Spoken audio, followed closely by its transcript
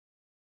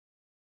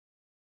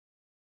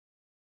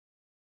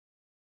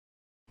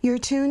You're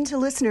tuned to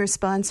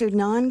listener-sponsored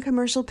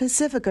non-commercial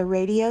Pacifica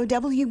Radio,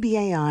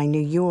 WBAI,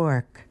 New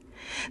York.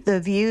 The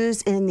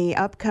views in the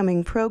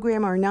upcoming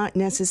program are not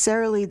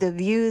necessarily the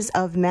views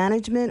of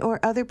management or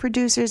other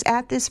producers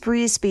at this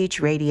free speech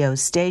radio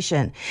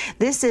station.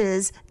 This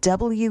is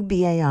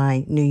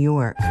WBAI, New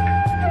York.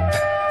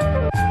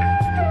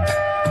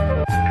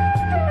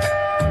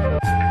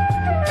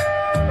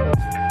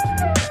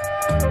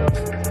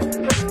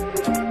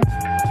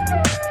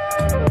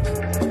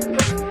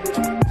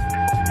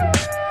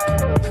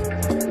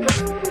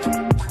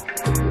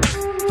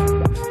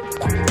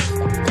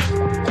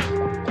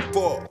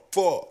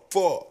 Four.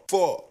 Skate.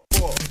 Four.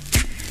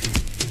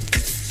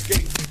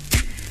 Skate.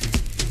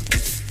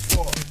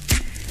 Four.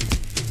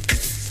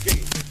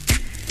 Skate.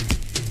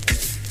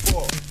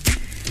 Four.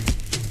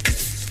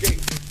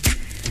 Skate.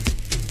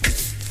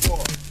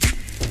 Four.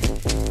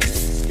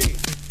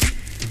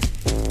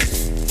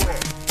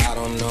 I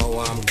don't know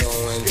where I'm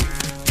going,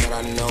 but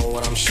I know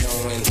what I'm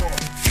showing.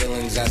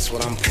 Feelings, that's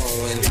what I'm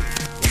pulling.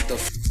 What the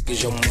f***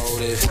 is your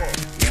motive?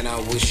 Man, I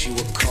wish you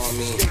would call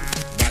me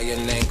by your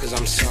name, cause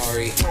I'm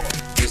sorry.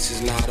 This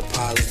is not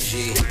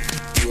apology.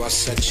 You are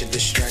such a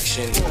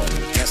distraction.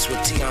 That's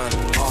what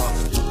Tiana are.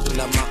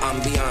 Not my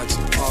ambiance.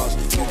 Pause.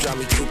 You drive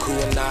me cuckoo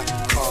and not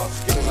call.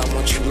 Cause I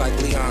want you like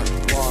Leon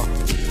Wall.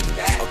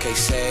 Okay,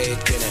 say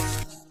it, get it.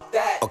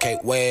 Okay,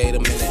 wait a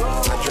minute.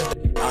 I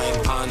drip the I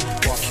am on.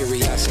 Walk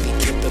curiosity,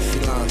 keep the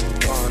feline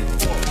gone.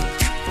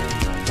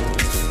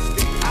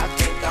 I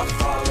think I'm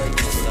falling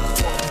in love.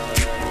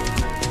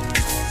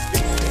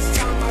 This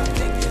time I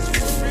think it's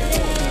for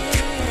real.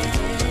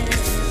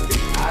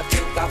 I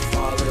think I'm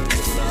falling in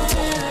love.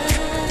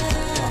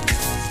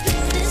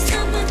 This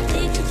time I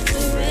think it's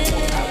for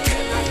real. How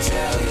can I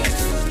tell you?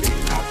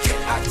 How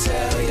can I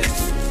tell you?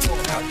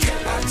 How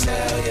can I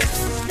tell you?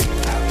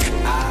 How can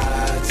I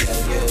tell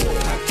you?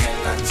 How can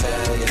I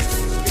tell you?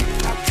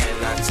 How can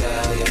I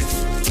tell you?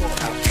 How can I tell you?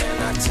 How can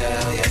I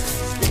tell you?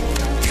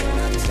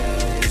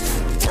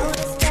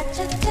 Notice that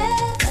you're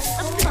there, but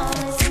I'm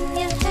always in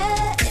your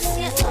head, and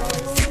you're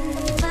always in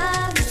my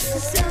mind.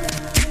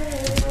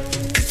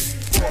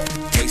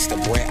 Waste the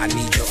boy, I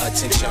need your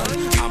attention.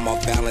 I'm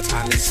off balance, I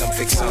need some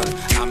fixin'.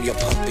 I'm your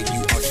puppet,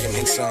 you are Jim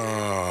Henson.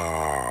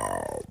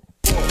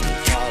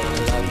 Fall in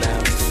love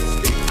now.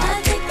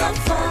 I think I'm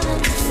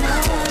falling in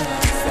love.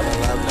 Fall in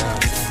love now.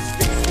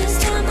 This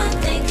time I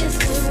think it's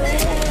for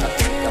real.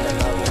 I'm in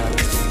love now.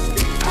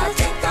 I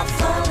think I'm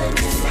falling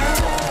in love.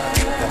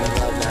 I'm in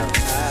love now.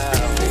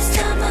 This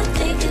time I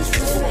think it's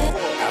for real.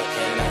 How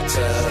can I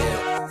tell you?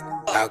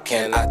 How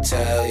can I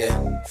tell you?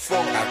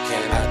 How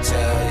can I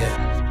tell you?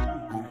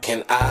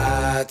 Can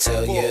I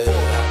tell you?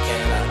 How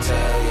can I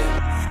tell you?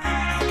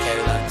 Can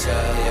I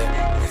tell you?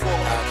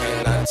 How can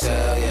I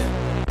tell you?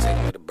 Take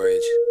me to the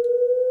bridge.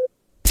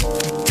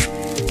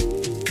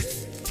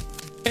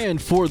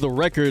 And for the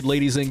record,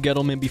 ladies and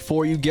gentlemen,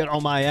 before you get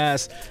on my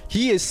ass,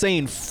 he is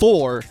saying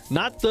four,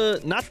 not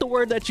the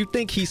word that you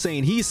think he's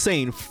saying. He's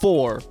saying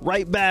four,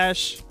 right,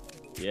 Bash?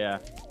 Yeah.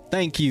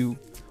 Thank you.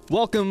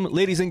 Welcome,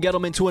 ladies and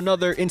gentlemen, to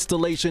another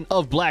installation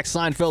of Black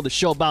Seinfeld, the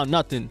show about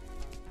nothing.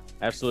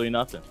 Absolutely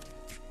nothing.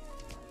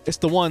 It's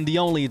the one, the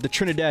only, the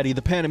Trinidaddy,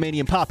 the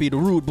Panamanian Poppy, the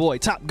Rude Boy,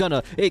 Top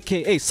Gunner,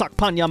 a.k.a.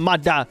 Sakpanya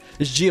Mada.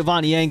 It's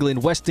Giovanni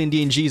Anglin, West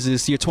Indian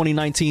Jesus, your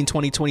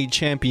 2019-2020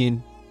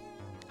 champion.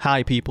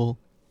 Hi, people.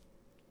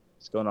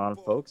 What's going on,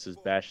 folks? It's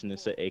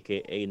Bashinissa,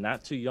 a.k.a.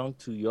 Not Too Young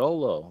to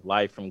YOLO,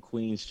 live from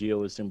Queens.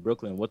 Geo is in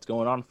Brooklyn. What's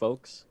going on,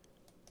 folks?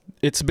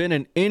 It's been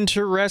an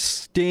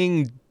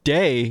interesting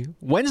day.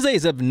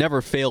 Wednesdays have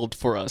never failed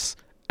for us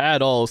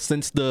at all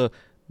since the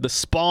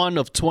spawn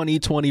of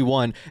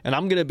 2021. And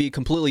I'm going to be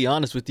completely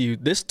honest with you.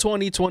 This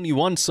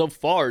 2021 so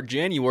far,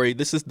 January,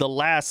 this is the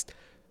last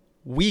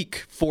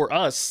week for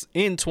us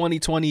in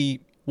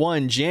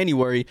 2021,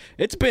 January.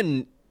 It's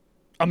been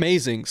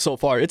amazing so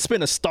far. It's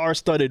been a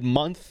star-studded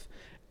month.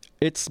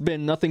 It's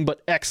been nothing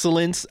but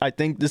excellence. I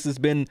think this has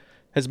been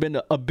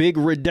a big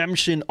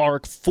redemption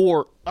arc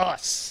for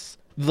us,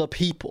 the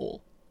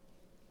people.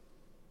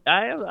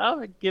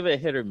 I'll give it a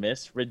hit or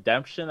miss.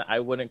 Redemption,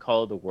 I wouldn't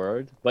call it a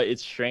word, but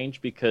it's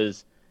strange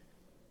because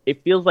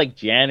it feels like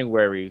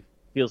January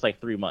feels like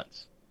 3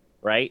 months,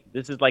 right?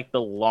 This is like the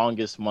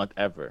longest month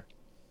ever.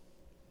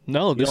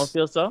 No, You don't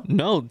feel so?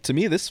 No, to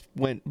me this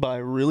went by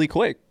really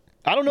quick.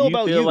 I don't know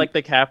about you. You feel like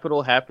the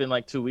Capitol happened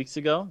like 2 weeks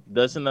ago?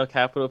 Doesn't the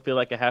Capitol feel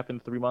like it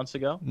happened 3 months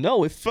ago?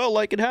 No, it felt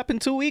like it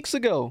happened 2 weeks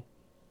ago.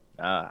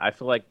 I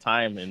feel like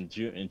time in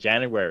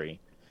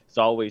January is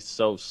always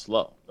so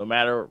slow. No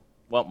matter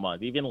what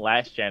month. Even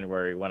last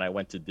January when I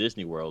went to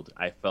Disney World,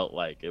 I felt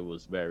like it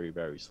was very,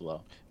 very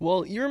slow.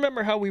 Well, you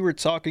remember how we were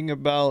talking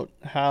about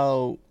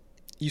how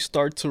you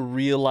start to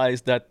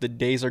realize that the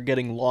days are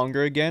getting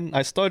longer again?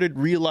 I started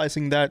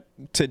realizing that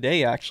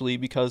today, actually,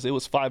 because it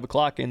was 5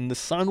 o'clock and the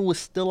sun was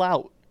still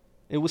out.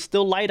 It was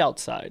still light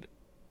outside.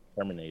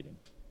 Terminating.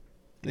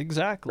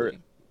 Exactly. Or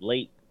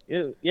late.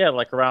 Yeah,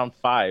 like around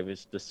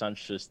 5, the sun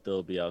should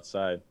still be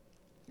outside.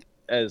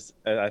 As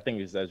I think,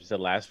 as you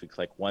said last week,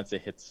 like once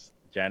it hits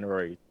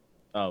January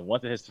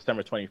once it hits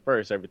December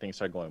 21st, everything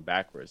started going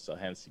backwards. So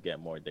hence you get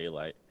more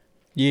daylight.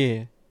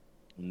 Yeah.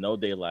 No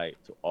daylight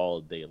to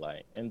all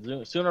daylight.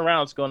 And soon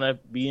around it's gonna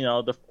be,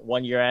 the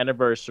 1 year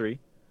anniversary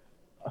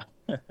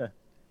Of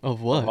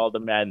of what? all the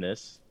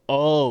madness.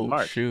 Oh,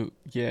 March. shoot.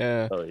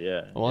 Yeah. So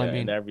yeah, Well, I yeah,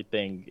 mean- and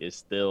everything is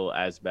still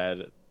as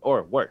bad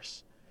or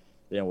worse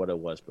than what it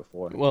was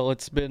before. Well,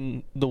 it's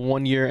been the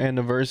 1 year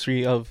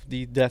anniversary of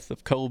the death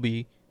of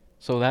Kobe,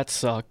 so that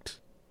sucked.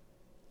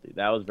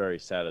 That was very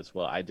sad as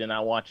well. I did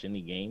not watch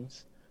any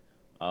games.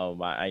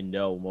 I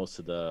know most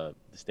of the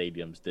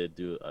stadiums did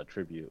do a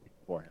tribute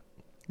for him.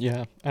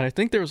 Yeah. And I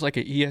think there was like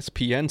an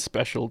ESPN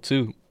special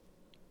too.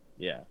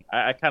 Yeah,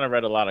 I kind of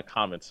read a lot of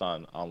comments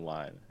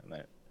online,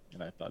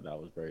 and I thought that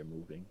was very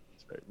moving.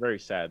 It's very, very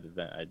sad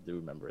event. I do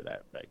remember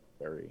that like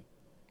very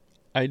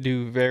I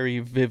do very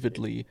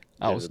vividly.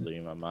 I was vividly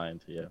in my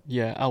mind. Yeah.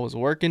 Yeah, I was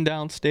working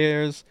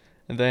downstairs,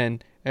 and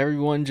then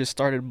everyone just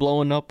started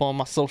blowing up on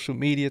my social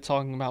media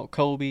talking about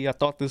Kobe. I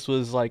thought this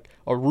was like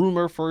a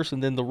rumor first,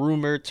 and then the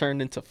rumor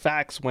turned into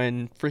facts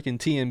when freaking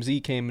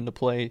TMZ came into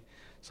play.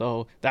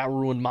 So that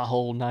ruined my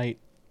whole night.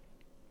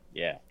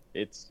 Yeah,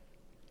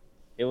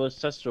 it was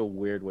such a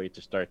weird way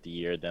to start the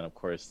year. Then of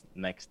course,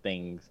 next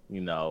things,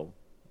 not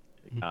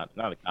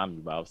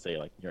economy, but I would say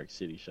like New York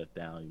City shut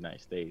down,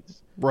 United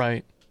States.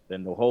 Right.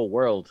 Then the whole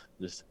world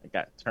just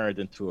got turned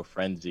into a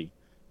frenzy,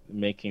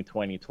 making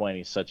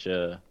 2020 such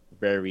a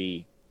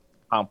very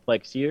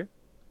complex year.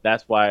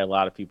 That's why a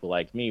lot of people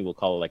like me will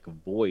call it like a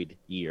void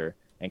year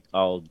and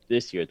call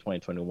this year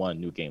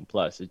 2021 New Game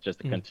Plus. It's just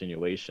a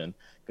continuation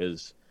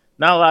because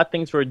not a lot of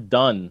things were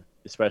done,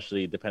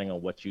 especially depending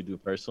on what you do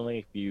personally.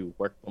 If you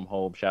work from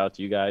home, shout out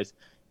to you guys.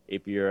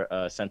 If you're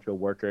a central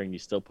worker and you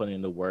still put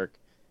in the work,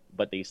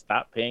 but they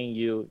stop paying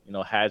you,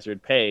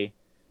 hazard pay,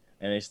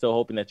 and they're still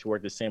hoping that you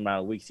work the same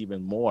amount of weeks,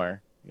 even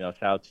more.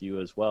 Shout out to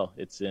you as well.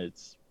 It's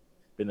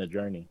been a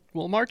journey.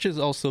 Well, March has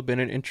also been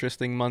an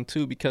interesting month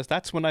too because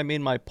that's when I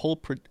made my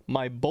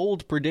my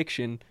bold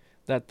prediction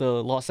that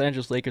the Los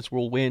Angeles Lakers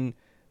will win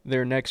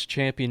their next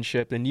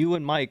championship, and you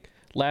and Mike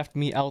laughed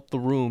me out the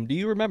room. Do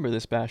you remember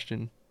this,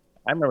 Bastion?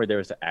 I remember there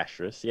was an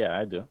asterisk. Yeah,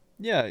 I do.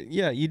 Yeah,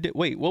 you did.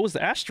 Wait, what was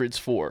the asterisk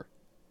for?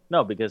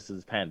 No, because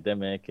it's a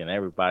pandemic and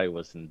everybody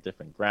was in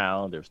different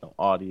ground. There was no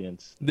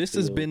audience.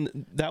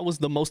 That was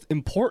the most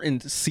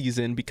important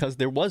season because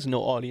there was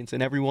no audience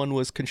and everyone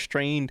was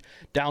constrained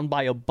down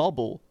by a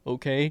bubble,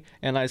 okay?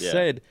 And I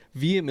said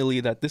vehemently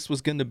that this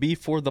was going to be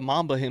for the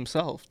Mamba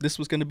himself. This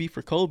was going to be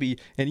for Kobe,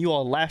 and you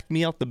all laughed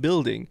me out the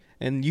building,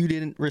 and you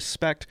didn't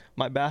respect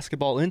my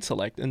basketball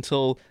intellect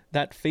until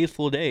that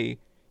fateful day.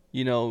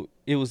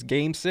 It was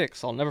Game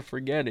 6, I'll never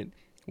forget it,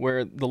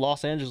 where the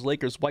Los Angeles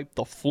Lakers wiped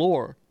the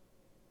floor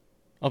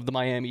of the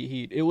Miami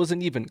Heat. It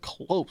wasn't even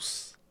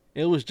close.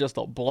 It was just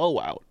a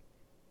blowout.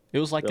 It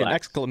was like an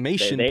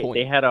exclamation point.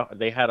 They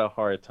had a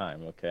hard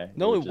time. Okay.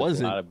 No, It it was just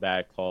wasn't. A lot of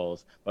bad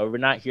calls, but we're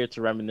not here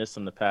to reminisce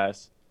on the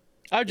past.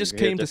 I just We're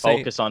here came to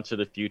focus say onto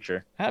the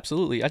future.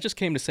 absolutely. I just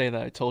came to say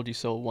that I told you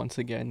so once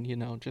again.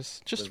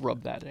 Just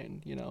rub that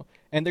in.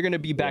 And they're gonna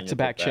be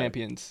back-to-back back.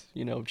 champions.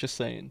 Just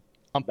saying.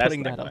 I'm That's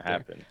putting not that gonna out there.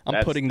 happen.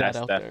 I'm putting that that's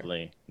out there.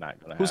 definitely not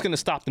gonna happen. Who's gonna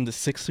stop them? The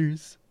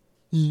Sixers.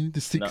 Yeah,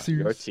 the No, Sixers.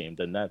 your team,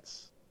 the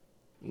Nets.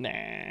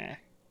 Nah.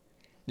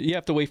 You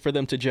have to wait for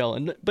them to gel.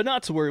 But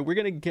not to worry, we're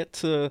going to get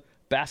to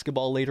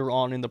basketball later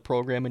on in the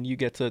program, and you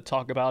get to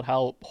talk about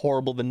how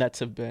horrible the Nets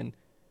have been.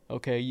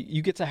 Okay?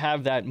 You get to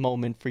have that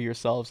moment for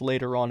yourselves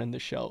later on in the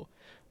show.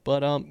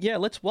 But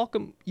let's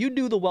welcome. You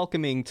do the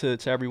welcoming to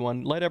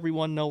everyone. Let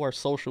everyone know our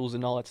socials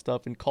and all that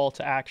stuff and call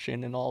to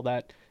action and all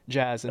that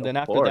jazz. And then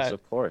after that,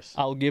 of course.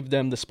 I'll give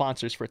them the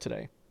sponsors for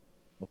today.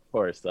 Of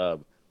course.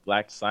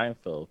 Black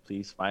Seinfeld.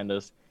 Please find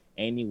us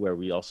anywhere.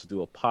 We also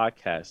do a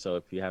podcast. So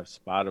if you have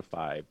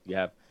Spotify, if you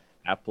have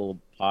Apple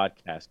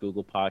Podcasts,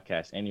 Google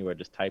Podcasts, anywhere,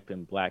 just type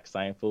in Black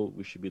Seinfeld.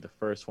 We should be the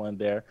first one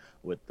there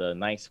with the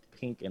nice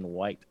pink and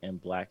white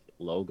and black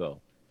logo.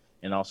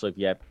 And also, if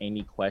you have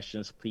any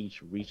questions, please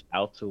reach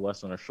out to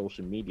us on our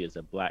social medias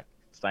at Black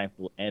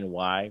Seinfeld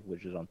NY,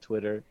 which is on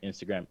Twitter,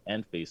 Instagram,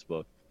 and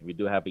Facebook. We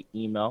do have an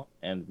email,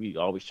 and we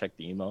always check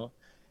the email.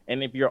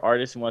 And if you're an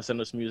artist and want to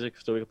send us music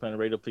so we can play on the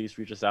radio, please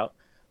reach us out.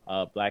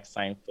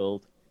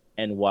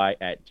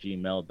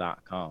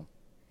 BlackSeinfeldNY@gmail.com.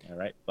 All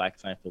right,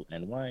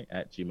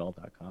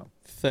 BlackSeinfeldNY@gmail.com.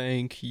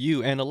 Thank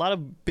you. And a lot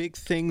of big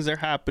things are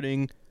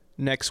happening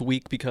next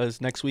week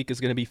because next week is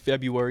going to be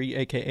February,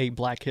 aka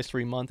Black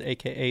History Month,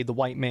 aka the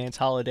white man's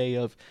holiday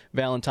of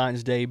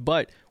Valentine's Day.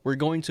 But we're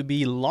going to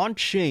be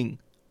launching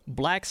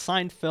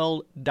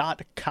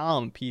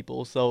BlackSeinfeld.com,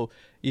 people. So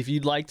if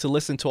you'd like to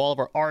listen to all of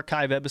our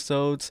archive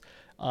episodes,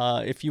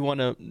 if you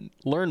want to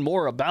learn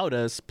more about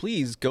us,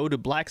 please go to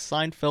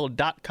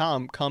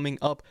BlackSeinfeld.com coming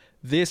up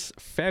this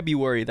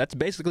February. That's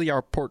basically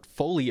our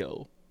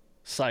portfolio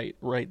site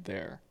right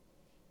there.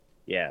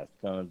 Yeah, it's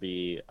going to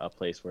be a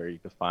place where you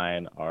can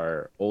find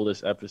our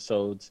oldest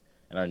episodes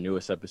and our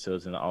newest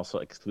episodes, and also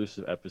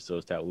exclusive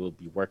episodes that we'll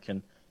be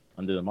working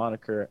under the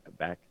moniker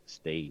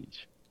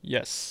Backstage.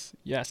 Yes.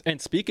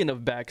 And speaking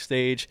of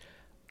backstage,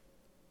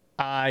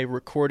 I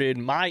recorded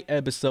my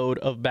episode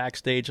of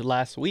Backstage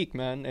last week,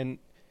 man, and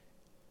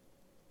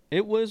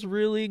it was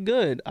really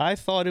good. I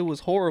thought it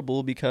was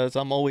horrible because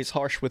I'm always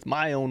harsh with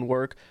my own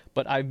work,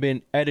 but I've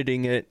been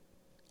editing it.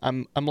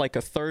 I'm like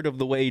a third of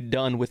the way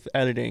done with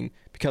editing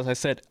because I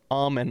said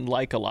and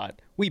like a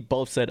lot. We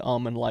both said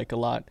and like a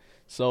lot.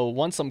 So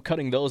once I'm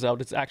cutting those out,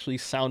 it's actually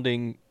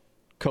sounding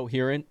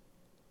coherent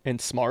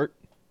and smart.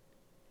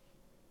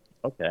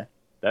 Okay,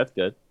 that's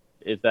good.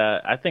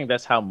 I think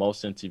that's how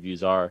most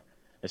interviews are,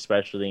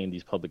 especially in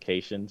these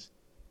publications.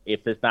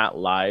 If it's not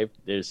live,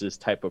 there's this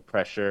type of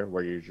pressure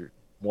where you're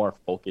more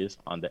focused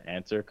on the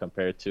answer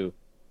compared to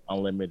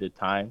unlimited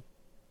time.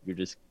 You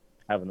just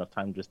have enough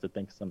time just to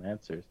think of some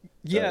answers.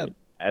 Yeah. So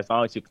as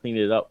long as you clean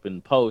it up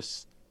in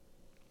post,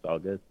 it's all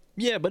good.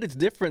 Yeah, but it's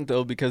different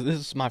though because this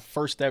is my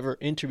first ever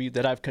interview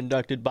that I've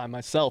conducted by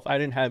myself. I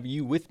didn't have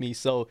you with me,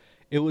 so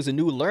it was a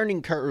new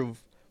learning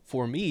curve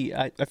for me.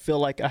 I feel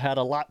like I had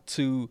a lot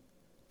to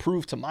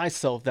prove to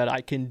myself that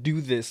I can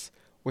do this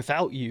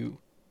without you,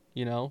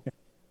 you know?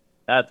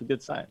 That's a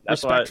good sign.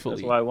 That's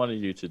Respectfully. what I wanted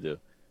you to do.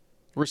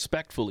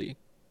 Respectfully.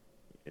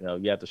 You know,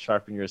 you have to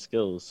sharpen your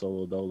skills,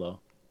 solo dolo.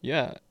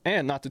 Yeah,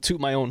 and not to toot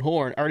my own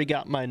horn, I already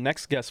got my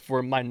next guest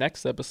for my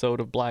next episode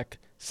of Black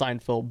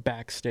Seinfeld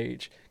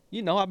Backstage.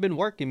 You know, I've been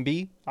working,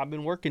 B. I've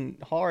been working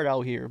hard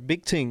out here.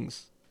 Big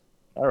things.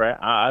 All right,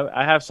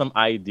 I have some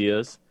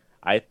ideas.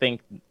 I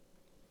think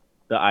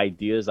the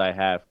ideas I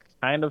have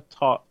kind of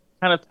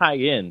tie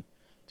in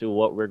to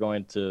what we're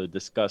going to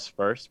discuss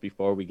first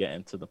before we get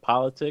into the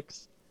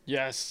politics.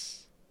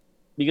 Yes.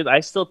 Because I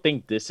still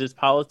think this is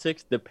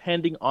politics,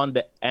 depending on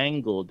the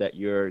angle that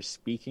you're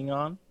speaking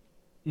on.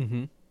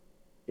 Mm-hmm.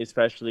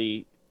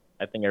 Especially,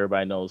 I think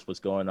everybody knows what's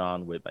going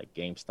on with like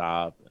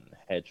GameStop and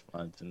hedge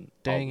funds and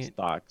Dang all the it.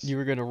 stocks.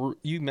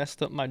 You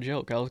messed up my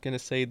joke. I was going to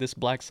say this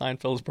Black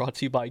Seinfeld is brought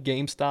to you by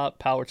GameStop,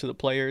 power to the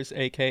players,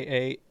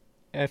 a.k.a.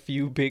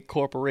 FU big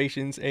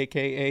corporations,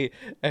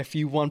 a.k.a.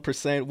 FU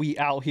 1%. We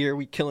out here.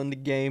 We killing the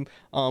game.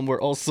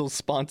 We're also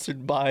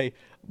sponsored by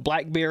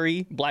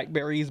BlackBerry.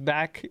 BlackBerry's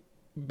back.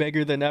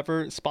 Bigger than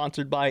ever,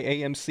 sponsored by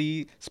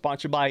AMC,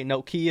 sponsored by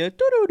Nokia.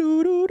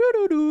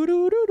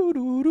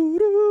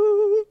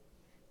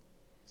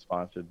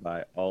 Sponsored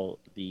by all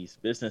these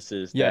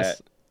businesses Yes.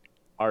 that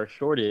are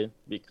shorted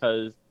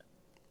because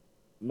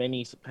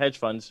many hedge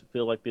funds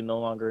feel like they're no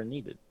longer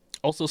needed.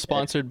 Also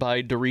sponsored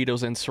by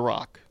Doritos and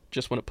Ciroc.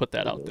 Just want to put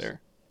that out Doritos.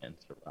 there. And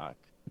Ciroc.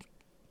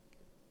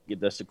 Yeah,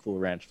 that's the Cool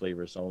Ranch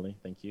flavors only.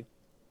 Thank you.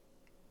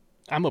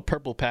 I'm a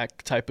purple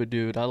pack type of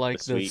dude. I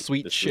like the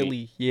sweet the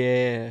chili.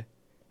 Yeah.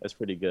 That's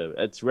pretty good.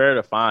 It's rare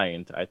to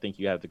find. I think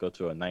you have to go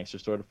to a nicer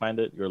store to find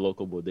it. Your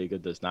local bodega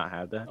does not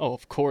have that. Oh,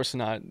 of course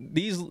not.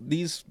 These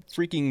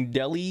freaking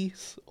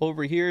delis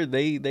over here,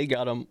 they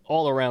got them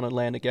all around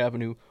Atlantic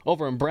Avenue.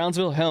 Over in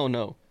Brownsville, hell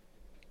no.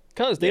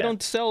 Because they Yeah.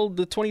 don't sell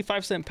the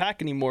 25-cent pack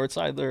anymore. It's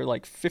either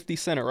like 50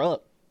 cent or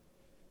up.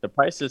 The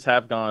prices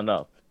have gone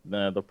up.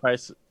 The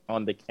price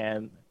on the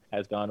can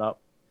has gone up.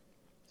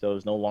 So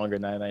it's no longer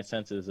 99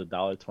 cents. It's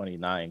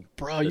 $1.29.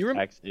 Bro, the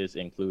tax is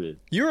included.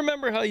 You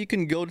remember how you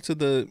can go to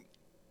the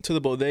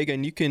bodega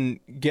and you can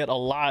get a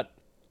lot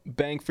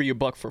bang for your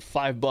buck for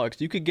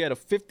 $5? You could get a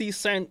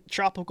 50-cent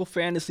tropical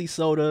fantasy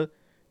soda.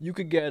 You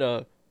could get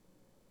a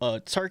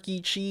turkey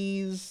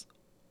cheese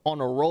on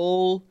a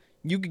roll.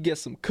 You could get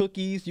some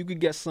cookies. You could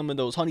get some of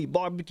those honey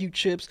barbecue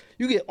chips.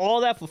 You get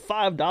all that for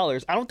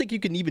 $5. I don't think you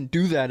can even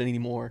do that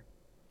anymore.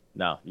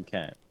 No, you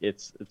can't.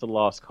 It's a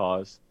lost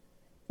cause.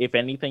 If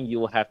anything, you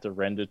will have to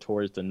render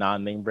towards the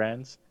non-name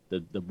brands, the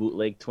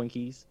bootleg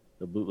Twinkies,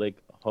 the bootleg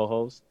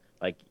Ho-Hos.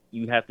 Like,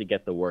 you have to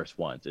get the worst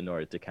ones in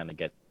order to kind of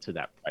get to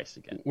that price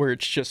again. Where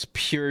it's just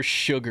pure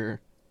sugar.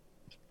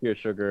 Pure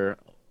sugar,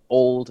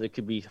 old. It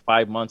could be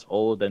 5 months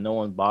old that no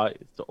one bought.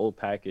 It's the old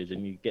package,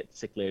 and you get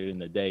sick later in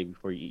the day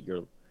before you eat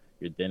your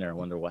dinner and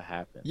wonder what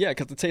happened. Yeah,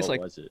 because it tastes What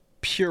like was it?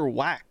 pure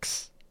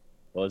wax.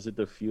 Was it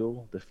the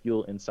fuel? The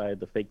fuel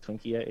inside the fake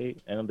Twinkie I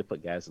ate? I know they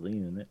put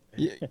gasoline in it.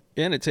 Yeah,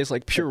 and it tastes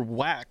like pure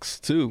wax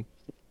too.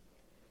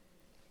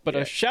 But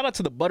Yeah. shout out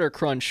to the Butter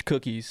Crunch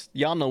cookies.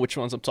 Y'all know which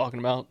ones I'm talking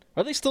about.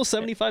 Are they still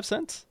 75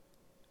 cents?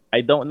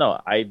 I don't know.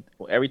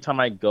 Every time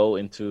I go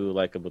into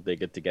like a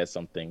bodega to get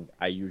something,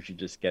 I usually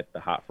just get the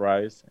hot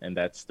fries, and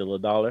that's still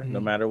 $1 no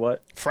matter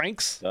what.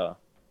 Frank's?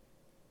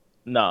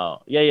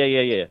 No,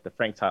 yeah. The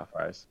Frank's hot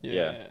fries.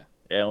 Yeah.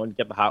 I only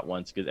get the hot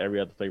ones because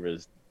every other flavor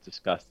is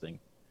disgusting.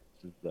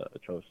 It's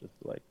atrocious.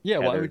 Like Yeah,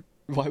 cheddar.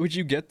 why would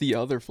you get the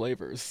other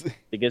flavors?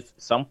 Because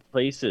some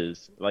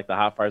places like the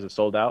hot fries are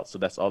sold out, so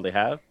that's all they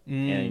have,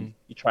 and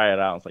you try it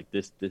out. It's like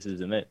this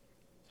isn't it.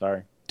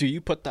 Sorry. Do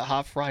you put the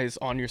hot fries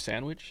on your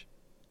sandwich?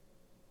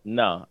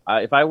 No,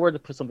 if I were to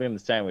put something in the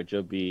sandwich, it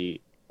would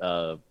be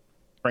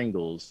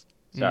Pringles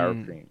sour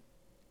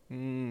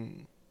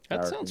cream.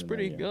 That Sour sounds cream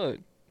pretty onion.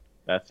 good.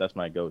 That's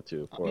my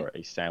go-to for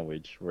a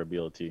sandwich for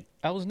BLT.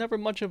 I was never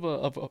much of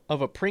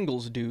a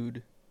Pringles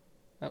dude.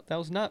 That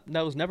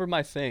was never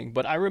my thing.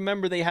 But I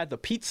remember they had the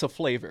pizza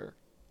flavor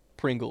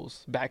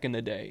Pringles back in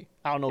the day.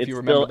 I don't know if It's you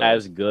remember still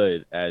those. as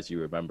good as you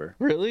remember.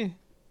 Really?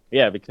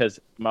 Yeah, because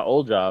my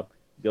old job,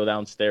 go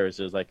downstairs.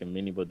 There's like a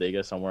mini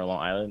bodega somewhere on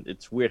Long Island.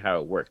 It's weird how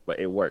it works, but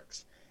it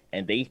works.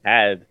 And they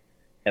had,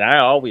 and I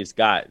always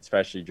got,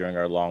 especially during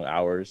our long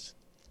hours,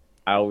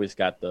 I always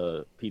got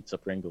the pizza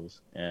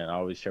Pringles, and I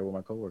always share with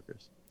my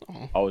coworkers.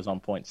 Oh. Always on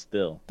point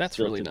still. That's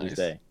still really to this nice.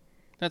 day.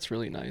 That's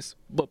really nice.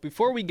 But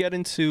before we get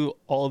into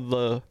all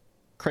the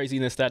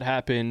craziness that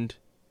happened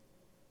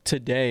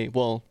today,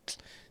 well,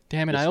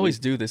 damn it, This I always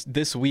week. do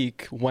this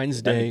week,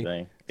 Wednesday.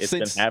 Anything. It's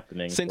since- been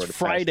happening since for the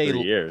Friday. past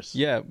 3 years.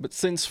 Yeah, but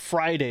since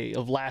Friday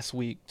of last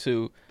week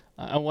too,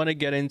 I want to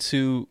get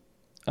into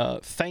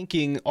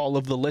thanking all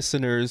of the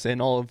listeners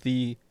and all of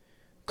the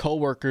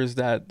coworkers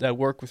that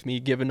work with me,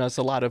 giving us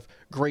a lot of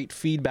great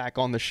feedback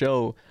on the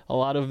show. A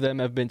lot of them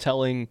have been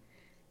telling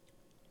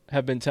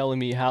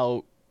me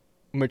how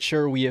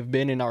mature we have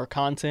been in our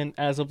content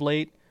as of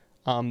late.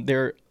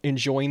 They're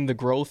enjoying the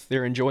growth,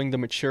 they're enjoying the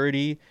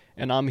maturity,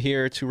 and I'm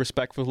here to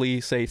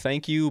respectfully say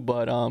thank you,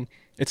 but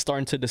it's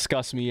starting to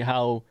disgust me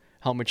how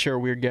mature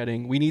we're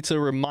getting. We need to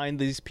remind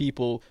these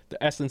people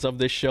the essence of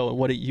this show and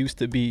what it used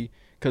to be,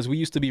 because we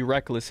used to be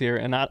reckless here,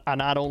 and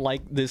I don't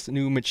like this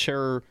new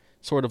mature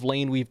sort of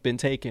lane we've been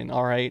taking.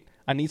 All right,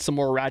 I need some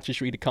more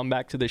ratchetry to come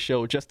back to the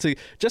show, just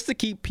to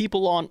keep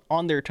people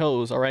on their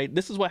toes. All right,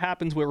 this is what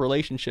happens with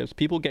relationships.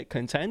 People get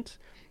content,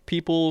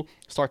 people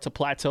start to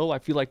plateau. I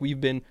feel like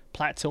we've been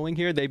plateauing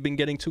here. They've been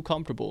getting too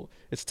comfortable.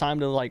 It's time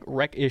to like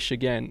wreck-ish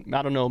again.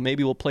 I don't know,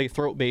 maybe we'll play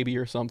Throat Baby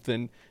or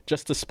something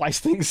just to spice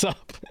things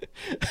up.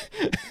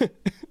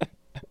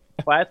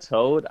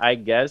 Plateaued, I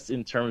guess,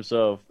 in terms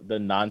of the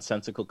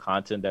nonsensical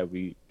content that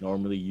we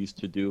normally used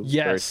to do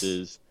Yes.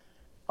 versus,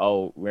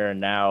 oh, we're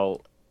now,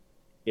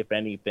 if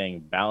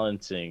anything,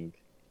 balancing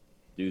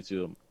due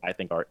to, I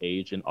think, our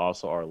age and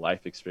also our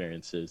life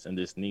experiences and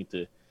this need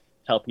to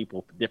tell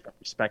people different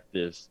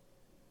perspectives.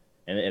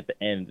 And at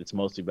the end, it's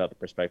mostly about the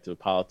perspective of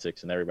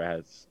politics, and everybody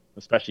has,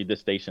 especially this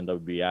station,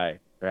 WBI,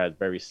 has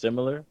very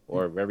similar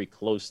or very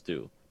close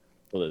to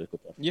political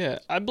preferences. Yeah,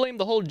 I blame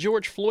the whole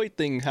George Floyd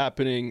thing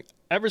happening.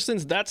 Ever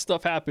since that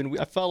stuff happened,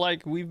 I felt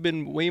like we've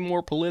been way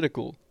more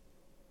political.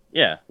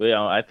 Yeah,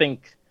 I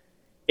think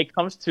it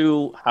comes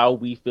to how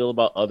we feel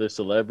about other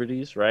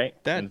celebrities, right?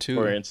 That And too.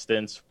 For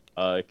instance,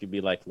 it could be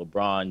like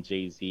LeBron,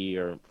 Jay-Z,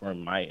 or for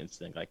my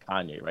instinct, like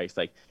Kanye, right? It's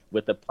like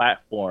with the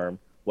platform,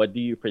 what do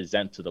you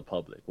present to the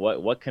public?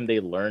 What can they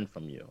learn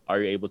from you?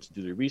 Are you able to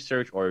do the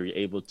research, or are you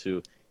able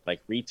to like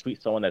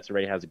retweet someone that's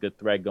already has a good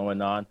thread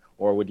going on,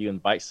 or would you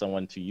invite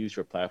someone to use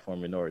your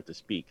platform in order to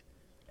speak?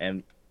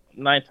 And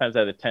 9 times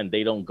out of 10,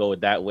 they don't go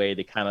that way.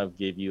 They kind of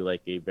give you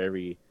like a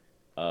very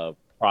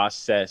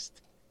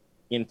processed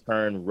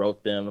intern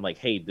wrote them like,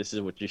 hey, this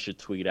is what you should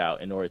tweet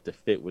out in order to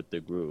fit with the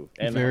groove.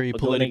 And Very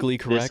politically donate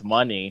correct. this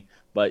money,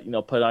 but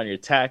put it on your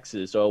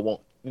taxes so it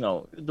won't,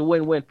 it's a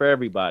win-win for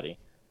everybody.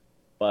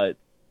 But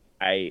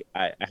I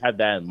had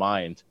that in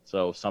mind.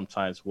 So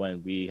sometimes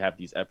when we have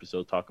these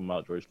episodes talking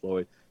about George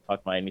Floyd,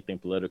 talking about anything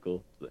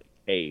political, like,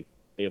 hey,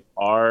 if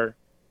our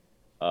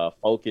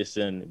focus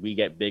and we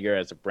get bigger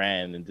as a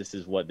brand, and this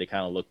is what they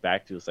kind of look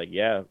back to, it's like,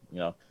 yeah,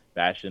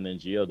 Bastion and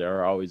Gio,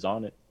 they're always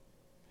on it.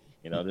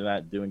 They're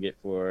not doing it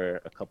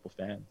for a couple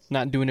fans.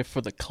 Not doing it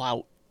for the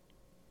clout.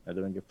 They're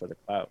doing it for the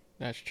clout.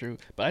 That's true.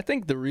 But I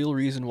think the real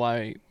reason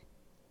why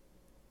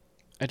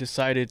I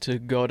decided to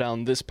go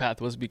down this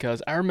path was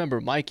because I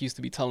remember Mike used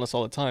to be telling us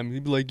all the time.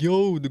 He'd be like,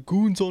 yo, the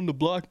goons on the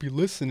block be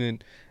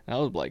listening. And I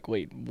was like,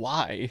 wait,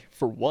 why?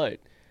 For what?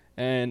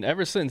 And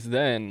ever since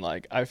then,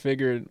 like, I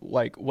figured,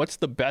 like, what's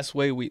the best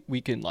way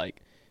we can,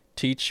 like,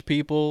 teach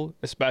people,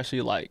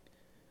 especially, like,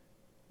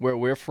 where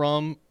we're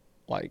from,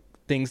 like,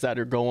 things that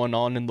are going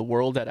on in the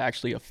world that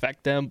actually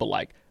affect them, but,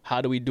 like,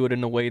 how do we do it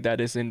in a way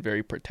that isn't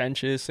very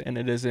pretentious and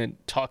it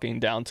isn't talking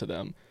down to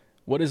them?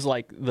 What is,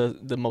 like,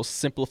 the most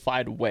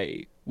simplified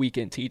way we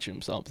can teach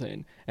them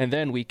something? And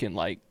then we can,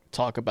 like,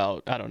 talk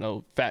about, I don't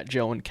know, Fat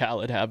Joe and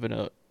Khaled having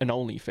an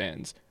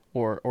OnlyFans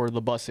or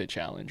the Bus It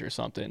Challenge or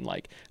something.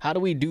 Like, how do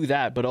we do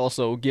that, but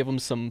also give them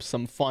some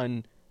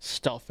fun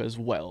stuff as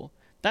well?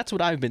 That's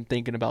what I've been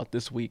thinking about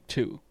this week,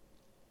 too.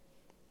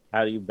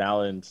 How do you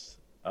balance,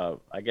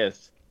 I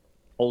guess,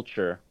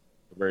 culture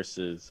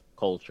versus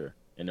culture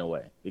in a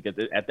way? Because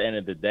at the end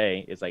of the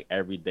day, it's like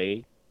every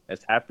day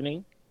that's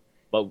happening,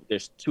 but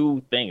there's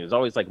two things. There's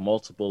always like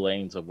multiple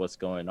lanes of what's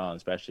going on,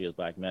 especially as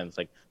Black men. It's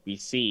like we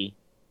see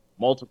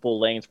multiple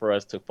lanes for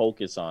us to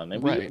focus on,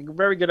 and Right. we're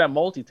very good at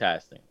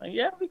multitasking. Like,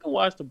 yeah, we can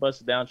watch the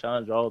Bust It Down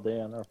challenge all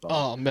day on our phone.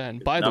 Oh, man,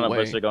 by None the of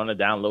way. us are going to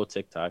download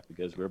TikTok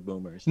because we're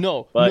boomers.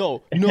 No, But-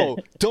 no,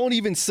 don't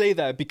even say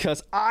that,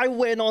 because I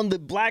went on the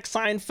Black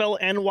Seinfeld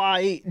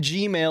NY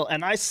Gmail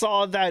and I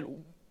saw that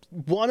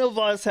one of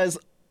us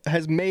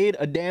has made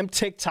a damn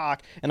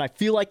TikTok, and I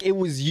feel like it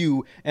was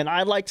you, and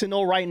I'd like to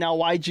know right now,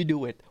 why'd you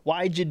do it?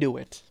 Why'd you do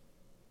it?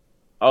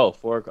 Oh,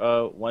 for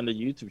when the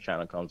YouTube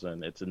channel comes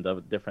in, it's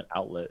a different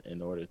outlet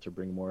in order to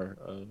bring more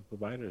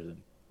providers in.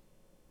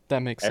 That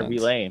makes Every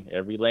sense.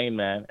 lane,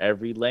 man,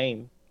 every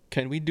lane.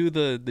 Can we do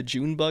the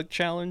June bug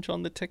challenge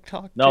on the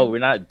TikTok? No, Jim? we're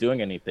not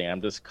doing anything.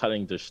 I'm just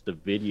cutting just the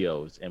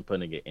videos and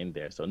putting it in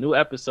there. So new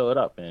episode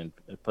up and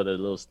put a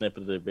little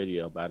snippet of the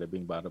video. Bada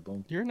bing, bada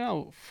boom. You're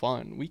now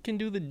fun. We can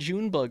do the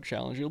June bug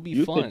challenge. It'll be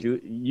You fun.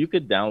 could you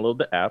could download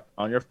the app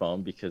on your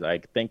phone because I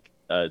think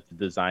it's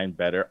designed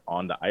better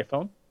on the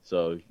iPhone.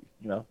 So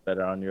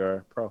better on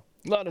your Pro.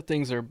 A lot of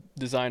things are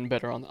designed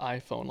better on the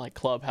iPhone, like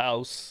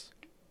Clubhouse.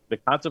 The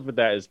concept of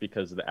that is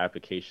because of the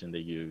application they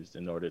used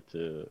in order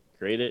to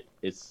create it.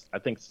 I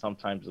think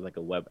sometimes it's like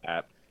a web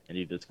app and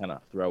you just kind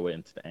of throw it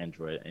into the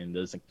Android and it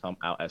doesn't come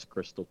out as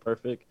crystal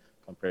perfect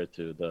compared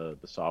to the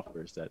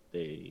softwares that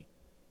the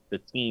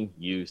team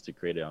used to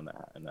create it on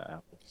the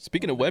Apple.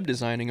 Speaking of web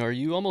designing, are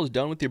you almost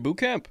done with your boot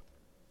camp?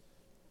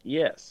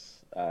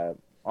 Yes,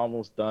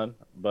 almost done,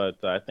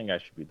 but I think I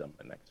should be done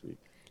by next week.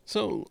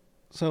 So,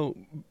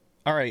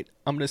 all right,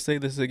 I'm going to say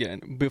this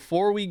again.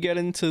 Before we get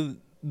into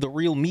the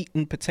real meat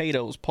and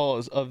potatoes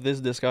of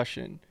this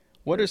discussion,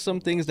 what are some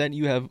things that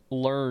you have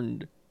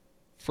learned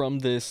from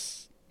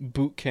this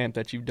boot camp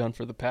that you've done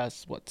for the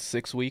past,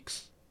 6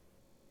 weeks?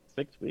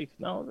 6 weeks?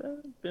 No,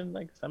 man,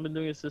 I've been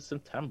doing it since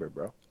September,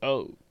 bro.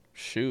 Oh,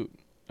 shoot.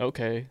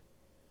 Okay.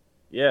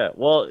 Yeah,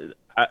 well,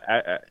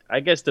 I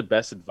guess the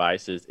best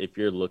advice is if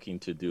you're looking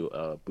to do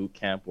a boot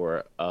camp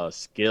or a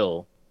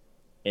skill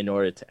in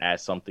order to add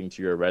something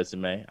to your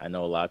resume. I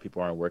know a lot of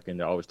people aren't working,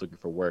 they're always looking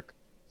for work.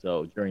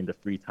 So during the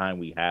free time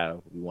we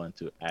have, we want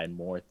to add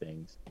more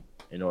things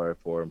in order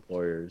for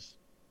employers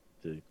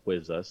to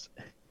quiz us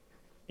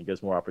and give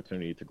us more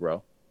opportunity to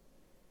grow.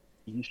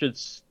 You should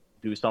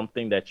do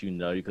something that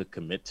you could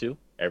commit to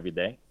every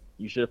day.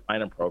 You should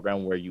find a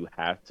program where you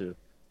have to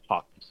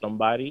talk to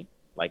somebody,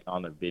 like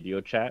on a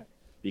video chat,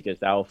 because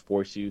that will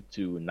force you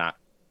to not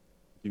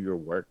do your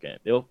work. And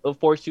it'll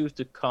force you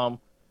to come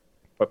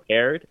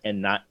prepared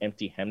and not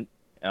empty-handed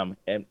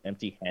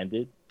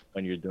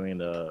when you're doing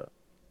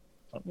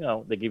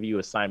they give you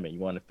assignment. You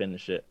want to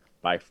finish it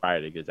by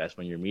Friday because that's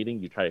when you're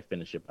meeting. You try to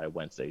finish it by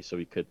Wednesday so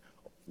you could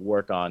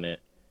work on it,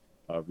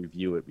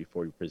 review it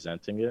before you're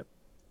presenting it.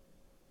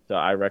 So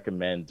I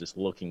recommend just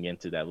looking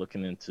into that,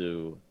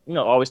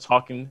 always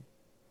talking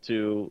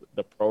to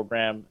the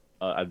program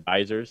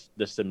advisors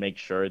just to make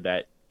sure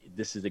that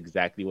this is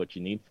exactly what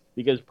you need,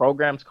 because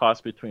programs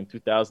cost between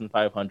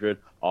 $2,500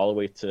 all the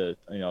way to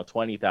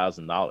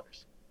 $20,000.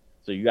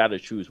 So you got to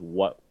choose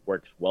what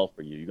works well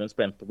for you. You're going to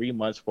spend 3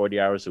 months,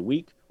 40 hours a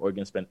week, or you're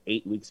going to spend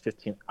 8 weeks,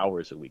 15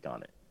 hours a week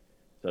on it.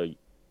 So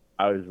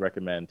I always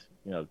recommend,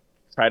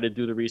 try to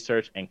do the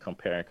research and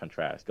compare and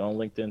contrast. Go on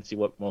LinkedIn, see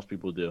what most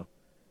people do.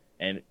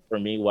 And for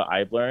me, what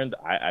I've learned,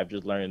 I've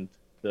just learned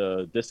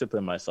to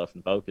discipline myself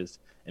and focus.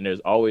 And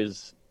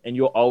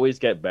you'll always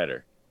get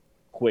better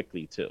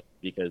quickly too,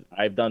 because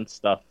I've done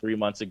stuff 3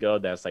 months ago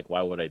that's like,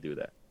 why would I do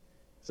that?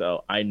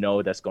 So I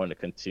know that's going to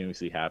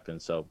continuously happen.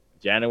 So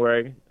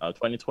January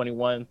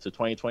 2021 to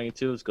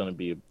 2022 is going to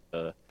be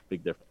a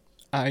big difference.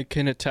 I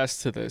can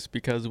attest to this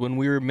because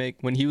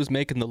when he was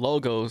making the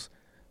logos,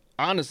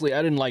 honestly,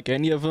 I didn't like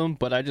any of them,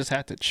 but I just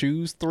had to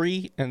choose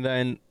 3, and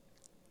then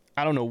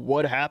I don't know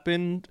what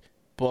happened,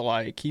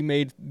 but he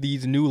made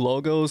these new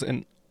logos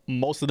and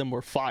most of them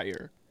were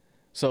fire.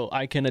 So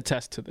I can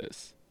attest to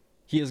this.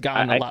 He has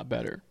gotten a lot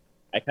better.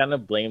 I kind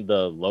of blame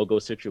the logo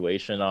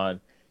situation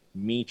on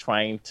me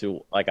trying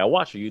to, I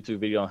watched a YouTube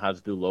video on how to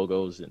do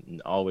logos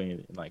in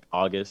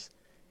August,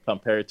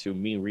 compared to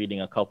me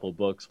reading a couple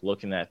books,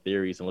 looking at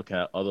theories and looking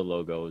at other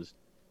logos.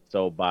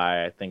 So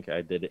I think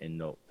I did it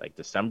in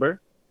December,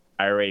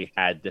 I already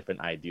had different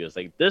ideas.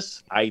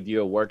 This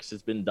idea works.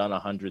 It's been done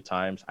 100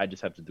 times. I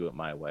just have to do it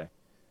my way.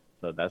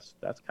 So that's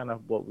kind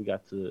of what we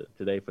got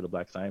today for the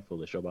Black Science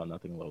Field, the Show About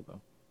Nothing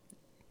logo.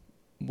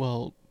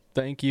 Well,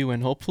 thank you,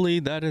 and hopefully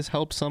that has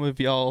helped some of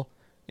y'all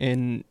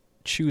in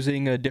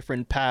choosing a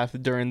different path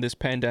during this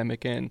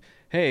pandemic. And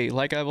hey,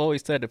 like I've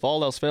always said, if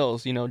all else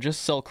fails,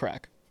 just sell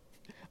crack.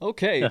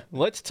 Okay,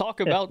 let's talk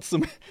about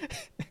some.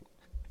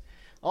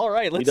 All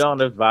right, We don't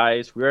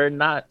advise. We're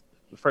not.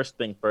 First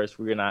thing first,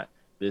 we're not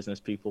business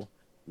people.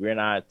 We're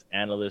not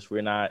analysts.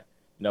 We're not.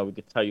 We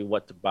can tell you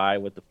what to buy,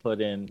 what to put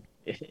in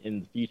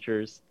the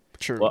futures,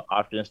 True. What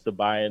options to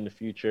buy in the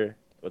future,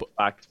 what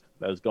stocks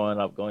that's going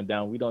up, going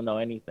down. We don't know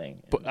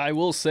anything. But I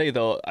will say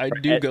though, I For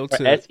do go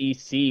to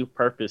SEC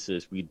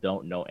purposes. We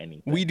don't know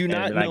anything. We do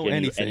not know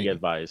anything. Any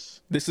advice?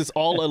 This is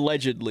all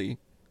allegedly.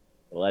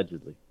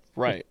 Allegedly.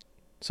 Right.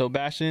 So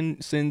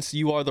Bastion, since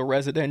you are the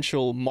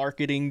residential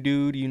marketing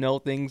dude, you know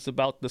things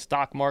about the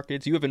stock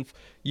markets.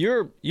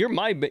 You're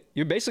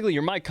basically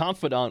my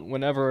confidant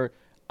whenever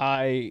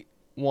I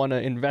want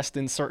to invest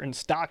in certain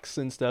stocks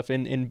and stuff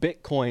in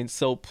Bitcoin.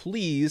 So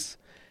please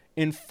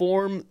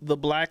inform the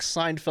Black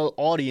Seinfeld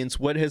audience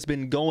what has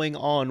been going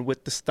on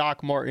with the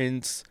stock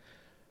markets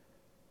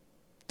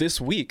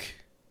this week,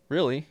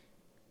 really.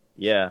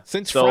 Yeah.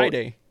 Since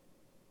Friday.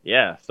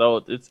 Yeah.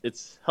 So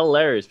it's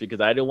hilarious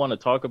because I didn't want to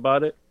talk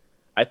about it.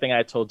 I think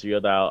I told you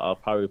that I'll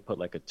probably put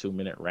a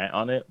 2-minute rant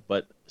on it,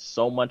 but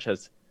so much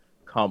has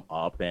come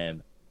up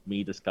and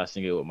me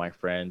discussing it with my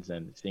friends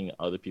and seeing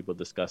other people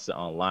discuss it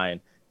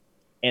online.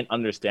 and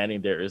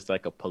understanding there is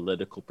like a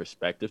political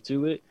perspective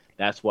to it.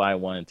 That's why I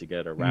wanted to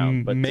get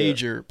around. But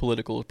Major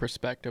political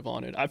perspective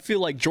on it. I feel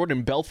like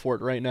Jordan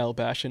Belfort right now,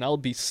 Bastion. I'll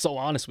be so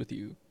honest with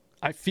you.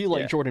 I feel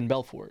like Yeah. Jordan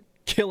Belfort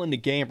killing the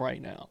game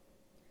right now.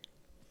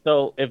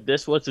 So if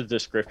this was a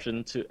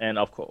description to, and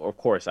of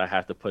course I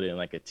have to put in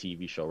like a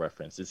TV show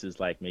reference. This is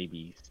like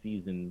maybe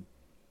season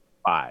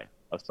 5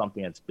 of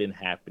something that's been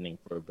happening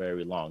for a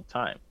very long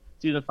time.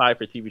 Season 5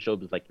 for TV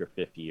shows is like your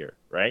 5th year,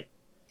 right?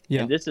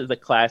 Yeah. And this is a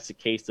classic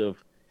case of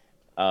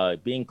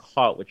being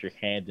caught with your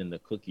hand in the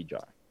cookie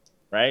jar,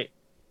 right?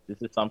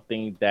 This is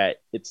something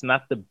that it's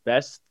not the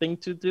best thing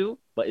to do,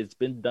 but it's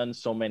been done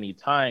so many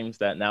times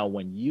that now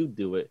when you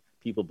do it,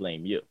 people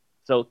blame you.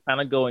 So kind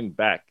of going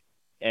back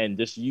and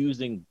just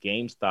using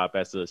GameStop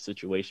as a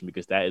situation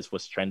because that is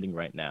what's trending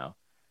right now.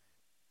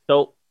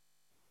 So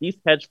these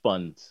hedge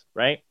funds,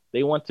 right?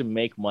 They want to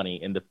make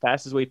money, and the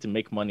fastest way to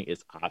make money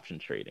is option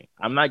trading.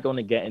 I'm not going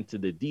to get into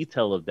the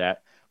detail of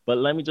that, but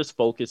let me just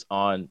focus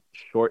on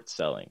short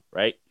selling,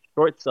 right?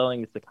 Short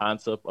selling is the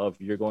concept of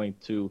you're going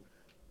to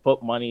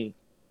put money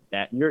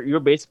that you're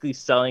basically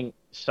selling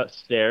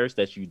shares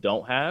that you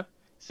don't have,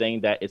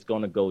 saying that it's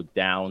going to go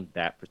down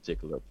that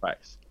particular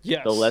price.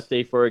 Yes. So let's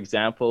say, for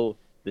example,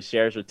 the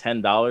shares are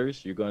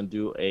 $10. You're going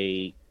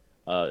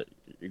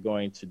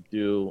to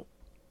do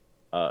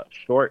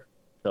short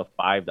to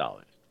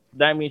 $5.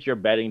 That means you're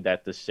betting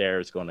that the share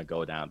is going to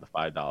go down to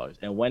 $5.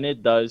 And when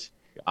it does,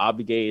 you're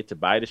obligated to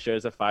buy the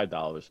shares at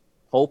 $5,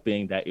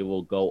 hoping that it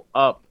will go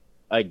up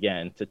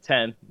again to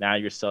 10. Now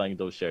you're selling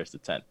those shares to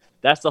 10.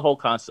 That's the whole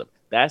concept.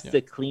 That's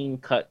the clean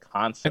cut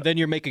concept. And then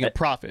you're making a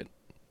profit.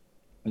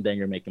 And then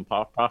you're making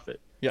profit.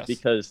 Yes.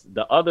 Because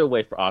the other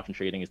way for option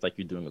trading is like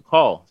you're doing a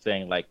call,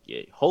 saying like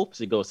it hopes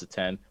it goes to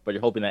 10, but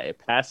you're hoping that it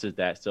passes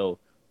that. So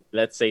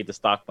let's say the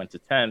stock went to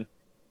 10.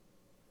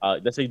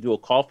 Let's say you do a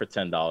call for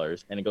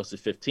 $10 and it goes to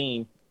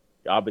 15.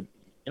 You're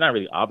not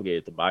really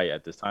obligated to buy it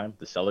at this time.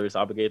 The seller is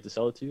obligated to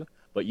sell it to you,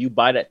 but you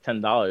buy that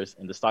 $10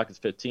 and the stock is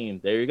 15.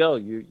 There you go.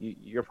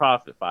 Your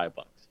profit $5.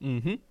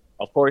 Mm-hmm.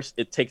 Of course,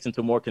 it takes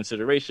into more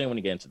consideration when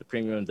you get into the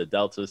premium, the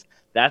deltas.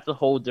 That's a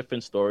whole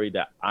different story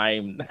that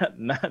I'm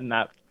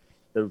not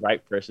the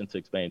right person to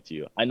explain to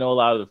you. I know a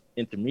lot of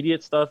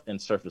intermediate stuff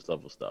and surface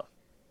level stuff.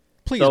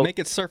 Please make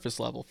it surface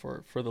level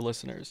for the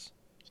listeners.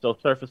 So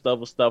surface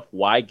level stuff,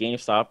 why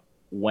GameStop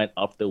went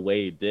up the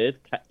way it did,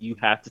 you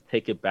have to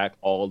take it back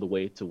all the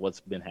way to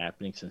what's been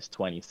happening since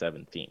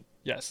 2017.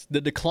 Yes,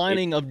 the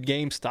declining of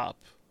GameStop.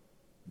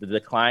 The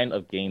decline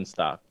of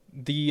GameStop.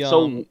 The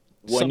so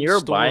when you're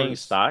stores... buying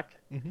stock,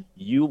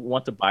 you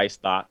want to buy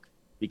stock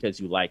because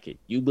you like it.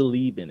 You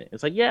believe in it.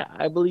 It's like, yeah,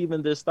 I believe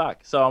in this stock,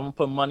 so I'm going to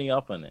put money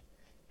up on it.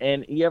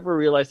 And you ever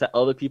realize that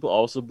other people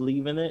also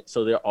believe in it,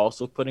 so they're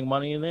also putting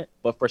money in it,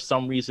 but for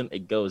some reason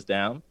it goes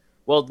down?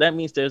 Well, that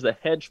means there's a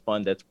hedge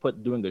fund that's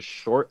doing a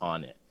short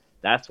on it.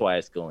 That's why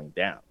it's going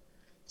down.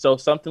 So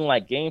something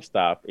like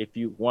GameStop, if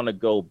you want to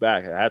go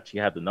back, I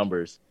actually have the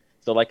numbers.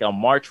 So like on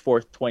March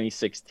 4th,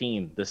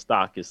 2016, the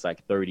stock is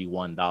like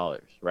 $31,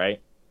 right?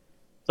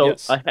 So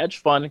a hedge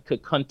fund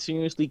could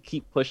continuously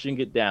keep pushing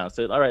it down.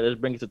 So, all right, let's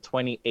bring it to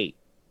 28.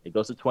 It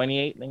goes to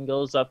 28, then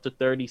goes up to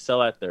 30,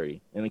 sell at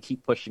 30, and then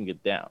keep pushing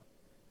it down.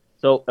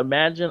 So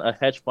imagine a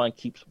hedge fund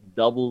keeps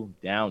double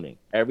downing.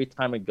 Every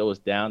time it goes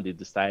down, they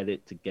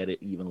decided to get it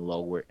even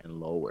lower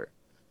and lower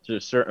to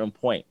a certain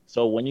point.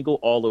 So when you go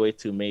all the way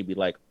to maybe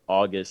like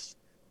August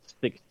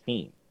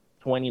 16,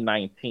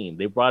 2019,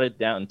 they brought it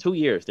down in 2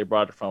 years. They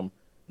brought it from,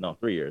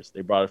 3 years.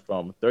 They brought it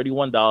from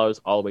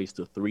 $31 all the way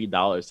to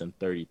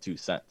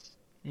 $3.32.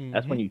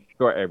 That's when you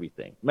short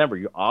everything. Remember,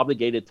 you're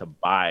obligated to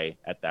buy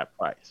at that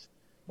price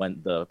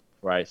when the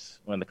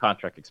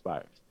contract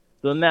expires.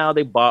 So now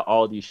they bought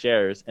all these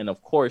shares. And of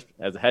course,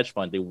 as a hedge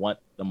fund, they want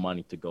the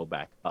money to go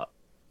back up.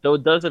 So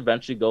it does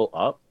eventually go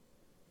up,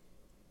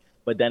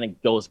 but then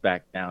it goes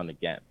back down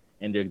again,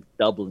 and they're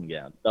doubling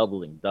down,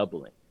 doubling.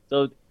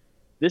 So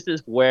this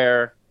is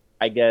where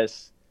I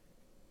guess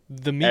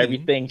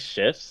everything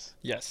shifts.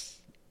 Yes.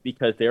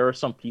 Because there are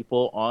some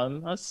people on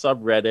a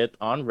subreddit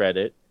on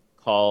Reddit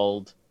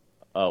called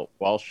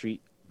Wall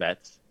Street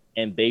Bets,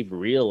 and they've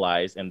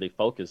realized and they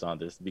focus on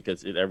this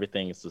because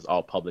everything is just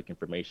all public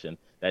information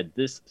that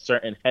this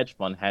certain hedge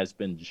fund has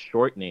been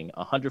shortening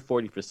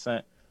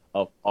 140%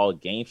 of all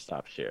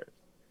GameStop shares.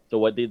 So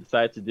what they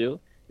decide to do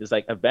is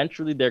like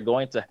eventually they're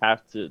going to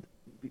have to,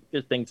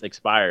 because things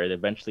expire,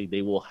 eventually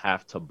they will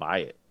have to buy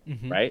it,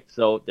 right?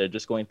 So they're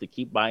just going to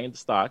keep buying the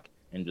stock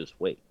and just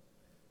wait.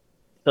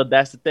 So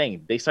that's the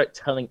thing. They start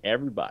telling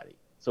everybody.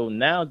 So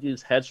now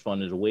these hedge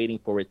funds are waiting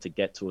for it to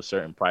get to a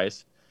certain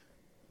price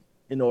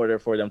in order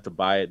for them to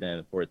buy it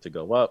and for it to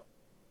go up.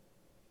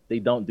 They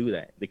don't do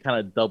that. They kind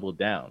of double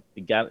down.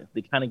 They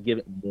kind of give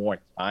it more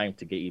time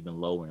to get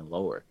even lower and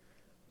lower.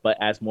 But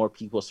as more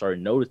people start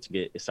noticing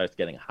it, it starts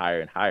getting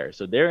higher and higher.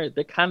 So they're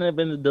kind of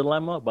in a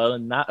dilemma, but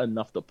not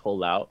enough to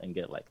pull out and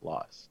get like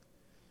lost.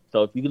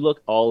 So if you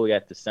look all the way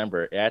at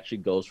December, it actually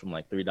goes from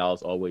like $3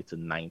 all the way to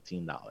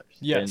 $19.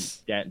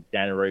 Yes. And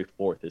January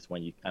 4th is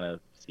when you kind of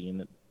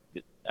seen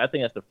it. I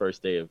think that's the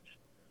first day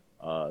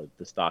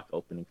the stock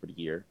opening for the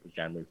year,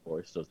 January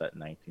 4th, so it's at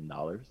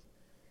 $19.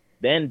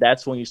 Then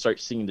that's when you start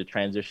seeing the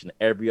transition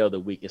every other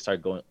week. It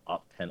started going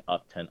up 10,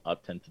 up 10,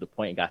 up 10 to the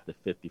point it got to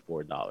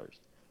 $54.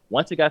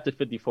 Once it got to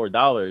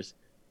 $54,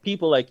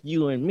 people like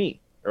you and me,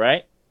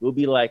 right, will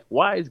be like,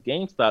 why is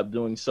GameStop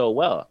doing so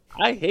well?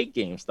 I hate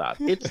GameStop.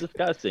 It's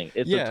disgusting.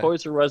 It's Yeah. a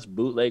Toys R Us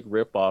bootleg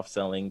ripoff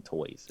selling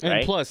toys, And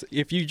right? plus,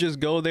 if you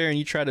just go there and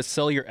you try to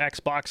sell your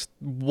Xbox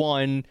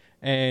One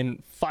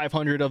and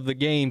 500 of the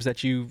games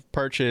that you've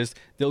purchased,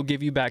 they'll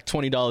give you back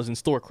 $20 in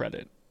store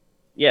credit.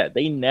 Yeah,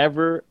 they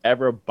never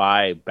ever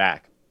buy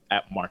back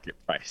at market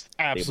price.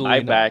 Absolutely They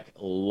buy not. back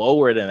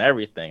lower than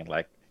everything.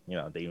 Like,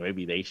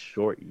 they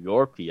short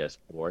your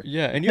PS4.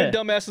 Yeah, and your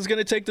dumbass is going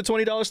to take the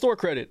 $20 store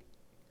credit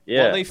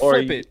Yeah, while they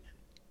flip it.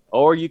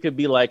 Or you could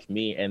be like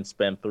me and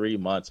spend 3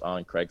 months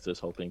on Craigslist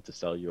hoping to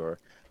sell your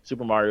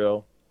Super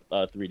Mario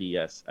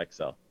 3DS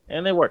XL,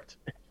 and it worked.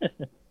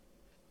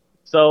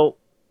 So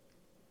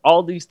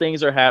all these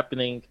things are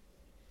happening,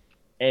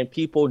 and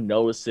people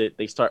notice it.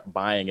 They start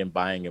buying and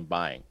buying and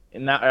buying,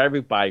 and not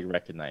everybody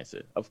recognizes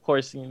it. Of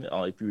course,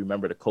 if you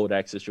remember the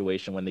Kodak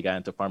situation when they got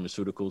into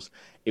pharmaceuticals,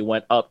 it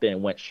went up, then it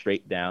went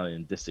straight down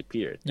and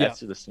disappeared. Yeah.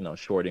 That's just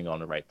shorting on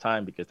the right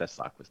time because that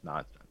stock was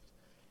nonsense.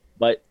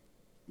 But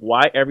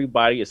why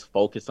everybody is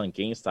focused on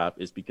GameStop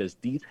is because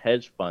these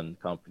hedge fund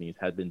companies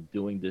have been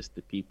doing this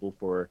to people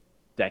for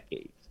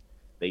decades.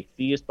 They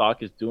see a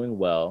stock is doing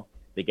well,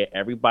 they get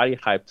everybody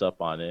hyped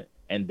up on it,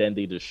 and then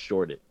they just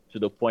short it to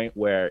the point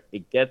where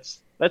it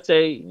gets, let's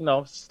say,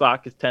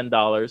 stock is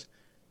 $10,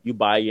 you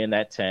buy in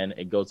at 10,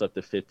 it goes up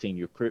to 15,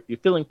 you're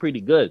feeling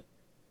pretty good.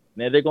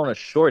 Now they're going to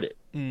short it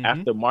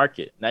after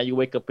market. Now you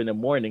wake up in the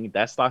morning,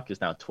 that stock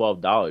is now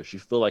 $12. You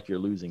feel like you're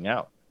losing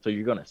out. So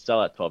you're going to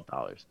sell at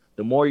 $12.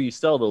 The more you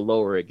sell, the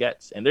lower it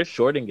gets. And they're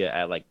shorting it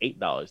at like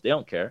 $8. They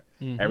don't care.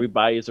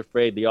 Everybody is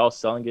afraid. They all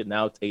selling it.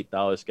 Now it's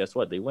 $8. Guess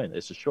what? They win.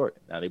 It's a short.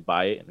 Now they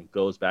buy it and it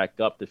goes back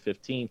up to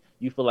 15.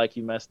 You feel like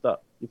you messed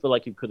up. You feel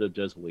like you could have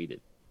just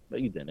waited,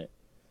 but you didn't. And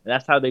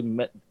that's how they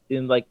met.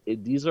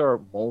 These are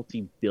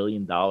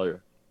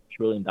multi-billion-dollar,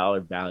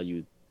 trillion-dollar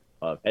value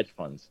hedge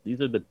funds.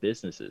 These are the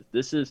businesses.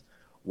 This is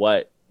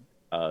what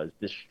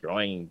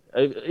destroying.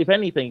 If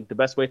anything, the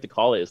best way to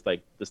call it is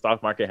like the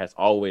stock market has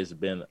always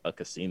been a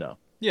casino.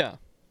 Yeah.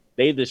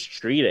 They just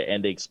treat it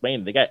and they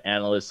explain it. They got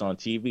analysts on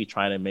TV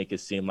trying to make it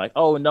seem like,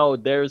 oh no,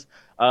 there's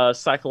a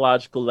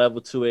psychological level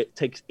to it. It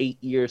takes 8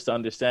 years to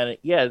understand it.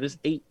 Yeah, there's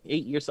eight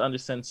years to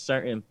understand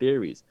certain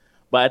theories.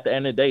 But at the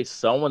end of the day,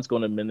 someone's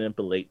going to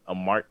manipulate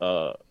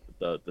the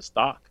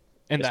stock,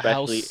 And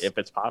especially the house, if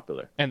it's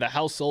popular. and the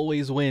house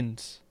always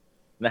wins.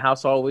 And the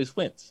house always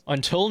wins.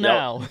 Until Yep.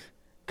 now.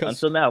 'Cause-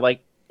 Until now,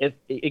 like if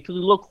it could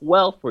look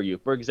well for you.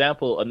 For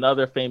example,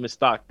 another famous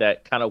stock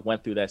that kind of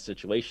went through that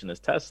situation is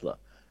Tesla,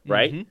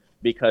 right? Mhm.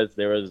 Because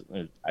there was,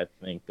 I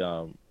think,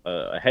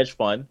 a hedge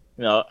fund.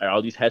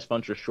 All these hedge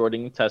funds are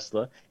shorting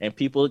Tesla, and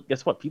people,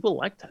 guess what? People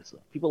like Tesla.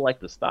 People like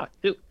the stock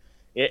too.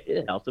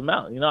 It helps them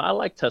out. I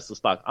like Tesla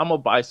stock. I'm gonna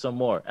buy some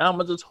more, and I'm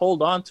gonna just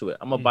hold on to it.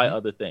 I'm gonna buy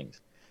other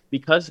things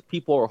because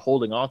people are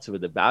holding on to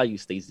it. The value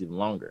stays even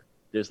longer.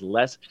 There's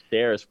less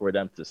shares for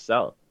them to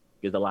sell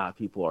because a lot of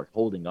people are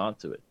holding on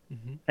to it.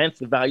 Hence,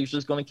 the value is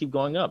just going to keep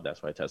going up.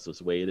 That's why Tesla's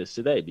the way it is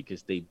today,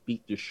 because they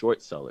beat the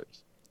short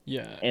sellers.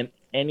 Yeah. And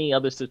any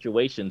other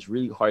situation is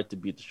really hard to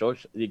beat the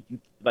short.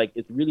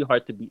 It's really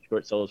hard to beat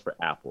short sellers for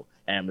Apple,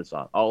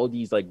 Amazon, all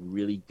these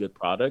really good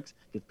products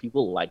because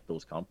people like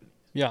those companies.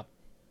 Yeah.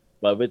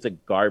 But if it's a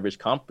garbage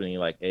company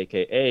like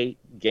AKA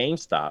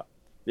GameStop,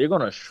 they're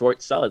going to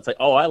short sell it. It's like,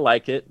 oh, I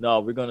like it. No,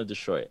 we're going to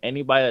destroy it.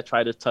 Anybody that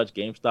try to touch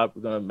GameStop,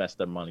 we're going to mess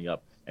their money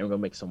up, and we're going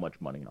to make so much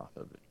money off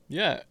of it.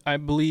 Yeah, I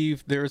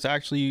believe there's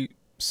actually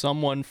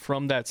someone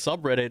from that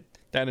subreddit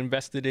that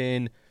invested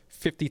in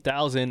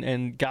 50,000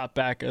 and got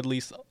back at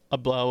least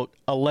about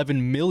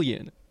 11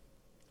 million.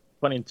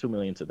 22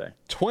 million today.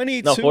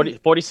 22. No,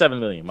 47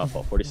 million. My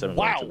fault. 47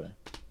 Wow. million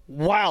today.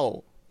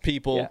 Wow,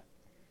 people. Yeah.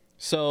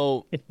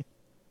 So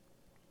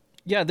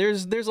yeah,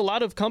 there's a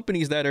lot of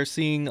companies that are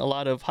seeing a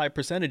lot of high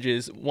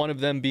percentages. One of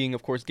them being,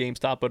 of course,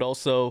 GameStop, but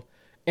also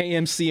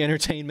AMC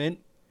Entertainment.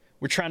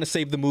 We're trying to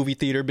save the movie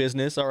theater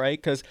business, all right?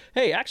 Because,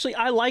 hey, actually,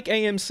 I like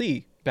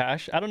AMC,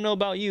 Bash. I don't know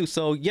about you.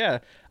 So, yeah,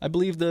 I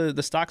believe the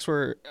stocks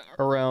were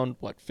around,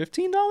 what,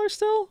 $15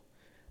 still?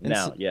 And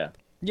Now, so- yeah.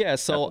 Yeah, At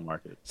so the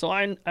market.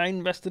 I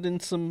invested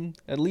in some,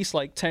 at least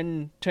like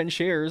 10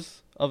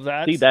 shares of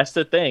that. See, that's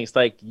the thing. It's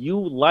like you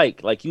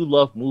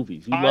love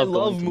movies. You I love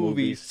going love to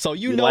movies. So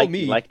you know like, me.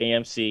 You like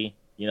AMC.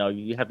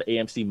 You have the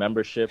AMC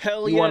membership.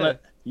 Hell you yeah.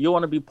 You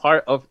wanna be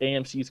part of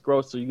AMC's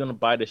growth, so you're gonna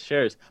buy the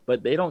shares.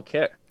 But they don't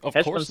care. Of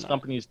Hedge course funds not.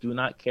 companies do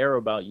not care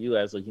about you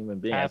as a human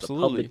being, as a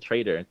Absolutely. public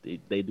trader.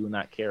 They do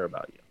not care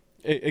about you.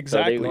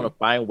 Exactly. So they're gonna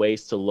find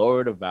ways to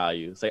lower the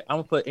value. Say, I'm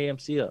gonna put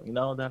AMC up.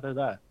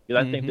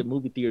 Because I think the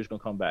movie theater is gonna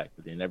come back,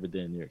 but they never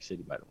did in New York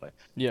City, by the way.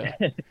 Yeah.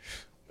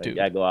 But you Dude.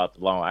 gotta go out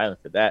to Long Island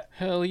for that.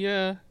 Hell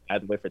yeah. I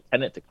had to wait for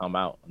Tenet to come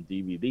out on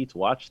DVD to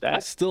watch I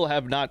that. still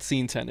have not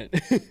seen Tenet.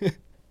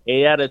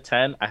 8 out of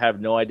 10. I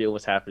have no idea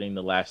what's happening in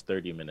the last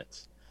 30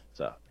 minutes.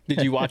 So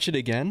Did you watch it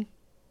again?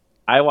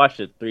 I watched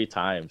it 3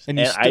 times, And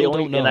you still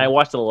don't and I know.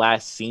 watched the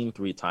last scene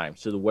 3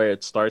 times, to where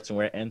it starts and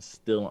where it ends.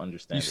 Still don't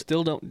understand You it.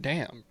 still don't.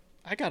 Damn.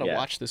 I gotta Yeah.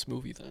 watch this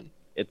movie then.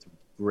 It's a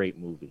great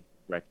movie.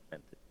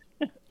 Recommend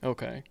it.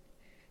 Okay.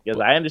 Because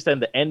I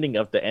understand the ending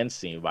of the end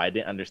scene, but I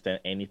didn't understand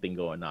anything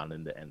going on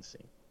in the end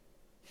scene.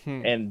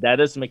 And that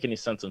doesn't make any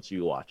sense until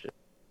you watch it.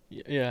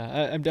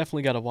 Yeah, I'm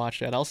definitely gotta watch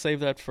that. I'll save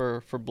that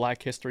for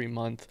Black History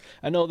Month.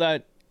 I know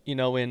that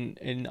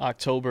in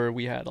October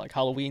we had like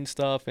Halloween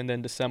stuff, and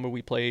then December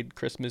we played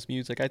Christmas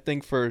music. I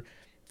think for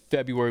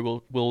February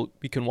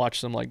we can watch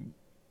some like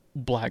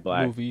black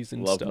movies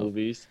and love stuff.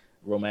 movies,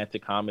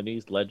 romantic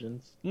comedies,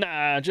 legends.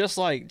 Nah, just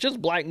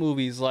black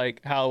movies,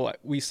 like how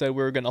we said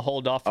we were gonna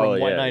hold off from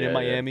One Night in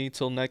Miami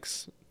till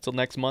next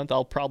month.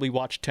 I'll probably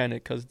watch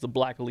Tenet because the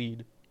black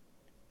lead.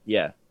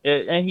 Yeah,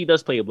 and he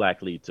does play a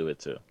black lead to it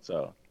too.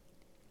 So,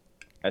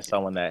 as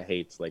someone that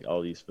hates like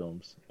all these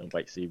films and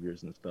white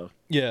saviors and stuff.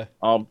 Yeah.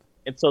 And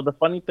so the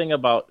funny thing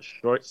about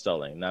short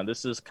selling, now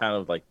this is kind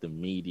of like the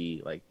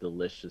meaty, like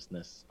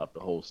deliciousness of the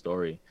whole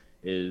story,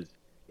 is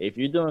if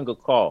you're doing a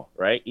call,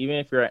 right? Even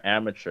if you're an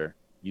amateur,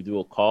 you do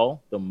a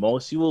call, the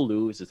most you will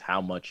lose is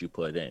how much you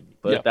put in. You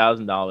put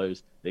 $1,000,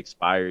 it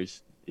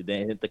expires, it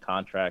then hit the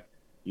contract,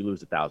 you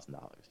lose $1,000.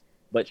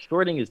 But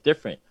shorting is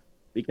different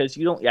because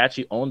you don't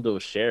actually own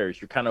those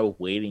shares. You're kind of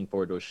waiting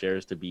for those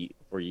shares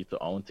for you to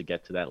own to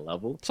get to that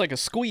level. It's like a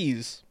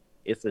squeeze.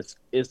 It's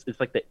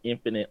like the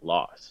infinite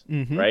loss,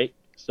 Mhm. right?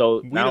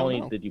 So We not don't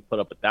only know. did you put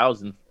up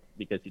 1,000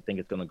 because you think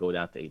it's going to go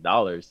down to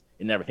 $8,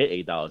 it never hit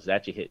 $8. It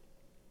actually hit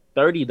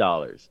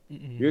 $30.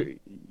 You're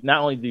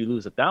not only do you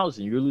lose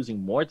 1,000, you're losing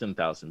more than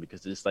 1,000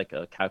 because it's like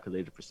a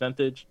calculated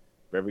percentage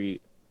for every.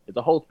 It's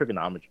a whole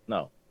trigonometry.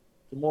 No,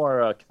 it's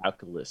more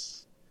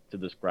calculus to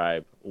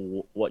describe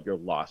what your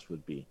loss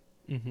would be,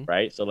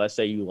 right? So let's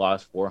say you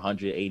lost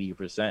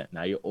 480%.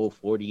 Now you owe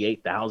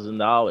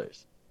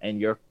 $48,000, and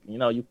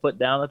you put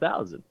down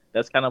 1,000.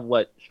 That's kind of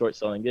what short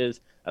selling is.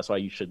 That's why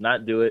you should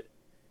not do it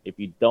if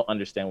you don't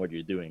understand what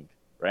you're doing,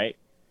 right?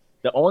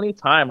 The only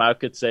time I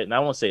could say, and I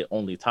won't say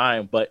only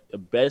time, but the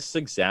best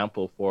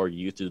example for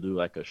you to do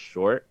like a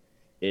short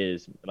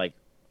is like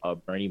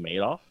Bernie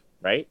Madoff,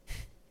 right?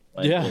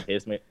 Like Yeah.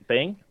 his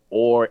thing,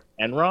 or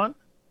Enron,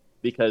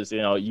 because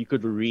you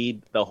could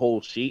read the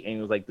whole sheet and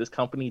it was like, this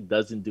company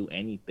doesn't do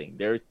anything.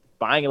 They're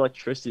buying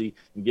electricity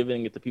and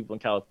giving it to people in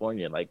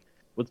California. Like,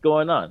 what's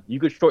going on? You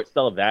could short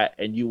sell that,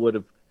 and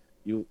you'd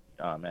be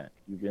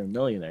a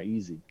millionaire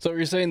easy. So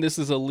you're saying this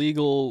is a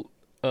legal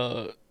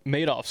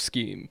Madoff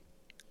scheme?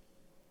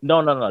 No,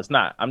 it's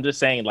not. I'm just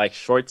saying like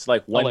shorts,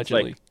 like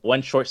Allegedly.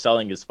 when short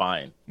selling is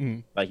fine.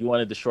 Mm. Like you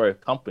wanted to short a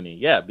company,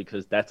 yeah,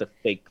 because that's a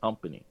fake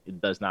company. It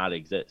does not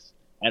exist.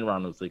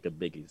 Enron was like a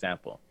big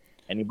example.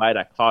 Anybody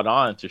that caught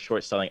on to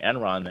short selling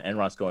Enron, and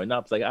Enron's going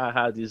up,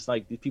 it's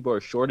like these people are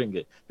shorting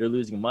it. They're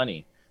losing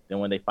money. Then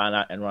when they find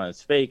out Enron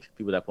is fake,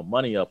 people that put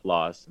money up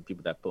lost, and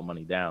people that put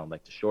money down,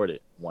 like to short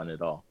it, won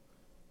it all.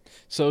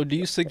 So do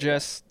you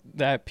suggest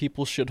that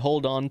people should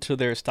hold on to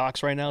their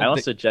stocks right now? I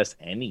don't suggest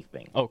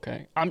anything.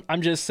 Okay,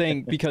 I'm just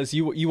saying because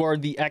you are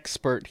the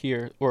expert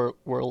here, or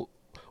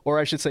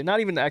I should say, not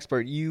even the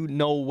expert. You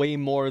know way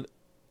more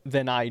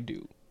than I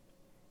do.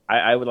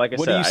 I would, like I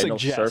What said, do I you know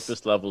suggest?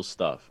 surface level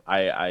stuff.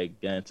 I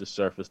get into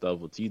surface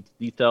level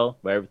detail,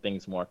 but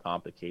everything's more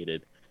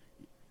complicated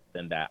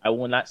than that. I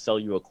will not sell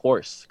you a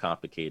course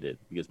complicated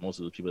because most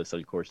of the people that sell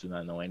you a course do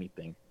not know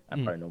anything. I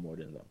probably know more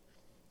than them.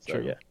 So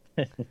True.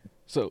 yeah.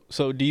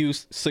 So do you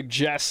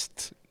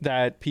suggest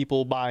that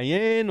people buy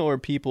in, or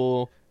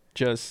people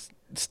just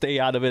stay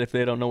out of it if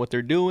they don't know what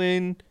they're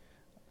doing?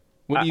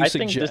 What do you I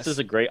suggest think this is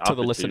a great to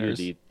the listeners?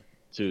 opportunity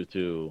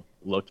to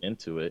look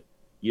into it.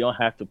 You don't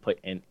have to put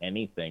in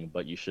anything,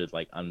 but you should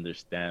like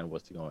understand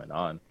what's going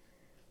on.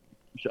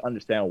 You should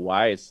understand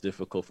why it's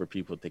difficult for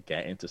people to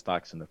get into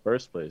stocks in the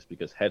first place,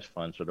 because hedge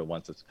funds are the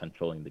ones that's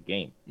controlling the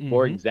game.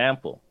 For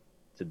example,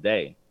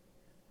 today,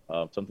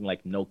 something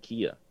like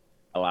Nokia.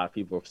 A lot of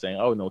people are saying,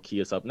 "Oh,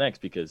 Nokia's up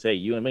next," because hey,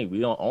 you and me, we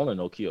don't own a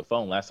Nokia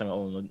phone. Last time I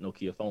owned a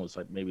Nokia phone was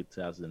like maybe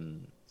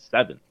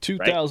 2007.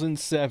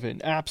 2007, Right?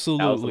 That was the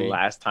absolutely.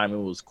 last time it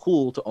was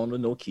cool to own a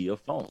Nokia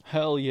phone.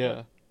 Hell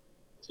yeah.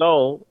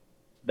 So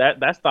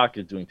that stock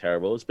is doing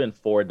terrible. It's been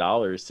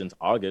 $4 since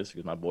August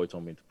because my boy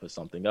told me to put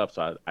something up.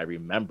 So I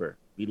remember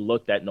we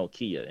looked at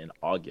Nokia in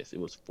August. It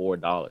was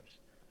 $4.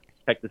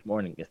 Check this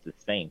morning, it's the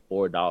same,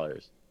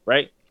 $4,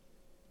 right?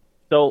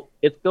 So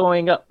it's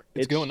going up.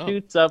 It's it going up.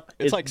 shoots up.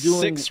 It's like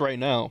doing, 6 right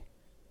now.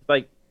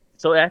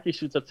 So it actually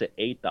shoots up to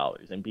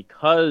 $8. And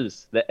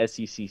because the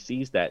SEC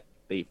sees that,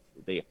 they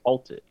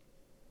halt it.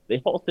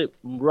 They halt it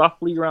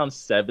roughly around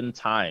 7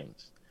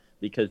 times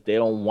because they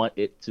don't want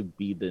it to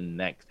be the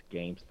next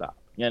GameStop.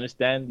 You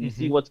understand? You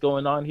see what's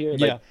going on here?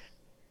 Yeah.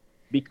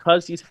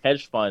 Because these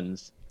hedge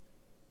funds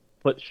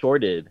put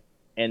shorted,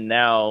 and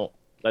now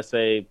let's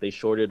say they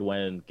shorted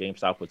when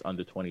GameStop was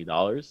under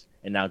 $20,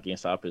 and now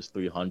GameStop is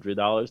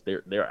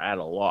 $300. They're at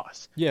a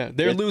loss. Yeah,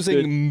 they're It's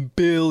losing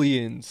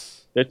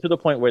billions. They're to the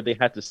point where they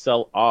had to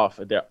sell off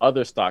their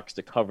other stocks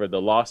to cover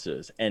the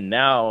losses, and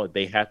now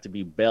they have to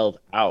be bailed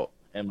out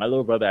And my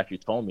little brother actually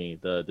told me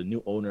the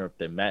new owner of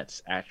the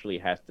Mets actually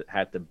had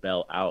to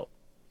bail out.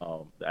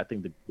 I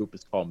think the group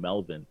is called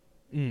Melvin,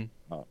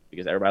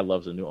 because everybody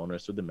loves the new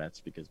owners of the Mets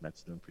because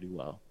Mets are doing pretty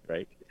well,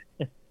 right?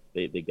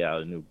 They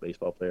got a new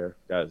baseball player,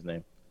 forgot his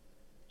name.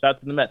 Shout out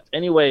to the Mets.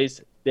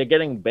 Anyways, they're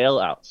getting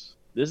bailouts.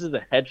 This is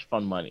the hedge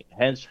fund money,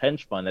 hedge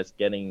fund that's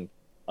getting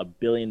 $1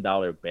 billion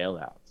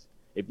bailouts.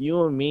 If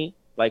you and me,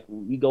 like,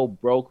 we go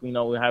broke, we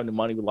know we have the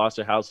money, we lost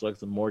our house, lost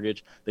the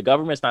mortgage. The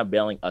government's not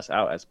bailing us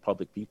out as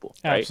public people,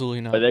 right?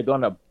 Absolutely not. But they're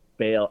going to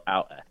bail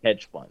out a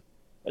hedge fund.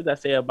 What does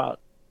that say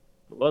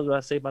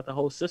about the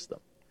whole system?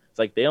 It's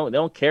like they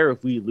don't care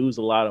if we lose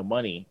a lot of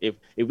money. If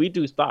we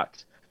do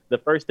stocks, the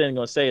first thing they're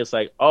going to say is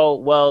like, oh,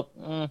 well,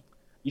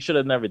 you should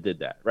have never did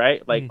that,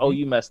 right? Like, oh,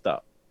 you messed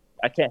up.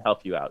 I can't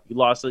help you out. You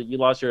lost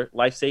your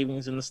life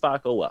savings in the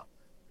stock. Oh, well.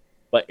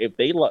 But if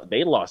they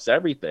lost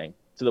everything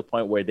to the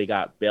point where they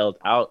got bailed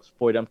out,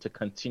 for them to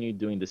continue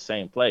doing the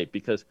same play,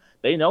 because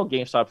they know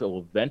GameStop will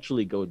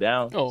eventually go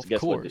down. Oh, so guess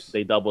of course. What?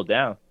 They double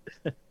down.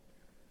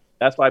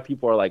 That's why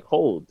people are like,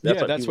 hold.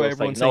 That's why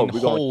everyone's saying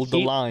we're going hold to the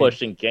keep line.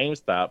 pushing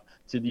GameStop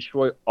to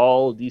destroy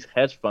all these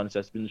hedge funds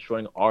that's been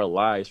destroying our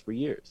lives for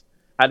years.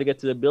 How to get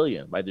to the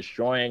billion? By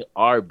destroying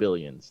our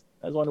billions.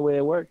 That's the only way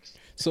it works.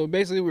 So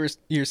basically,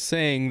 you're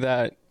saying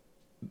that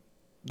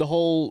the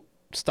whole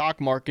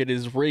stock market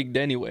is rigged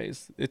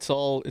anyways. It's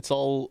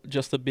all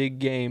just a big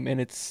game,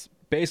 and it's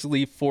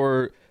basically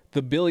for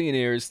the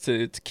billionaires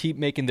to keep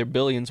making their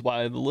billions,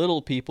 while the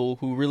little people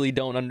who really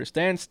don't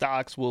understand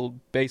stocks will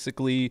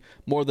basically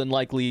more than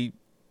likely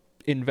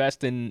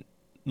invest and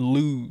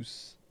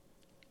lose.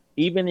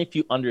 Even if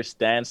you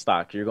understand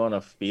stock, you're going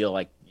to feel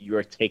like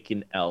you're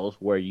taking L's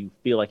where you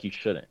feel like you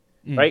shouldn't.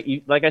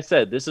 Right? Like I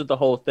said, this is the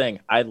whole thing.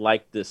 I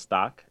like this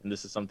stock, and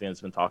this is something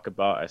that's been talked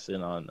about. I see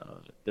it on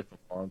different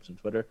forums and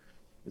Twitter.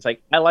 It's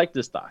like, I like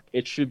this stock.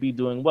 It should be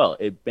doing well.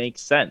 It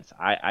makes sense.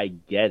 I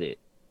get it.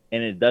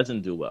 And it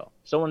doesn't do well.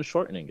 Someone's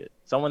shortening it.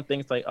 Someone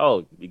thinks like,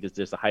 oh, because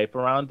there's a hype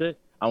around it,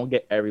 I want to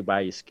get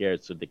everybody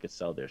scared so they could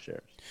sell their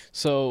shares.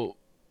 So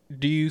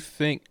do you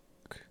think,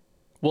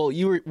 well,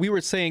 we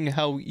were saying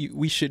how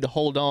we should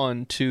hold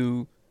on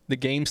to the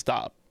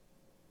GameStop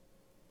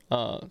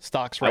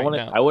stocks right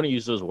now. I wouldn't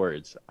use those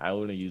words. I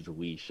wouldn't use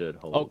we should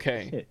hold.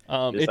 Okay. It's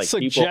It's like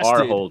suggested. people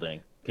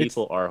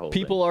are holding.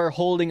 People are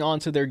holding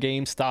onto their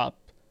GameStop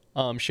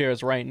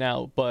shares right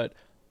now, but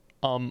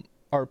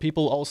are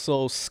people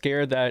also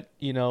scared that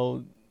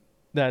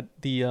that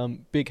the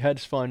big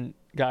hedge fund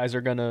guys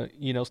are gonna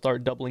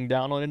start doubling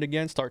down on it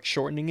again, start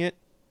shortening it?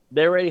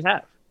 They already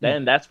have,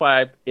 and that's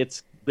why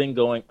it's been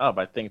going up.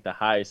 I think the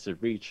highest to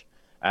reach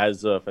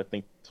as of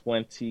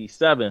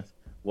 27th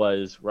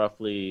was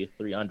roughly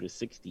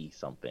 360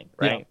 something,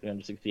 right? Yeah.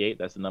 368.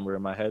 That's the number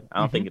in my head. I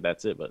don't think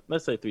that's it, but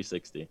let's say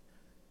 360.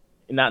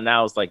 And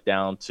now it's like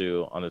down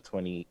to on the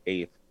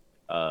 28th,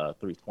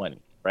 320,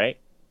 right?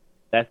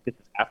 That's the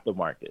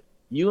aftermarket.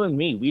 You and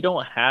me, we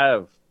don't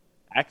have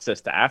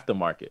access to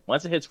aftermarket.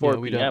 Once it hits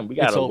 4 p.m., we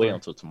gotta wait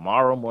until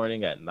tomorrow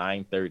morning at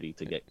 9:30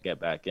 to get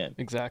back in.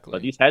 Exactly.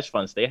 But these hedge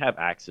funds, they have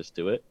access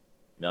to it.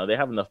 They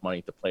have enough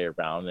money to play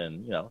around,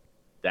 and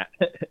that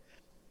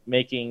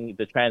making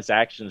the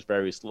transactions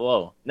very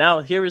slow.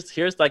 Now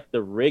here's like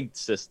the rigged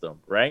system,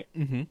 right?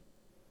 Mm-hmm.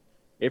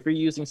 If you're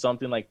using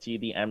something like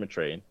TD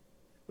Ameritrade,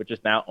 which is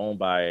now owned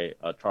by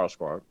Charles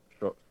Schwab.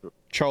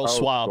 Charles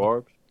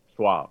Schwab.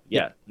 Schwab.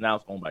 Yeah. Yep. Now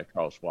it's owned by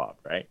Charles Schwab,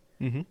 right?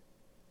 Mm-hmm.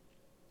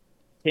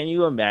 Can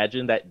you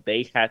imagine that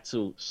they had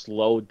to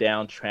slow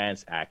down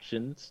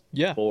transactions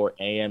for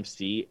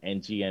AMC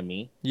and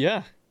GME?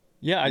 Yeah.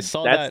 Yeah, I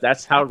saw that.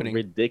 That's how happening.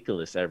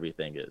 ridiculous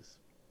everything is.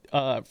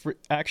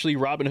 Actually,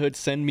 Robinhood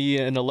sent me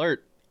an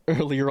alert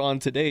earlier on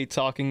today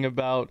talking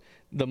about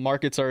the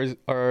markets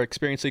are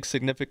experiencing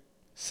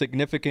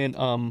significant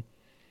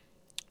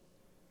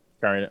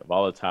current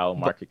volatile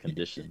market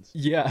conditions.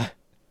 Yeah.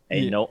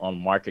 A note on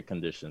market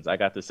conditions. I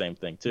got the same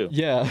thing too.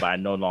 Yeah. But I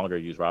no longer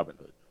use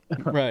Robinhood.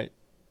 Right.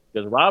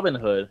 Because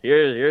Robinhood,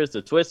 here's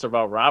the twist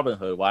about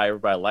Robinhood, why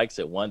everybody likes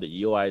it. One,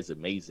 the UI is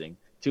amazing.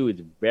 Two,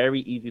 it's very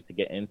easy to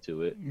get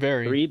into it.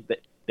 Very. Three,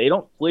 they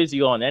don't quiz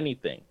you on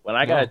anything. When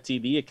I got a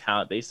TD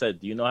account, they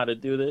said, do you know how to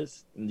do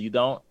this? And you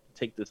don't,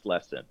 take this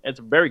lesson. It's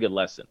a very good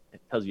lesson.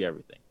 It tells you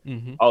everything.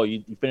 Mm-hmm. Oh,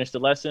 you finished the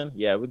lesson?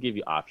 Yeah, we'll give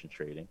you option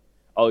trading.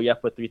 Oh, you have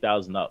to put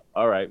 3,000 up.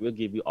 All right, we'll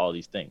give you all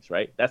these things,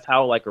 right? That's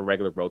how like a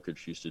regular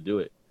brokerage used to do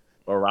it.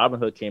 But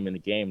Robinhood came in the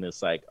game and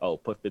it's like, oh,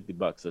 put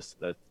 $50.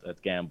 Let's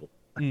gamble.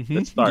 Mm-hmm.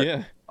 Let's start.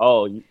 Yeah.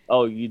 Oh,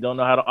 you don't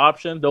know how to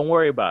option? Don't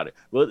worry about it.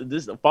 Well,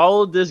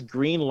 follow this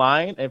green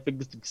line, and if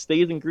it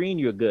stays in green,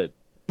 you're good.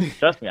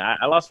 Trust me,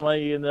 I lost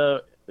money in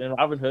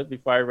Robinhood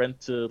before I went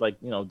to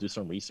do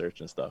some research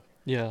and stuff.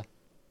 Yeah.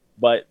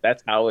 But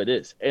that's how it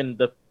is. And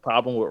the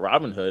problem with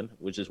Robinhood,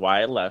 which is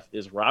why I left,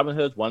 is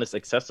Robinhood, one, is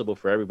accessible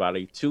for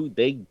everybody. Two,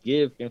 they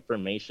give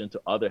information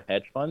to other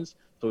hedge funds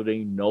so they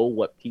know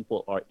what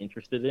people are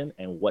interested in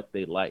and what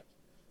they like.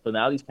 So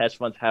now these hedge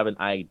funds have an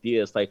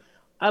idea. It's like,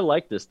 I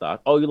like this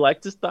stock. Oh, you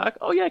like this stock?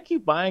 Oh yeah,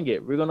 keep buying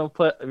it. We're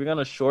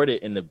gonna short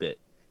it in a bit.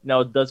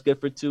 It does good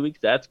for 2 weeks.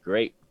 That's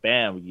great.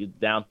 Bam, you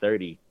down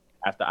 30.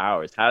 after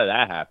hours. How did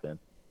that happen?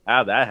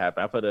 How did that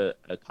happen? I put a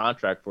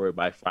contract for it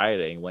by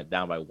Friday and went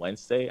down by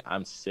Wednesday.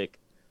 I'm sick.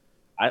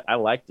 I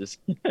like this.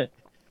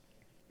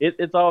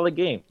 It's all a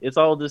game. It's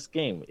all this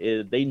game.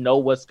 They know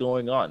what's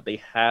going on.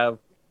 They have,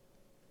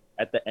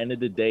 at the end of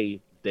the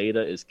day,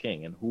 data is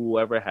king, and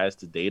whoever has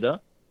the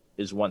data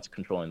is once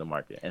controlling the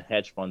market. And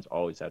hedge funds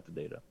always have the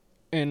data.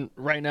 And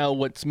right now,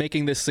 what's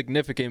making this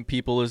significant,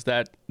 people, is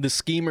that the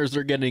schemers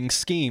are getting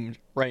schemed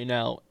right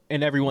now,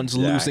 and everyone's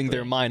losing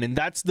their mind. And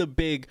that's the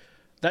big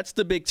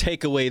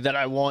takeaway that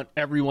I want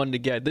everyone to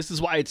get. This is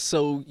why it's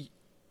so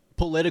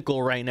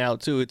political right now,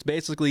 too. It's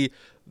basically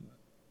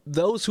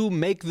those who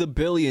make the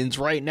billions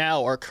right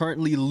now are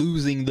currently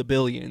losing the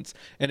billions.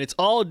 And it's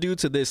all due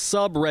to this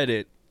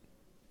subreddit.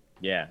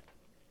 Yeah.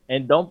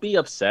 And don't be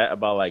upset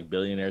about like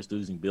billionaires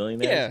losing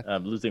billionaires,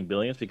 losing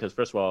billions, because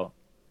first of all,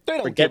 they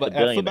don't forget give the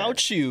a F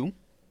about you.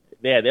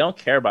 Yeah, they don't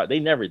care about. They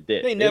never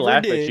did. They never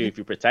laugh did. at you if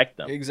you protect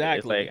them.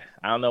 Exactly. It's like,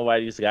 I don't know why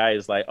these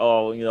guys like,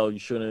 oh, you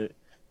shouldn't.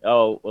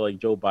 Oh, well, like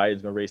Joe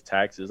Biden's gonna raise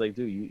taxes. Like,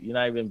 dude, you're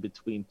not even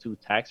between two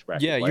tax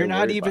brackets. Yeah, you're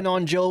not even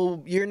on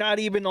Joe. You're not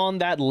even on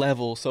that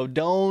level. So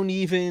don't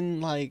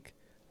even like.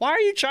 Why are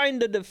you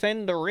trying to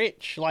defend the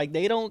rich? Like,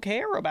 they don't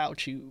care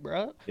about you,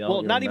 bro.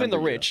 Well, not even the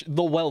rich,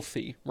 the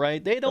wealthy,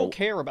 right? They don't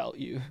care about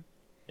you.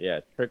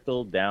 Yeah,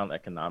 trickle down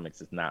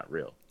economics is not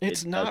real.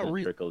 It's not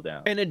real. Trickle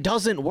down, and it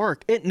doesn't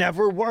work. It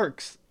never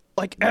works.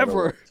 Like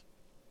ever.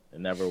 It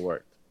never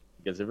worked.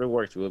 Because if it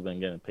worked, we would have been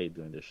getting paid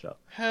doing this show.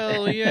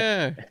 Hell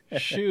yeah.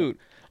 Shoot.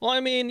 Well, I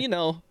mean,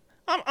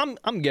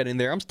 I'm getting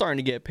there. I'm starting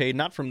to get paid,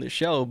 not from the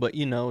show, but,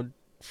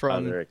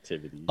 from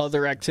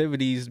other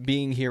activities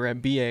being here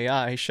at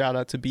BAI. Shout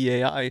out to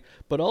BAI.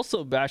 But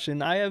also,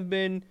 Bastion, I have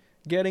been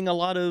getting a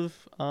lot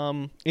of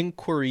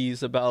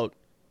inquiries about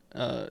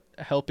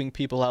helping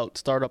people out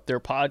start up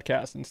their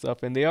podcasts and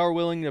stuff, and they are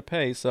willing to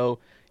pay. So,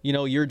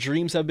 your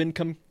dreams have been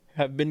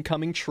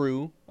coming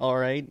true. All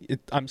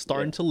right. I'm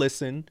starting to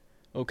listen.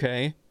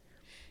 Okay.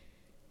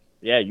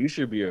 Yeah, you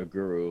should be a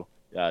guru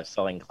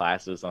selling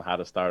classes on how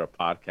to start a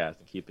podcast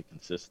and keep it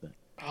consistent.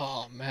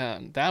 Oh,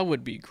 man, that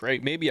would be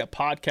great. Maybe a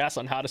podcast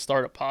on how to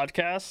start a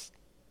podcast?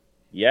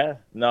 Yeah,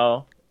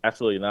 no,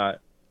 absolutely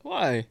not.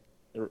 Why?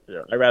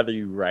 I'd rather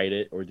you write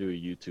it or do a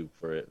YouTube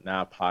for it,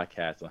 not a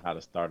podcast on how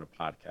to start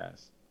a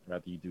podcast. I'd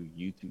rather you do a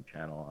YouTube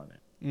channel on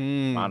it.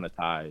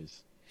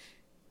 Monetize.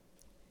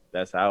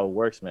 That's how it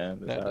works, man.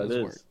 That's how it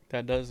is. Work.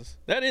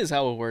 That is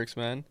how it works,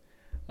 man.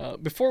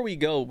 Before we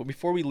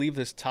leave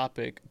this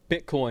topic,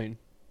 Bitcoin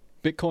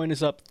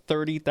is up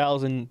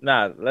 30,000.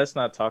 Nah, let's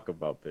not talk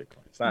about Bitcoin.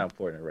 It's not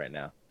important right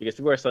now because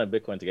people are selling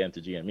Bitcoin to get into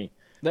GME.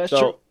 That's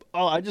true.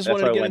 Oh, I just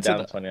wanted to get into down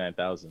to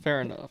 29,000.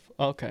 Fair enough.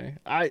 Okay.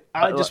 I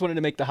just wanted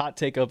to make the hot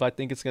take of I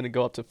think it's going to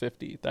go up to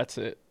 50. That's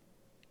it.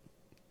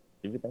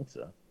 If you think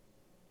so.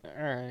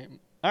 All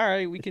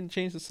right. We can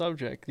change the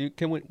subject.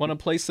 Want to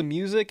play some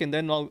music and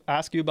then I'll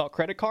ask you about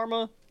Credit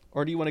Karma,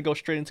 or do you want to go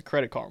straight into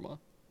Credit Karma?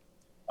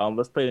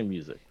 Let's play the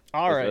music.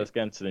 Let's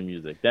get into the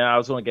music. Then I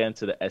was going to get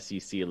into the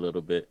SEC a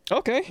little bit.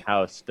 Okay.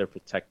 How they're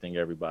protecting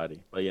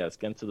everybody. But yeah, let's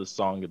get into the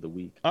song of the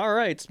week. All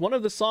right. It's one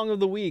of the song of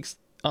the weeks.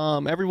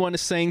 Everyone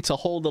is saying to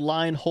hold the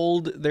line,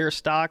 hold their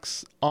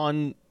stocks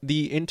on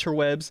the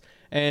interwebs.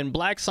 And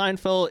Black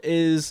Seinfeld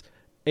is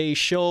a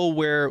show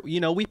where,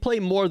 we play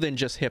more than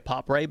just hip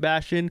hop, right,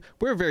 Bastion?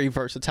 We're very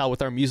versatile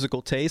with our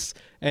musical tastes.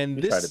 And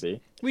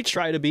we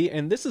try to be.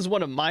 And this is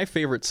one of my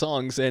favorite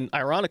songs. And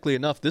ironically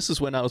enough, this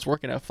is when I was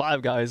working at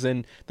Five Guys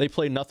and they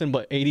played nothing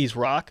but 80s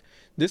rock.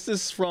 This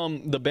is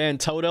from the band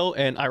Toto.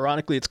 And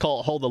ironically, it's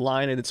called Hold the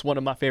Line. And it's one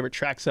of my favorite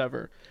tracks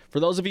ever. For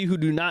those of you who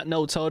do not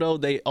know Toto,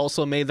 they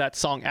also made that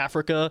song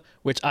Africa,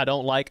 which I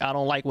don't like. I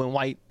don't like when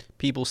white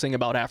people sing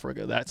about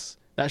Africa. That's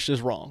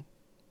just wrong.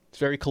 It's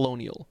very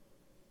colonial.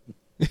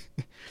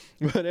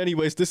 But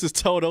anyways, this is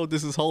Toto.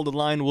 This is Hold the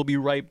Line. We'll be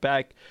right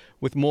back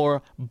with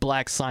more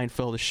Black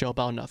Seinfeld, the show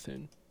about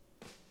nothing.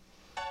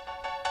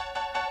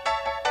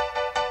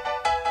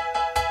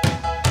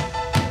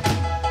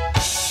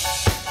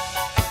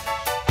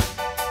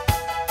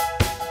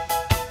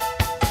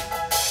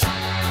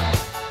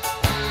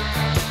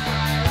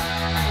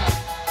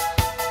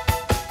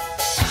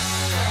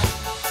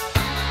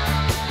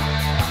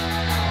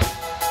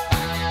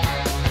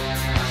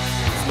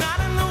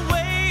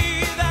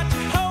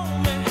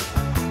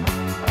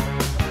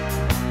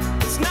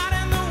 It's not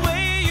in the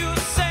way you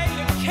say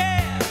you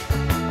care.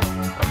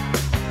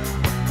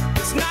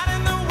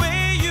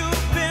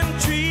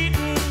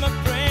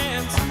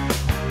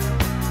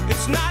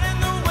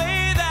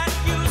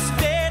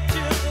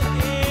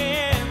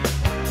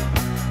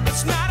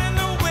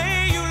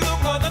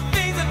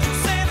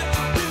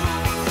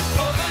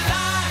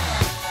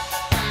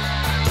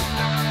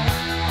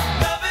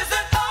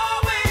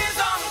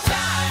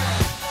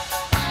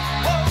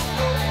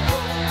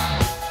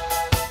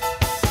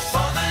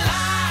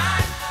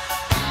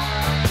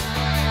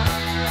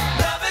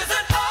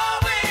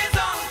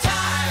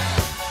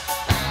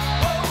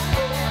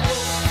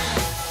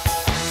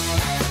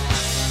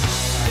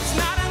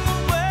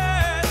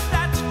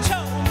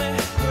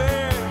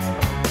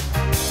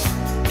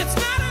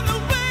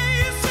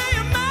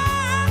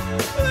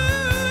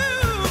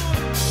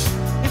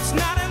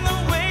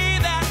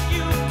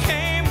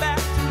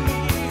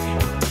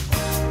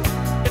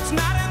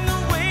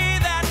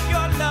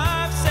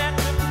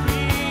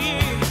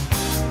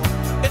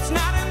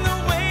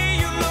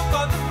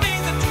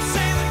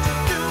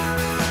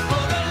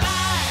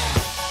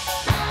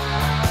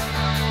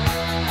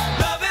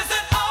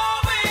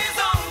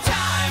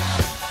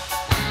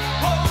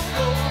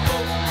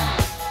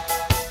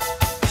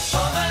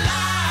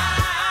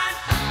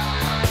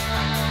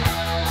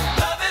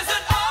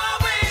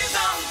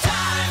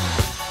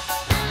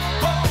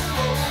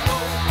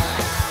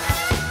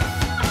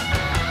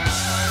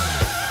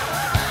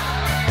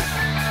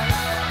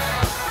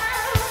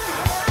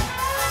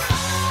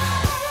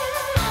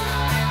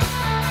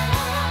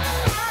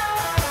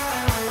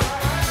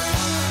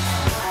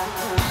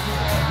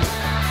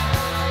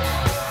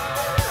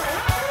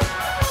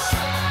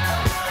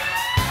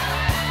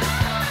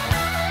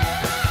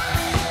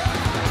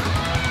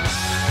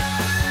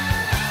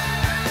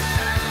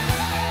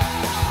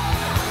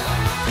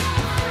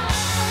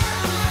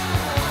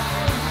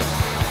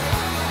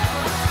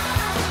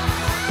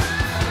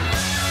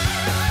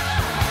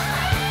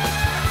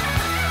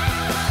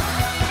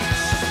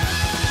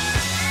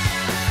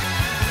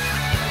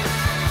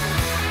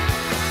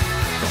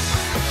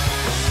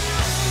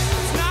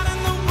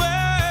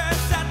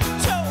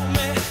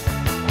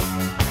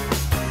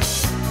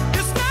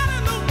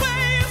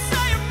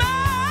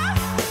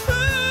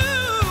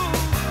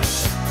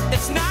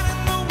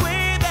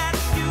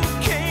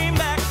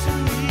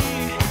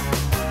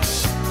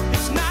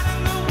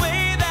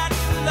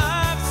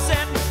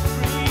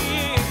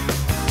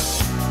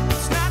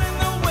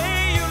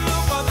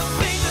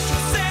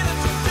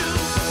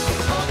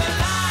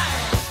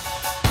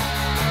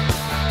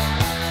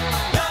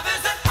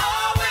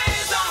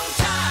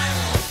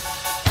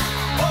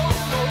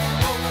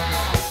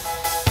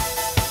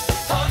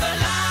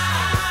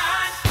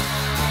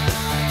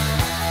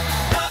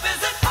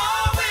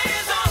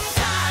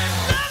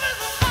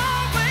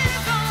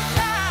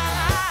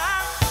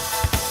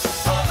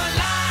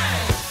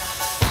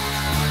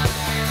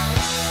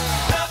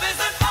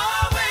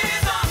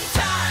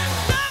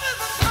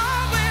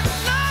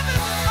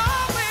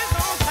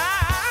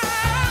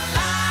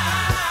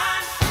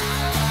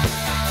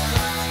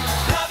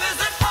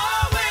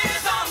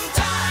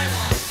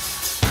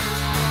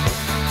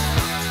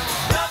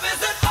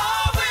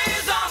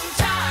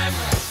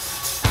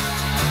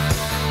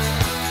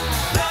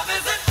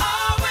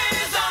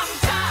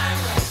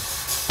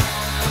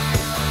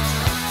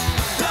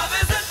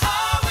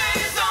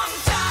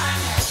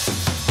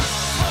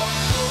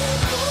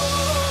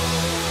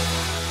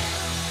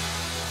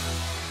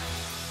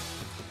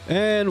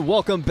 And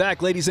welcome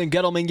back, ladies and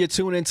gentlemen. You're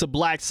tuning into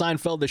Black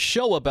Seinfeld, the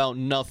show about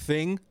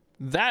nothing.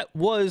 That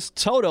was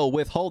Toto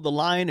with Hold the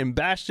Line and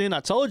Bastion. I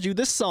told you,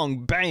 this song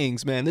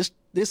bangs, man.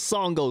 This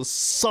song goes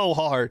so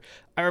hard.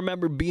 I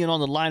remember being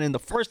on the line, and the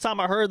first time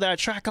I heard that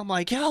track, I'm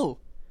like, yo,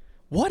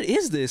 what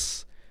is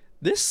this?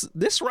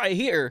 This right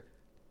here,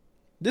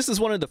 this is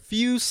one of the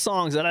few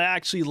songs that I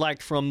actually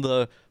liked from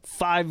the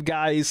Five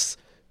Guys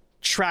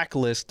track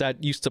list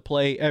that used to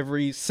play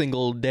every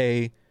single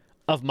day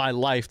of my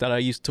life that I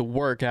used to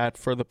work at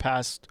for the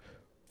past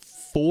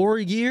 4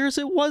 years.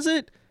 Was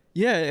it?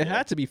 Yeah, it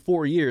had to be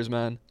 4 years,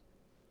 man.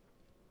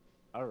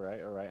 All right.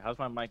 How's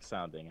my mic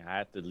sounding? I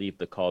had to leave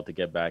the call to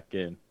get back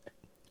in.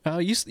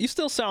 You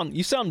still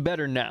sound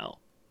better now.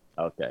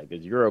 Okay,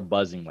 because you're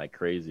buzzing like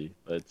crazy.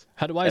 But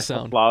How do I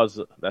sound?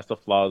 That's the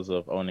flaws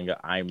of owning an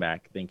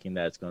iMac, thinking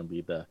that it's going to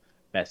be the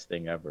best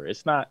thing ever.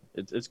 It's not.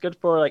 It's good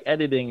for like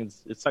editing.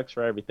 It sucks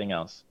for everything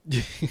else.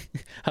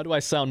 How do I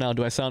sound now?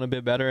 Do I sound a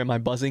bit better? Am I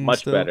buzzing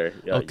Much still? better.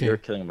 Okay. You're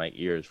killing my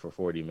ears for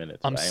 40 minutes.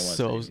 I'm but I didn't want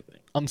to say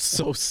anything. I'm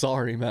so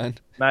sorry, man.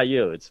 Not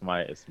you. It's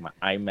my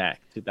iMac,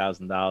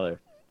 $2,000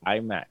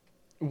 iMac.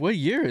 What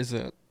year is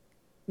it?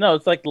 No,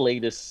 it's like the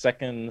latest,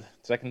 second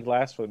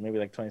last, or maybe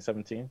like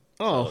 2017.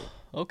 Oh,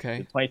 okay.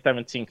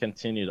 2017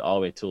 continued all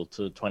the way to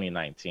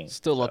 2019.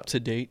 Still up to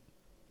date.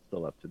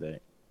 Still up to date.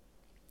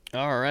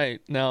 All right.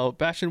 Now,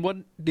 Bastion, what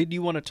did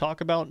you want to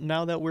talk about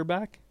now that we're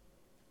back?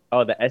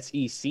 Oh, the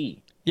SEC.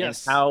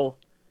 Yes. And how,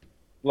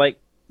 like,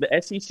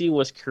 the SEC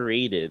was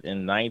created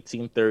in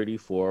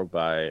 1934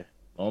 by,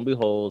 lo and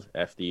behold,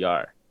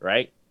 FDR,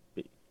 right?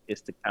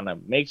 It's to kind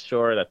of make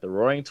sure that the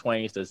Roaring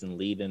Twenties doesn't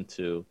lead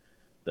into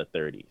the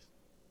 30s.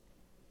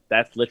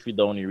 That's literally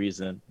the only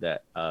reason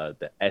that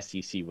the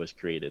SEC was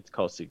created. It's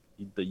called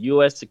the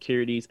U.S.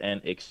 Securities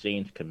and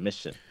Exchange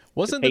Commission.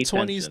 Wasn't the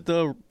 20s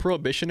the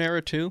Prohibition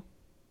era too?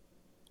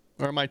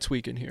 Or am I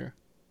tweaking here?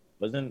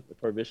 Wasn't the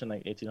Prohibition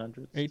like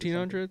 1800s?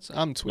 1800s?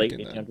 I'm Late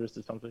tweaking then. 1800s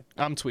or something?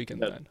 I'm tweaking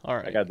then. All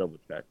right. I got to double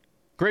check.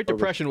 Great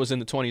Depression was in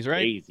the 20s,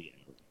 right? Crazy.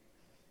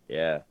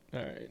 Yeah. All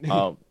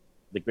right.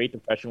 The Great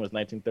Depression was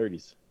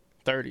 1930s.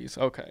 30s.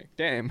 Okay.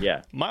 Damn.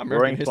 Yeah. My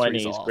Roaring American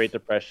history's 20s, off. Great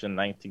Depression,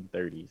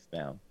 1930s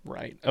down.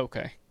 Right.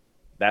 Okay.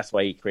 That's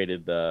why he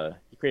created a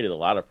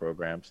lot of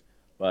programs.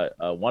 But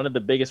one of the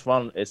biggest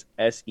ones is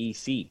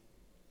SEC,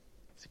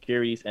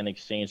 Securities and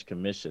Exchange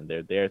Commission.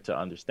 They're there to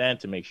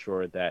understand, to make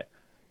sure that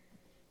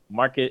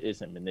market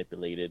isn't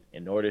manipulated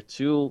in order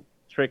to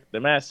trick the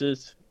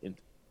masses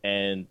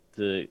and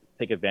to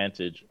take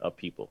advantage of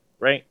people,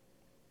 right?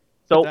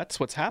 So that's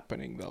what's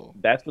happening, though.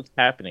 That's what's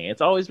happening.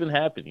 It's always been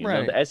happening. You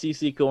Right. know, the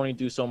SEC can only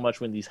do so much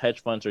when these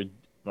hedge funds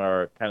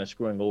are kind of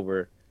screwing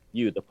over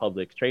you, the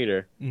public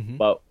trader. Mhm.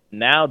 But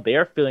now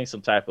they're feeling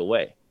some type of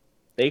way.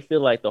 They feel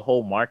like the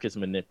whole market's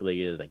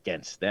manipulated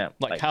against them.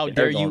 Like how they're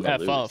dare you going to F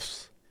lose.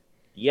 us?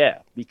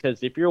 Yeah,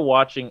 because if you're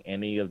watching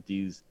any of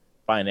these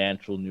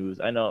financial news,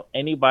 I know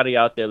anybody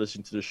out there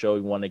listening to the show,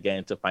 you want to get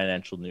into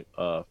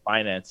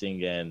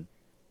financing and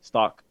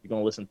stock, you're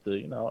going to listen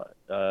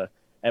to,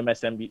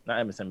 MSNBC,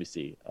 not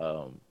MSNBC.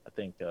 I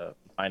think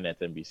Finance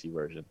NBC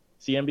version.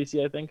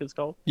 CNBC, I think it's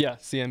called. Yeah,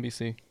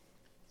 CNBC.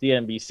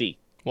 CNBC.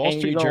 Wall And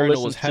Street you're gonna Journal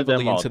listen was to heavily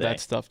them all into day. that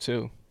stuff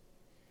too.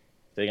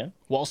 Say again?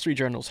 Wall Street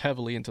Journal's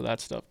heavily into that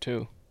stuff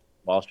too.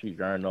 Wall Street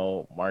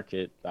Journal,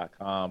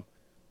 Market.com,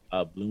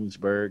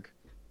 Bloomsburg,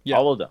 Yeah.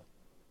 all of them.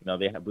 You know,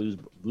 they have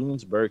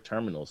Bloomsburg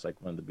terminals, like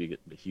one of the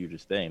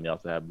hugest thing. They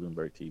also have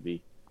Bloomberg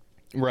TV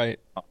Right.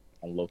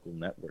 on local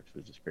networks,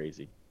 which is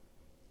crazy.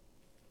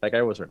 Like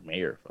I was their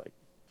mayor for like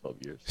 12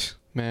 years.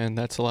 Man,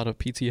 that's a lot of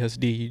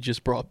PTSD you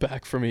just brought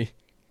back for me.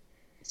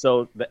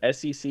 So the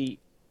SEC,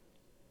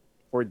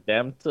 for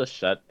them to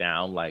shut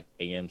down like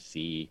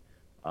AMC,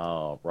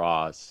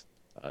 Ross,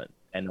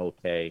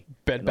 NOK,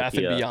 Bed Bath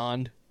and Nokia,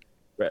 Beyond.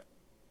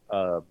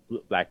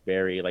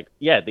 BlackBerry,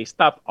 they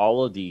stopped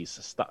all of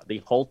these. They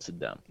halted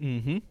them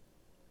Mm-hmm.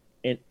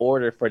 in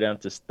order for them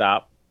to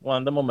stop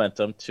the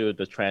momentum to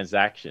the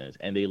transactions,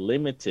 and they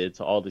limited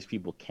so all these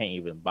people can't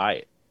even buy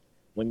it.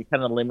 When you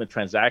kind of limit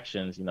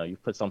transactions, you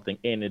put something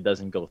in, it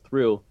doesn't go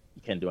through,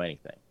 you can't do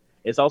anything.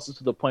 It's also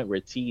to the point where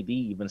TD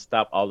even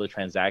stopped all the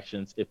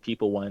transactions if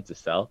people wanted to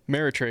sell.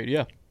 Ameritrade,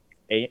 yeah.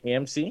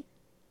 AMC,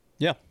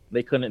 Yeah.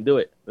 they couldn't do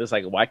it. It's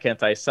like, why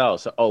can't I sell?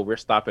 So, we're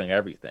stopping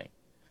everything.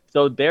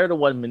 So they're the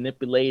one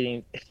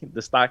manipulating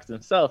the stocks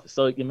themselves.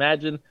 So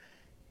imagine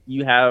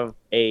you have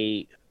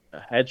a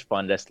hedge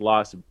fund that's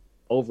lost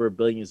over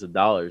billions of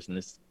dollars,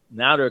 and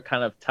now they're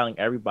kind of telling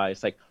everybody,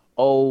 it's like,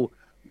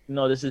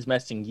 this is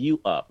messing you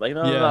up. Like,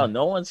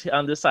 no one's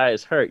on this side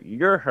is hurt.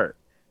 You're hurt.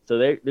 So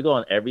they go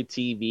on every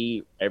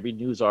TV, every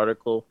news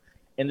article.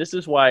 And this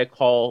is why I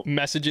call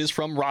messages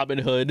from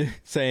Robinhood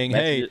saying,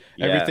 Messages-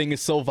 hey, everything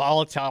is so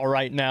volatile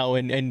right now,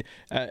 and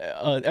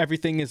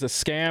everything is a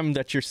scam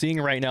that you're seeing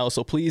right now,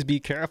 so please be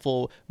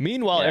careful.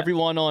 Meanwhile,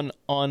 everyone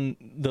on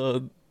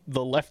the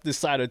leftist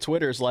side of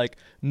Twitter is like,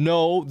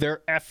 no,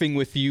 they're effing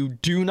with you.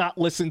 Do not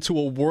listen to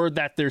a word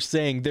that they're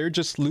saying. They're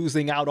just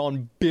losing out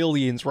on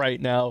billions right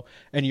now,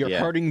 and you're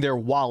hurting their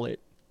wallet.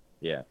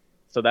 Yeah.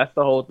 So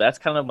that's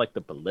kind of like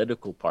the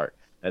political part.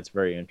 That's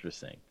very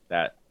interesting.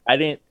 That I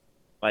didn't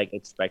like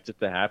expect it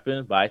to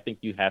happen, but I think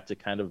you have to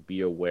kind of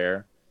be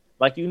aware.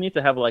 Like you need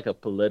to have like a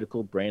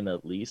political brain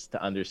at least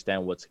to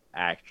understand what's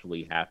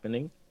actually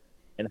happening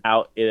and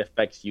how it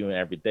affects you in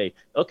every day.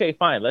 Okay,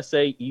 fine. Let's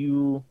say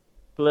you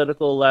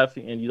political left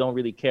and you don't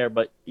really care,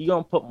 but you're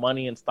gonna put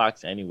money in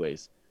stocks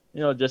anyways.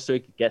 Just so you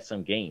could get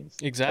some gains.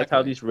 That's how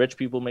Exactly. these rich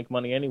people make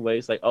money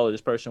anyways. Like, oh,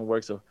 this person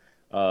works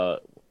a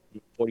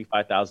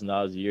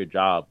 $45,000 a year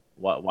job.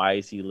 Why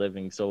is he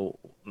living so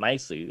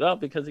nicely? Well,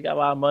 because he got a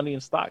lot of money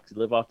in stocks. He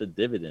live off the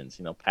dividends,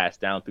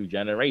 passed down through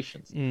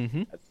generations.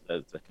 Mm-hmm.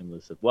 That's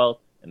accumulative wealth,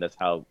 and that's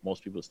how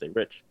most people stay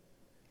rich.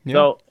 Yeah.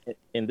 So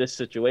in this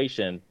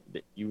situation,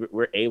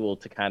 we're able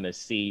to kind of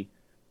see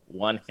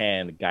one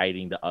hand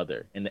guiding the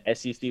other, and the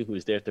SEC, who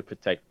is there to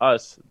protect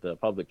us, the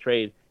public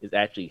trade, is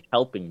actually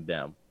helping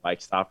them by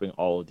stopping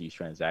all of these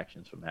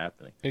transactions from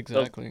happening. So,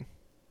 Exactly.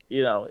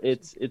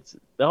 it's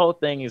the whole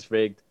thing is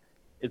rigged.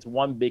 It's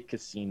one big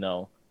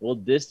casino. Will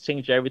this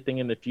change everything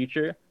in the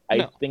future? I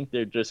No. think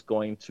they're just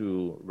going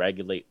to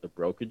regulate the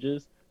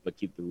brokerages, but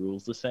keep the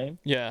rules the same.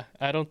 Yeah,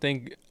 I don't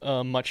think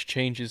much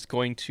change is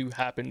going to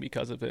happen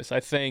because of this.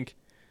 I think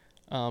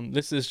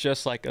this is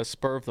just like a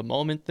spur of the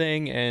moment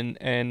thing,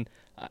 and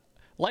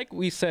like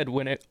we said,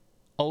 when it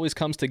always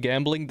comes to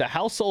gambling, the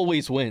house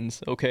always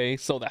wins. Okay,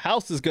 so the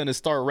house is gonna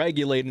start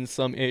regulating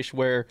some ish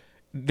where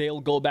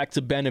they'll go back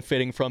to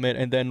benefiting from it,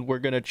 and then we're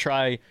gonna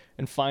try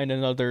and find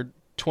another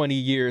 20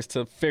 years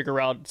to figure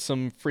out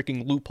some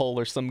freaking loophole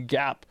or some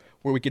gap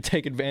where we could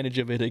take advantage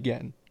of it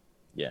again.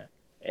 Yeah.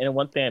 And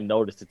one thing I've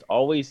noticed, it's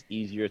always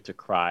easier to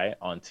cry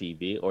on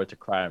TV or to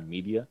cry on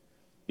media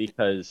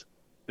because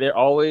they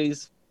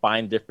always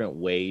find different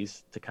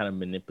ways to kind of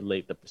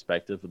manipulate the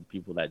perspective of the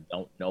people that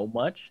don't know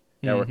much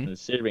that were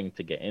considering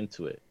to get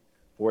into it.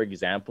 For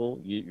example,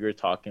 you're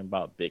talking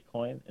about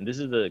Bitcoin, and this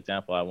is the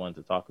example I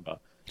wanted to talk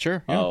about.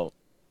 Sure. Yeah.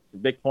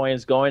 Bitcoin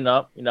is going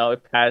up.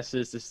 It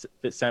passes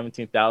the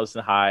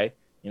 17,000 high.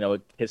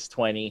 It hits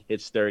 20,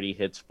 hits 30,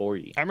 hits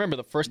 40. I remember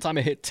the first time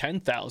it hit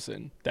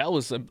 10,000. That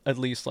was at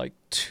least like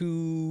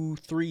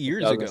 2-3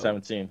 years ago.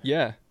 2017.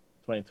 Yeah.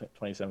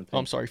 2017. Oh,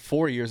 I'm sorry,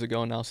 4 years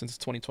ago now since it's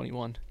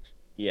 2021.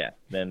 Yeah.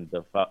 Then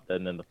the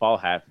fall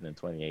happened in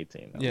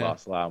 2018. I Yeah.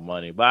 lost a lot of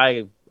money,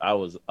 but I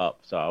was up,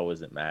 so I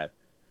wasn't mad.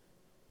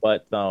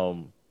 But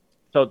so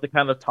to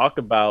kind of talk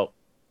about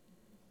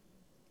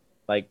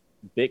like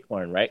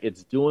Bitcoin, right?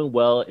 It's doing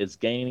well. It's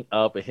gaining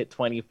up. It hit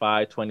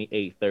 25,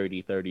 28,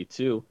 30,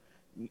 32.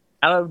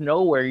 Out of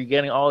nowhere, you're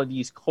getting all of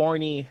these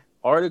corny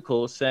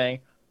articles saying,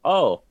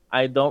 oh,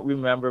 I don't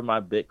remember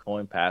my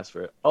Bitcoin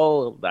password.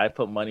 Oh, I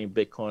put money in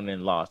Bitcoin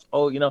and lost.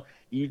 Oh,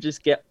 you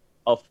just get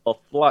a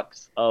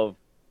flux of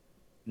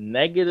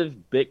negative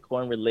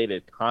Bitcoin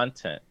related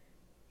content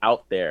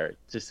out there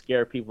to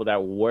scare people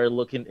that were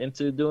looking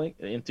into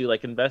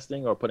like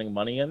investing or putting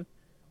money in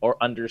or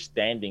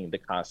understanding the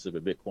concept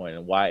of Bitcoin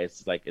and why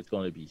it's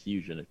going to be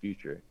huge in the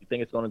future. You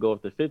think it's going to go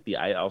up to 50?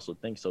 I also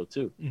think so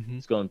too. Mm-hmm.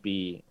 It's going to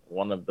be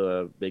one of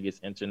the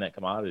biggest internet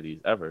commodities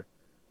ever.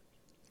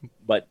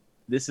 But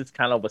this is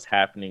kind of what's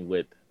happening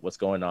with what's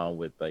going on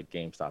with like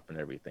GameStop and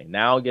everything.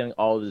 Now getting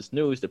all of this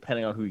news,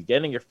 depending on who you're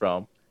getting it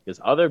from, because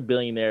other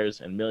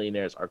billionaires and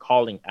millionaires are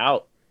calling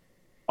out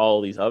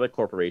all these other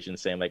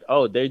corporations saying like,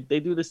 oh, they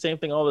do the same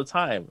thing all the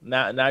time.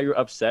 Now you're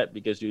upset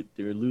because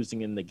you're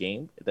losing in the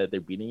game that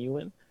they're beating you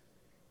in.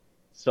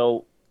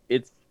 So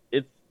it's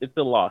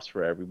a loss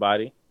for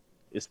everybody,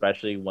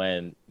 especially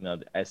when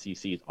the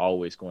SEC is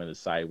always going to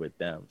side with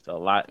them. So a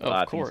lot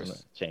of things are going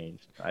to change.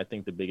 I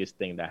think the biggest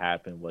thing that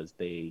happened was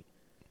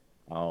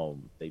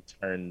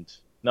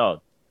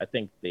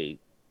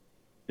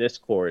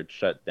Discord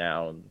shut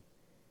down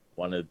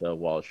one of the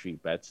Wall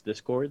Street Bets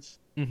Discords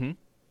Mm-hmm.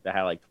 that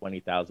had like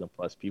 20,000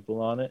 plus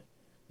people on it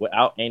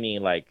without any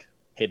like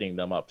hitting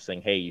them up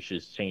saying, hey, you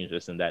should change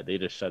this and that. They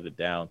just shut it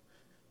down.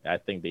 I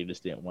think they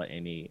just didn't want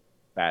any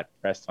bad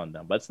press on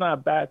them, but it's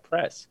not bad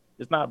press.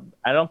 It's not.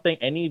 I don't think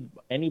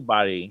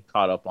anybody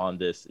caught up on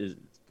this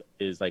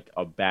is like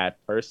a bad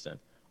person,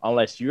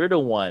 unless you're the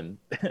one,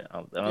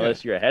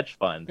 unless you're a hedge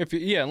fund.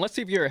 Unless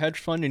if you're a hedge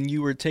fund and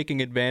you were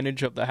taking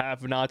advantage of the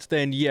have-nots,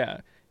 then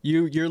yeah,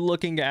 you're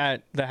looking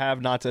at the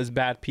have-nots as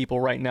bad people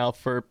right now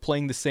for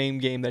playing the same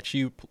game that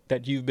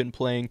you've been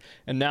playing,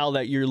 and now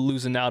that you're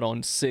losing out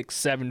on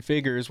 6-7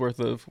 figures worth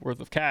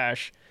of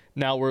cash.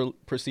 Now we're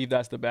perceived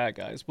as the bad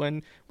guys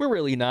when we're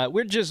really not.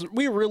 We're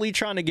really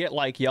trying to get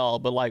like y'all,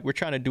 but like we're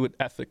trying to do it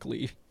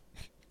ethically.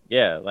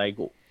 Yeah, like,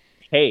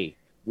 hey,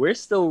 we're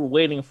still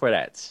waiting for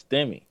that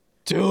stimmy.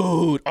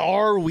 Dude,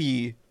 are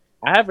we?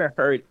 I haven't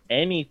heard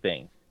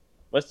anything.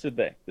 What's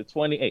today? The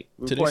 28th.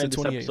 We're Today's recording the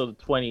this 28th. episode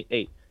the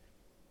 28th.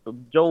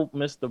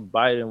 Mr.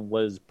 Biden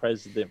was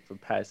president for the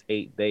past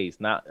 8 days.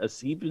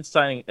 He's been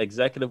signing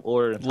executive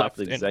order on top Left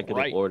of and executive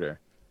right. order.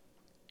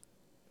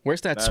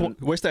 Where's that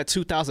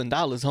 $2,000,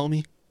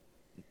 homie?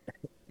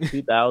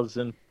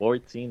 2,000,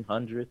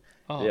 1,400.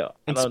 Oh, Yeah, I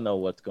and don't know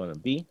what's going to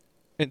be,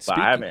 And but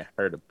I haven't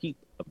heard a peep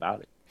about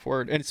it.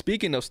 And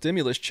speaking of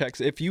stimulus checks,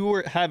 if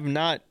you have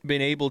not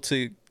been able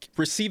to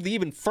received the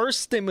even first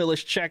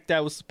stimulus check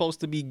that was supposed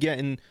to be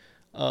getting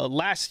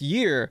last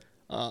year,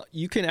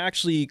 you can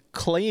actually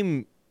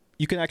claim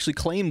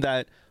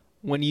that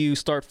when you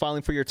start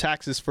filing for your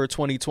taxes for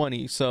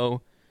 2020.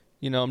 So,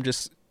 I'm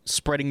just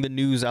spreading the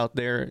news out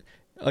there.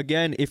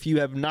 Again, if you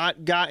have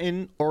not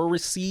gotten or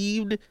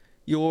received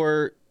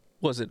your,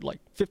 was it like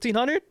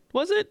 1,500?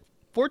 Was it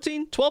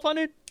 14?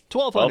 1,200?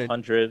 1,200.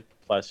 1,200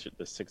 plus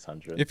the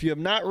 600. If you have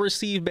not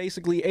received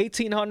basically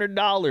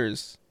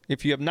 $1,800,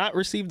 if you have not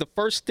received the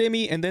first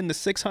stimmy and then the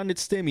 600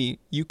 stimmy,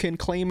 you can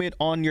claim it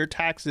on your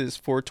taxes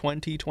for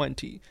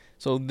 2020.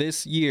 So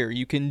this year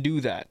you can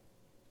do that.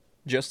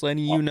 Just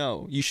letting you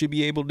know, you should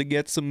be able to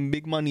get some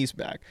big monies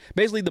back.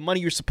 Basically, the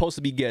money you're supposed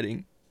to be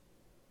getting.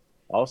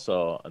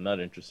 Also,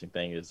 another interesting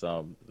thing is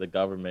the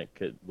government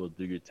will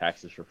do your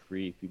taxes for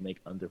free if you make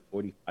under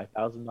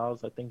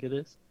 $45,000, I think it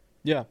is.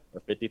 Yeah.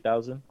 Or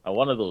 50,000.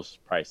 One of those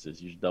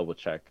prices, you should double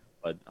check,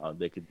 but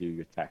they could do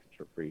your taxes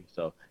for free.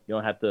 So you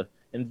don't have to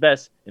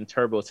invest in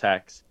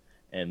TurboTax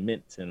and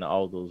Mint and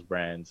all those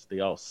brands. They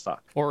all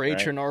suck. Or right?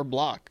 H&R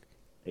Block.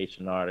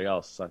 H&R, they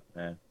all suck,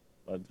 man.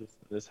 But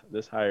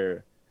this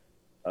hire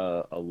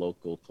a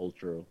local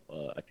cultural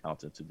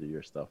accountant to do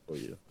your stuff for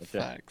you. Okay?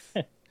 Facts.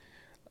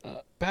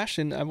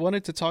 Bastion, I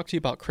wanted to talk to you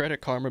about Credit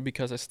Karma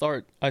because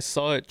I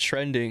saw it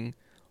trending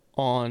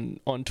on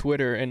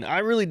Twitter, and I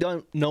really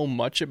don't know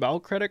much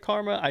about Credit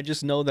Karma. I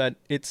just know that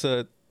it's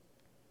a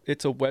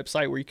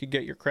website where you could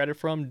get your credit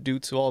from due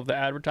to all of the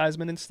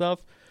advertisement and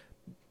stuff.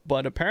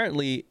 But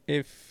apparently,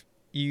 if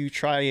you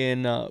try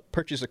and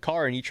purchase a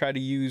car and you try to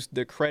use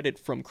the credit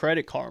from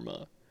Credit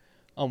Karma,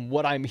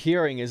 what I'm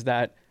hearing is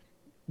that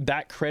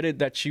credit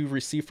that you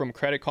receive from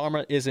Credit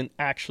Karma isn't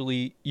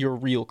actually your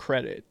real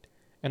credit.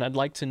 And I'd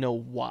like to know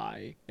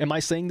why. Am I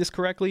saying this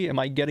correctly? Am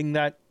I getting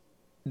that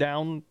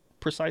down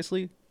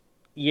precisely?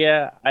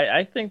 Yeah,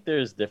 I think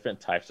there's different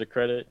types of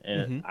credit,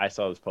 and I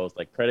saw this post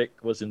like credit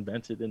was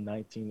invented in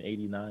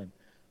 1989.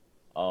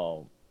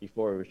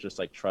 Before it was just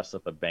like trust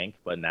of a bank,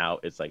 but now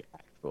it's like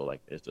actual,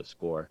 like it's a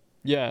score.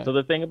 Yeah. So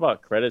the thing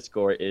about credit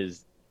score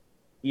is,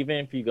 even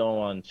if you go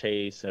on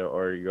Chase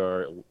or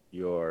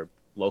your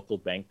local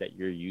bank that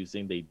you're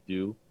using, they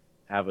do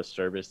have a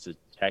service to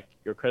check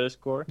your credit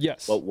score.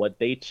 Yes. But what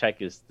they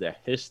check is the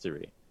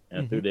history,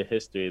 and through the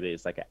history,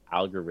 there's like an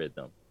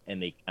algorithm, and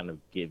they kind of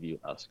give you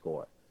a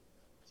score.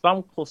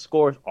 Some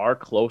scores are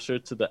closer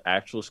to the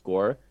actual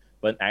score,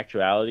 but in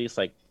actuality, it's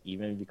like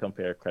even if you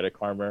compare Credit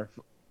Karma,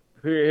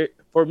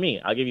 for me,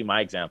 I'll give you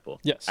my example.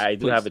 Yes, I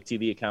do please. have a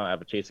TD account, I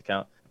have a Chase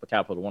account, I have a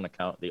Capital One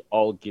account. They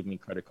all give me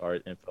credit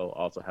card info. I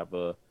also have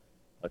a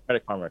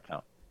Credit Karma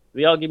account.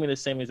 They all give me the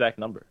same exact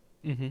number.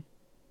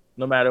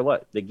 No matter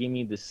what, they give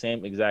me the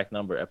same exact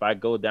number. If I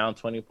go down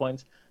 20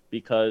 points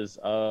because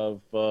of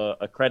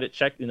a credit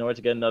check in order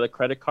to get another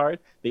credit card,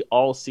 they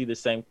all see the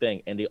same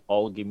thing, and they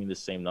all give me the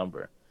same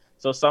number.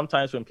 So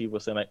sometimes when people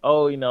say like,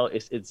 oh,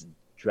 it's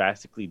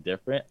drastically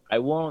different, I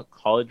won't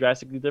call it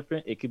drastically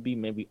different. It could be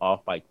maybe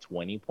off by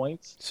 20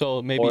 points.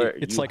 So maybe or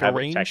it's you like a haven't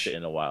range. checked it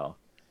in a while.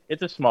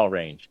 It's a small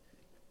range.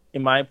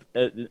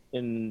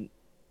 In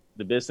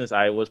the business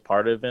I was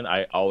part of,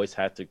 I always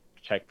had to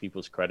check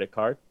people's credit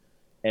card.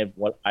 And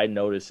what I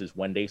noticed is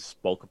when they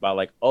spoke about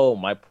like, oh,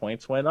 my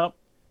points went up,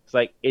 it's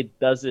like it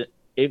doesn't.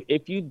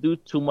 If you do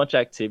too much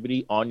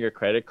activity on your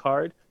credit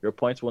card, your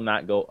points will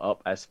not go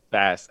up as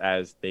fast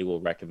as they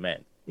will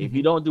recommend. If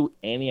you don't do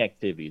any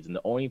activities and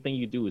the only thing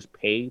you do is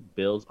pay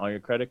bills on your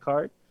credit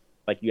card,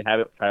 like you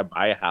haven't tried to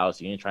buy a house,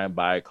 you didn't try to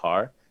buy a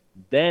car,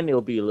 then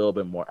it'll be a little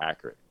bit more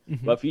accurate.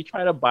 But if you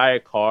try to buy a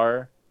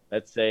car,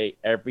 let's say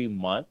every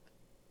month,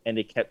 and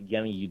they kept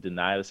getting you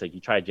denied, it's like you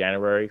try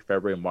January,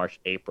 February, March,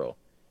 April,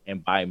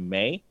 and by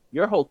May,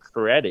 your whole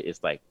credit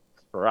is like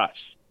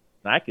crushed.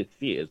 And I could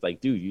see it. It's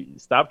like, dude, you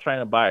stop trying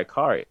to buy a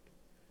car,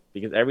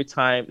 because every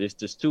time there's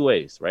just two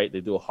ways, right?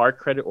 They do a hard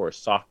credit or a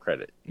soft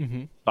credit.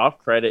 Soft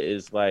credit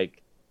is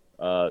like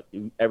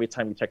every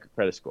time you check your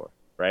credit score,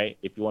 right?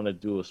 If you want to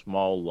do a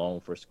small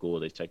loan for school,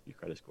 they check your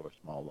credit score,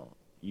 small loan.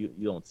 You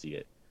don't see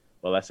it.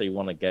 But let's say you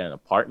want to get an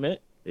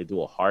apartment, they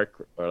do a hard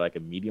or like a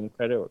medium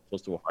credit or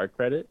close to a hard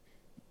credit.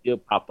 It'll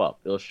pop up.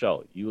 It'll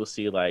show. You will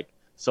see like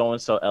so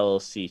and so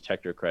LLC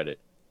check your credit,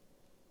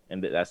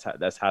 and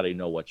that's how they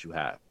know what you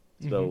have.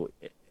 So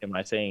am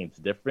I saying it's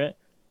different?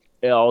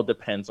 It all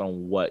depends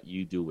on what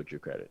you do with your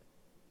credit.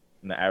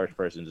 And the average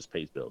person just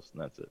pays bills,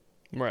 and that's it.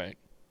 Right.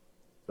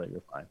 So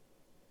you're fine.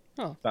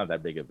 Oh. It's not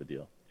that big of a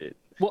deal.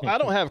 Well, I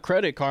don't have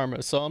Credit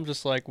Karma, so I'm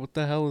just like, what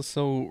the hell is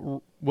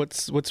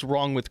what's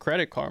wrong with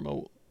Credit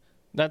Karma?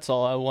 That's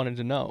all I wanted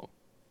to know.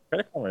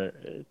 Credit Karma,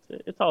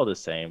 it's all the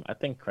same. I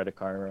think Credit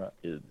Karma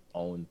is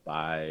owned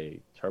by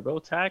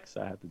TurboTax.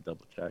 I have to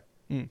double check.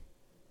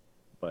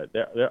 But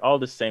they're all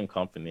the same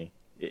company.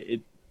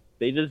 It's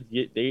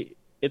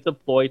a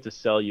ploy to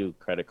sell you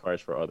credit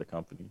cards for other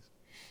companies.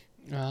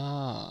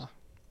 Ah.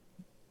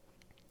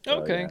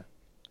 So, Okay. yeah,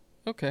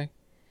 Okay.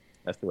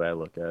 that's the way I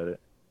look at it.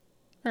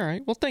 All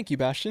right. Well, thank you,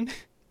 Bastion.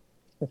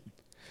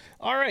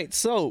 All right.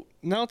 So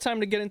now time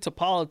to get into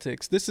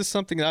politics. This is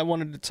something that I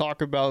wanted to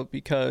talk about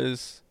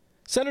because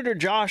Senator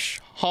Josh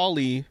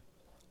Hawley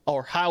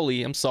or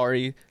Howley, I'm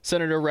sorry,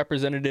 Senator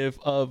Representative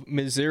of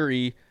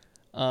Missouri,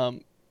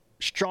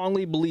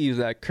 strongly believes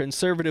that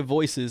conservative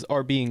voices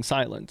are being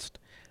silenced.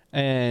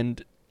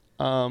 And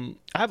I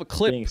have a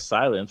clip. Being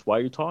silenced. Why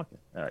are you talking?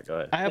 All right, go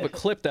ahead. I have a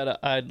clip that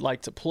I'd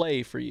like to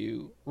play for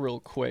you real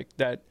quick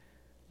that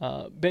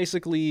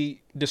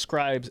basically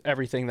describes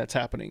everything that's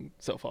happening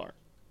so far.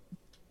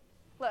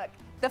 Look,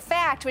 the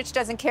fact, which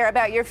doesn't care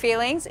about your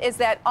feelings, is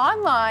that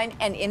online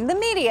and in the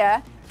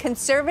media,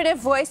 conservative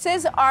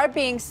voices are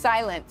being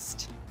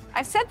silenced.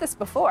 I've said this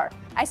before.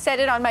 I said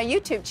it on my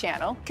YouTube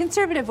channel.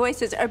 Conservative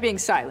voices are being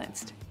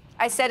silenced.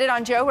 I said it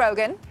on Joe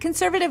Rogan.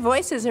 Conservative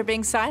voices are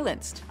being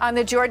silenced. On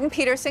the Jordan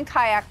Peterson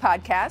Kayak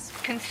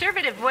podcast.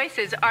 Conservative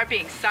voices are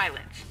being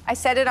silenced. I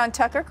said it on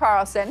Tucker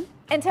Carlson.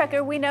 And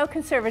Tucker, we know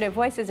conservative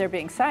voices are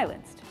being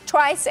silenced.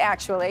 Twice,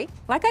 actually.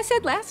 Like I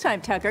said last time,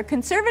 Tucker,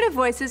 conservative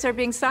voices are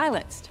being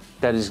silenced.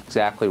 That is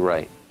exactly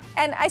right.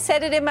 And I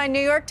said it in my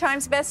New York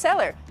Times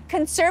bestseller.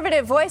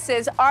 Conservative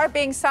voices are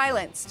being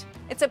silenced.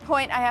 It's a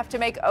point I have to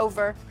make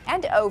over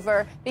and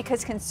over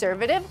because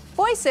conservative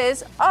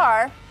voices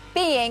are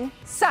being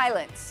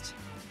silenced.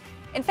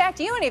 In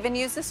fact, you won't even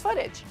use this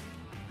footage.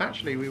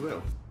 Actually, we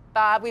will.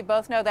 Bob, we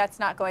both know that's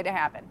not going to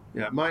happen.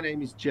 Yeah, my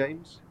name is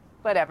James.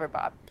 Whatever,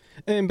 Bob.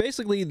 And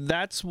basically,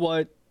 that's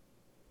what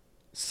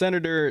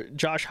Senator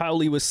Josh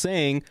Hawley was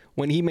saying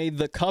when he made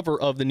the cover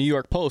of the New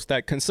York Post,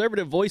 that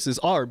conservative voices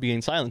are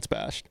being silence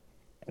bashed.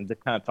 And to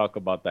kind of talk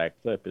about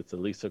that clip, it's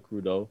Elisa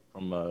Crudo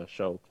from a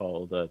show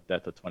called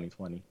Death of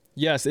 2020.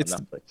 Yes, it's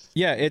Netflix.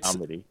 Yeah, it's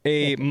Comedy.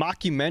 a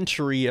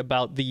mockumentary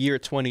about the year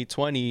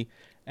 2020,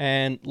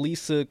 and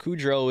Lisa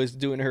Kudrow is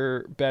doing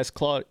her best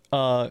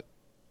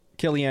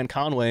Kellyanne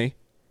Conway.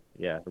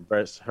 Yeah,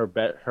 her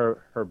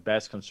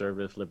best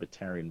conservative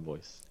libertarian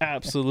voice.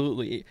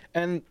 Absolutely.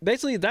 And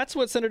basically that's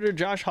what Senator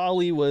Josh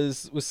Hawley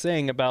was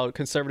saying about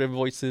conservative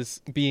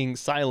voices being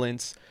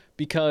silenced,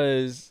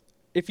 because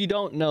if you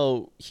don't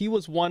know, he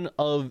was one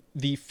of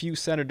the few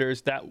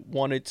senators that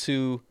wanted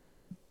to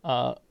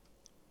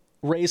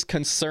raise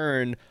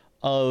concern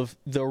of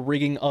the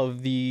rigging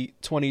of the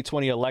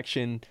 2020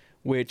 election,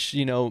 which,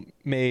 you know,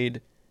 made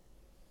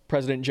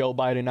President Joe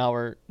Biden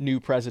our new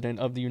president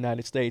of the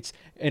United States,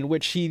 in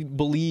which he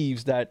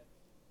believes that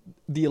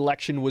the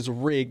election was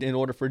rigged in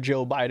order for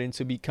Joe Biden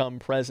to become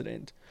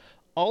president.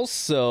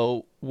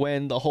 Also,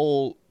 when the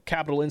whole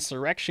Capitol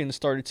insurrection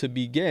started to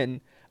begin,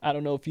 I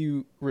don't know if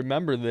you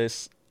remember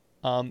this,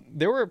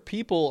 there were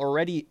people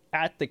already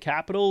at the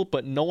Capitol,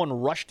 but no one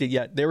rushed it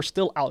yet. They were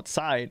still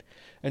outside.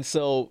 And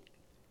so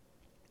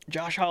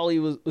Josh Hawley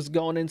was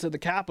going into the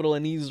Capitol,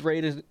 and he's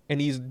rated,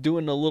 and he's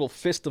doing a little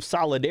fist of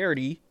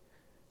solidarity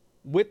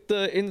with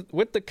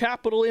the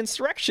Capitol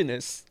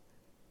insurrectionists,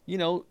 you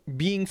know,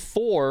 being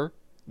for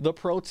the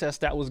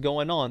protest that was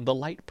going on, the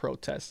light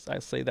protests. I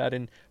say that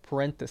in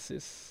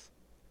parentheses.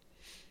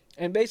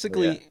 And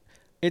basically,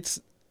 it's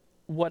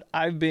what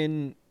I've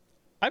been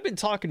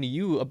talking to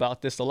you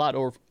about this a lot,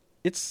 or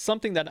it's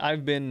something that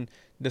I've been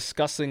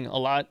discussing a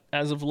lot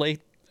as of late,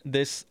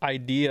 this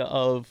idea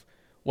of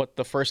what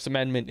the First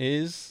Amendment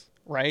is,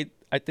 right?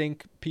 I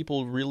think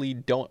people really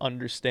don't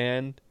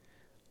understand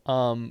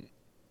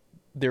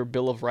their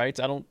Bill of Rights.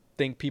 I don't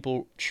think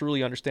people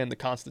truly understand the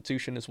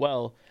Constitution as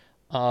well.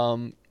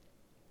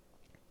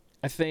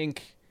 I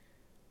think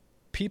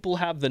people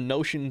have the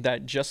notion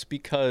that just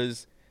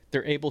because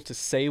they're able to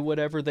say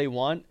whatever they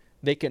want,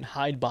 they can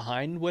hide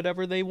behind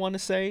whatever they want to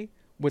say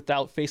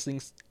without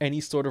facing any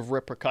sort of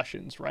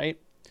repercussions, right?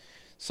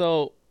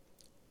 So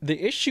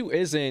the issue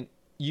isn't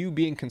you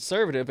being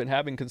conservative and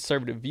having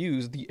conservative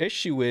views. The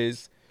issue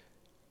is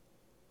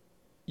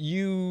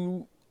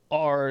you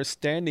are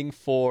standing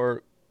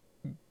for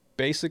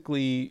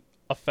basically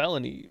a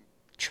felony,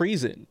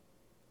 treason,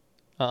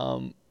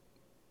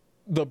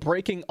 the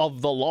breaking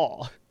of the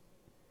law.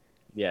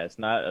 Yeah, it's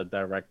not a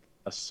direct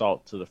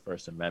assault to the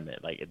First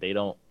Amendment. Like, I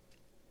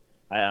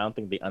don't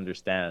think they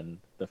understand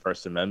the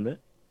First Amendment.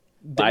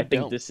 But I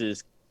think this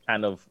is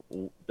kind of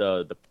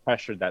the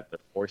pressure that they're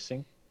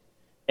forcing.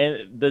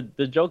 And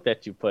the joke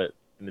that you put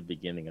in the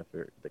beginning of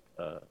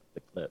the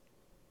clip,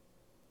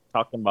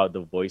 talking about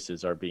the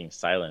voices are being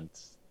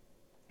silenced,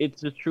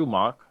 it's a true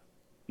mock,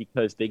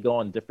 because they go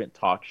on different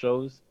talk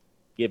shows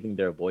giving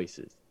their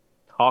voices,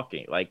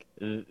 talking. Like,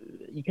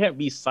 you can't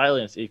be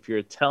silenced if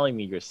you're telling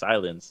me you're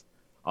silenced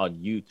on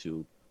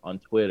YouTube, on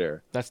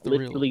Twitter. That's the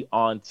literally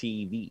on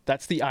TV.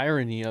 That's the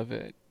irony of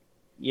it.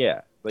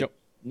 Yeah, like,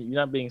 you're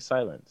not being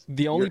silenced.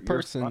 The only You're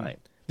person fine.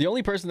 The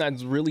only person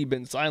that's really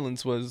been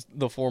silenced was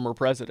the former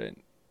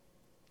president.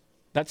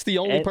 That's the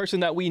only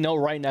person that we know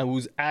right now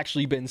who's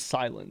actually been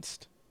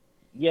silenced.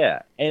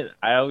 Yeah, and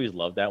I always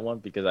love that one,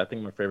 because I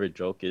think my favorite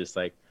joke is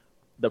like,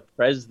 the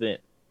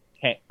president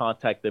can't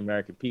contact the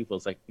American people.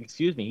 It's like,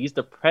 excuse me, he's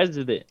the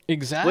president.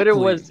 Exactly. Twitter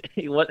was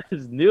what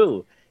is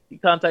new. He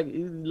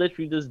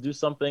literally just do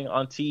something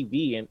on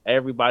TV, and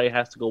everybody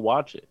has to go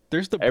watch it.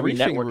 There's the every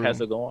briefing network room. has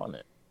to go on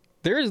it.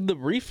 there's the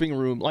briefing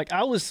room. Like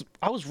I was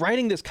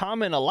writing this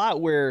comment a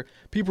lot where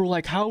people were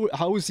like,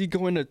 how is he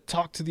going to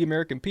talk to the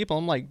American people?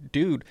 I'm like,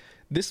 dude,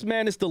 this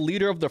man is the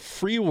leader of the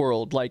free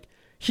world. Like,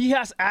 he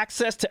has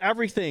access to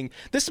everything.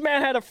 This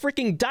man had a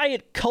freaking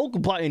Diet Coke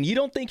button. You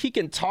don't think he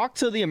can talk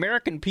to the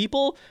American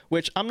people?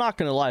 Which, I'm not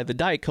going to lie, the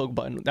Diet Coke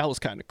button, that was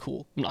kind of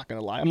cool. I'm not going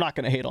to lie. I'm not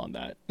going to hate on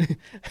that.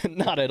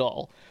 Not at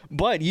all.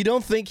 But you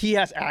don't think he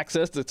has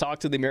access to talk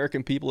to the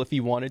American people if he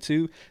wanted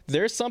to?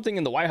 There's something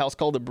in the White House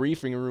called the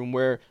briefing room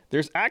where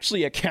there's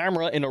actually a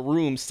camera in a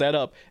room set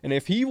up. And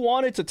if he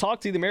wanted to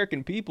talk to the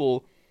American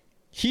people,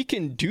 he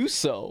can do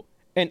so.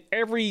 And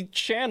every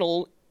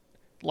channel,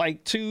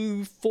 like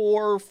 2,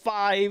 4,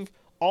 5,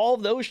 all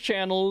those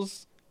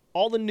channels,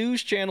 all the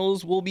news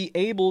channels will be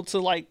able to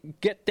like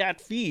get that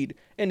feed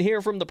and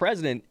hear from the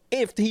president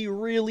if he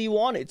really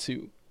wanted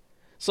to.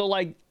 So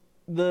like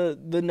the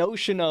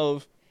notion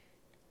of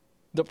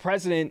the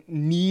president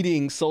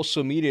needing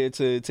social media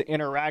to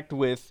interact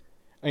with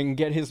and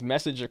get his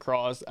message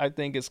across, I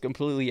think is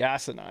completely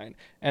asinine.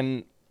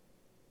 And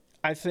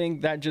I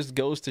think that just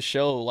goes to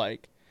show,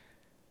 like,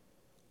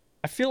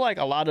 I feel like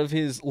a lot of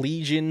his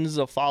legions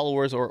of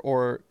followers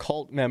or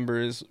cult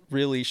members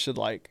really should,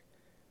 like,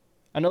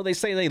 I know they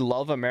say they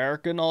love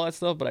America and all that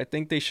stuff, but I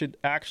think they should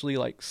actually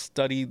like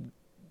study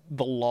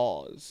the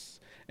laws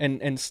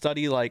and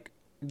study like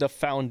the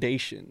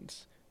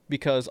foundations.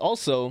 Because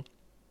also,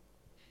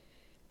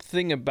 the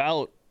thing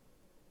about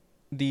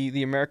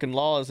the American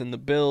laws and the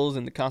bills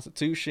and the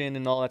Constitution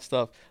and all that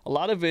stuff, a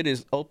lot of it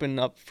is open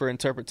up for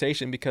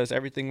interpretation because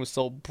everything was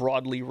so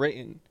broadly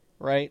written,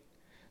 right?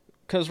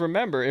 Because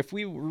remember, if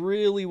we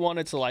really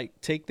wanted to like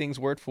take things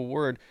word for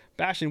word,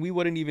 Bastion, we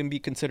wouldn't even be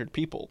considered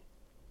people.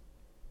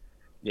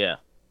 Yeah.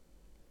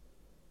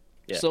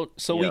 So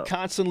we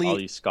constantly, all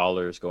these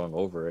scholars going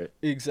over it.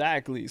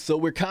 Exactly. So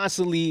we're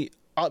constantly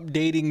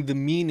updating the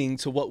meaning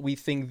to what we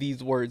think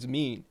these words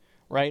mean,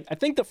 right? I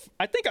think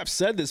I've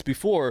said this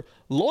before.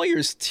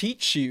 Lawyers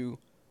teach you,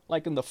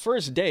 like in the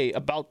first day,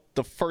 about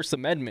the First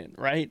Amendment,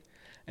 right?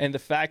 And the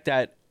fact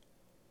that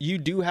you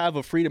do have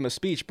a freedom of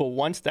speech, but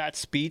once that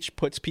speech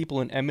puts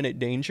people in imminent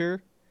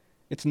danger,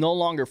 it's no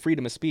longer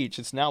freedom of speech.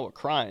 It's now a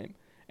crime.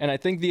 And I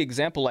think the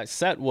example I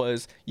set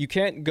was you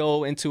can't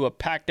go into a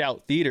packed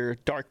out theater,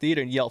 dark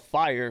theater, and yell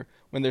fire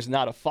when there's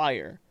not a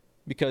fire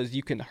because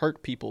you can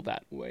hurt people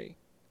that way.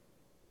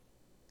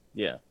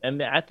 Yeah.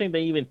 And I think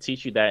they even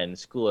teach you that in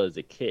school as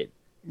a kid,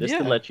 just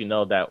to let you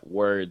know that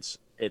words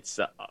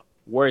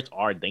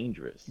are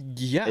dangerous.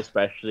 Yeah.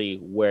 Especially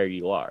where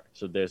you are.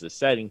 So there's a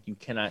setting you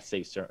cannot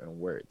say certain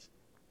words.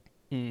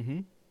 Mm-hmm.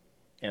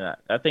 And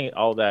I think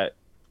all that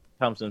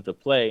comes into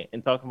play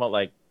in talking about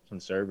like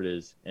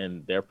conservatives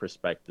and their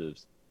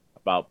perspectives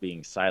about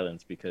being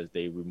silenced because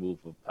they remove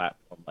a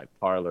platform like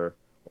Parler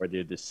or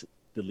they're just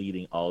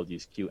deleting all of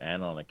these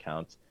QAnon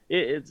accounts.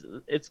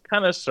 It's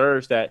kind of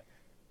serves that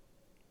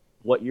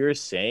what you're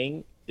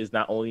saying is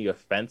not only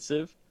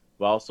offensive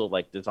but also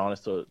like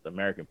dishonest to the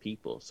American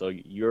people. So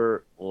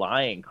you're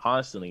lying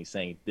constantly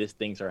saying these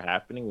things are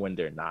happening when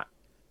they're not.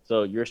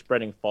 So you're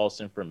spreading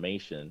false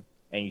information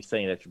and you're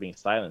saying that you're being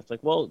silenced. Like,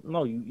 well,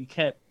 no, you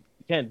can't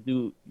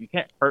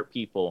hurt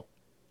people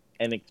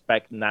and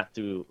expect not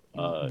to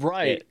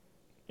right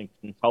get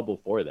in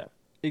trouble for that.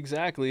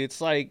 Exactly. It's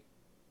like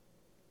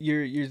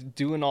you're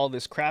doing all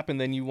this crap and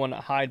then you want to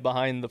hide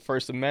behind the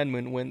First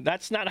Amendment when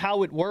that's not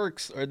how it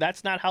works, or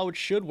that's not how it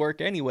should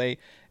work anyway.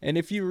 And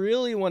if you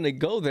really want to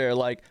go there,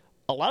 like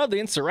a lot of the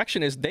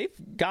insurrectionists,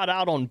 they've got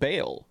out on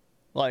bail.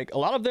 Like a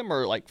lot of them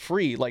are like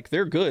free, like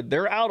they're good.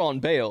 They're out on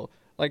bail.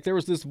 Like there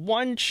was this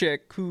one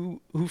chick who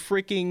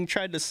freaking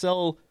tried to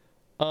sell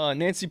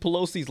Nancy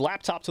Pelosi's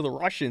laptop to the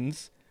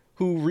Russians,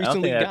 who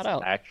recently got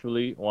out.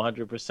 Actually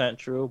 100%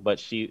 true, but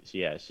she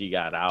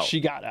got out. She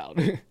got out.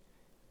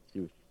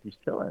 She's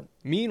chilling.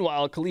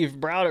 Meanwhile, Khalif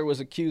Browder was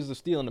accused of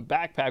stealing a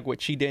backpack,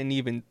 which he didn't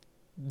even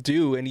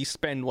do, and he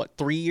spent,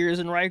 3 years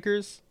in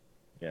Rikers?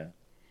 Yeah.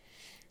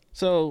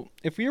 So,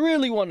 if we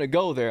really want to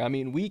go there, I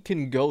mean, we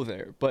can go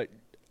there, but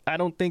I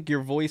don't think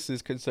your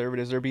voices,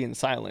 conservatives, are being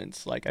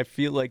silenced. Like, I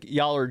feel like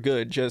y'all are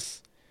good,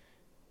 just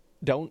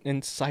don't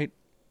incite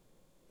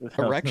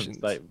erections.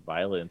 Incite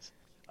violence.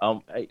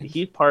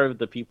 He's part of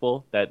the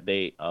people that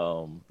they,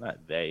 not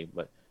they,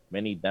 but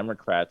many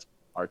Democrats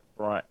are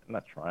want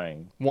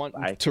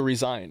to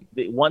resign.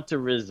 They want to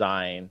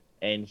resign,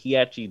 and he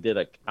actually did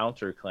a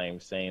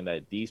counterclaim saying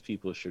that these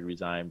people should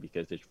resign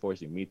because they're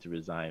forcing me to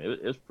resign.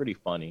 It was pretty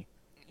funny.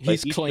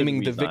 He's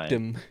claiming the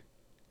victim.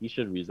 He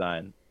should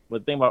resign. But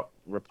the thing about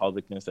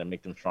Republicans that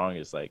make them strong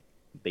is like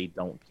they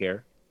don't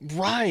care.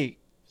 Right.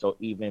 So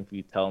even if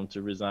you tell them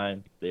to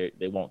resign, they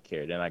won't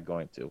care. They're not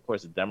going to. Of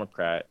course, a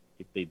Democrat,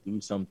 if they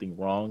do something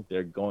wrong,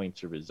 they're going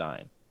to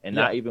resign and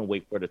not even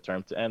wait for the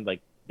term to end.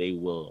 Like they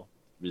will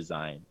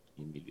resign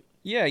immediately.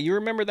 Yeah, you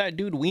remember that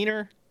dude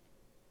Weiner?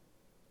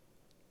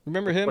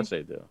 Remember him? Of course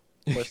they do.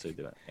 Of course they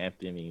do.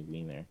 Anthony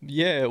Weiner.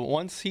 Yeah,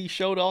 once he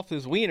showed off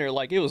his wiener,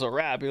 like it was a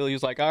wrap. He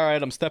was like, all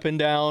right, I'm stepping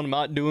down. I'm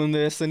not doing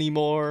this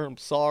anymore. I'm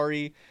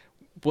sorry.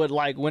 But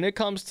like when it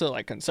comes to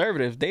like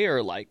conservatives, they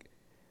are like,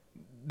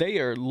 they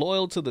are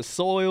loyal to the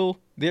soil.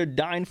 They're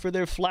dying for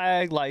their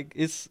flag. Like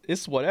it's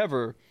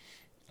whatever.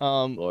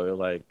 Loyal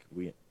like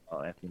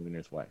Anthony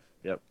Weiner's wife.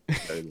 Yep.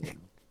 Very loyal.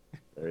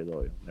 Very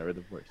loyal. Never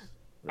divorced.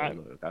 Very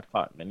loyal. Got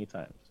caught many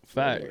times.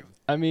 Very Fact. loyal.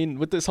 I mean,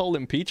 with this whole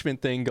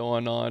impeachment thing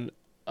going on,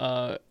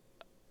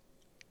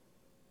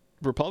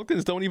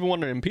 Republicans don't even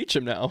want to impeach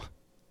him now.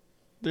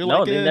 They're No,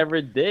 like, they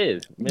never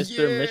did.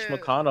 Mr. Mitch Yeah.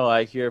 McConnell,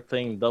 I hear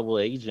playing double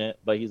agent,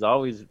 but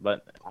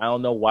I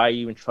don't know why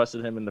you even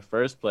trusted him in the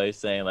first place,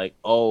 saying like,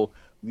 oh,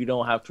 we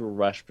don't have to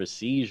rush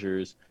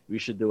procedures. We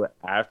should do it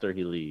after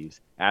he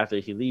leaves. After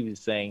he leaves, he's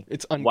saying,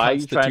 It's why are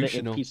you trying to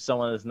unconstitutional. impeach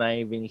someone that's not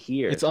even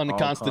here? It's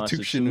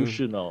unconstitutional.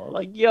 Unconstitutional.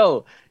 Like,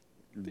 yo,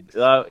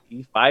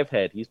 he's five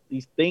head.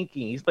 He's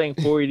thinking. He's playing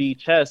 4D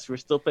chess. We're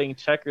still playing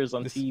checkers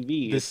on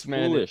TV. This It's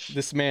man, foolish.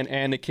 this man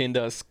Anakin'd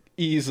us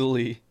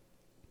easily.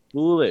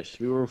 Foolish.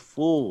 We were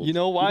fools. You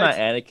know why He's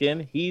not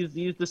Anakin.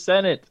 He's the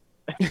Senate.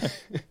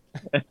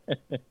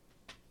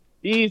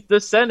 He's the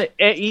Senate.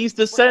 He's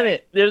the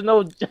Senate. There's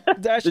no.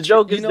 That's The true.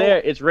 joke You is know- there.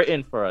 It's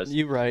written for us.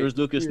 You're right. George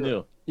Lucas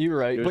knew. You're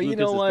right. George But you Lucas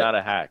know is what? not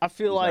a hack. I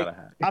feel He's like not a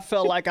hack. I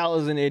felt like I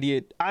was an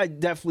idiot. I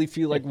definitely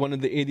feel like one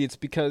of the idiots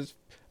because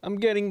I'm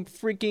getting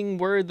freaking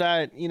word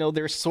that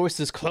there's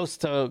sources close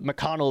to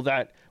McConnell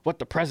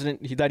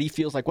that he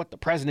feels like what the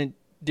president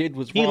did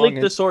was He wrong. leaked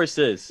and- the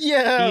sources.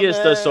 Yeah, he is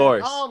the man.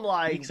 source. I'm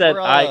like, he said,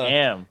 bruh. "I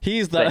am." He's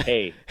He's the like,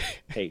 hey,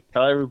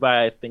 tell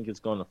everybody I think it's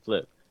going to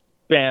flip.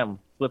 Bam,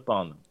 flip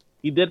on them.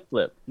 He did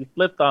flip. He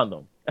flipped on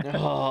them.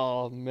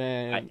 Oh I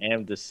man.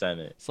 am the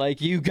Senate. It's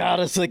like you got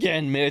us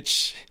again,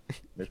 Mitch.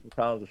 Mitch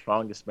McConnell's the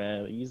strongest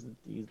man. He's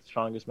the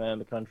strongest man in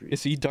the country.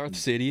 Is he Darth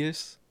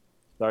Sidious?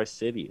 Darth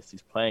Sidious.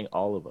 He's playing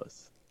all of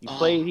us. He Oh.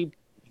 played.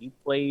 He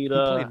played.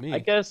 me. I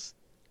guess.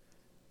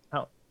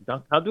 Count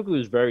Dooku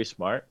was very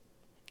smart.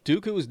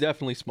 Dooku was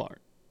definitely smart.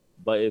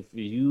 But if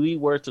you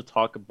were to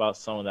talk about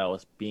someone that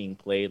was being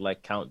played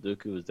like Count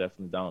Dooku, it was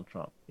definitely Donald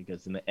Trump.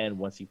 Because in the end,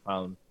 once he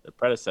found the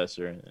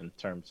predecessor in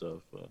terms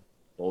of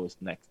what was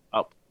next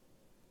up,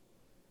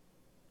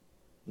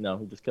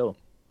 he just killed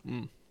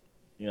him.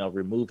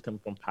 Removed him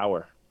from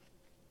power.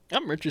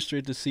 I'm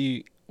interested to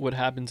see what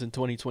happens in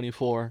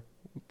 2024.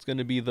 It's going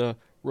to be the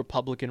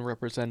Republican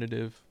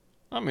representative.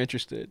 I'm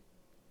interested.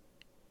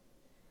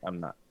 I'm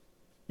not.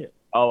 Yeah.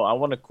 Oh, I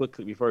want to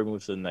quickly before we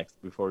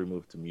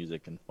move to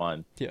music and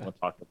fun. Yeah. I want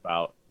to talk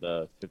about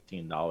the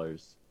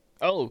 $15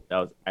 Oh, that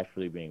was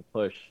actually being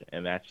pushed,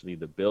 and actually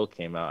the bill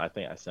came out. I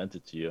think I sent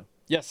it to you.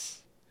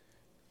 yes.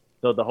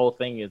 So the whole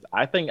thing is,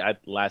 I think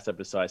last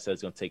episode I said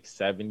it's going to take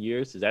 7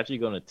 years. It's actually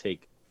going to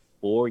take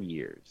 4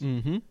 years.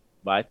 Mm-hmm.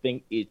 But I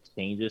think it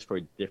changes for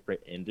different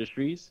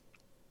industries.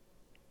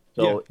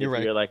 So Yeah, if you're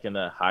right. you're like in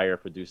a higher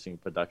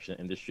production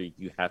industry,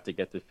 you have to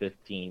get to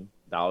 $15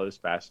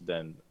 faster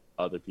than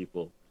other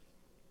people.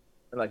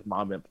 And like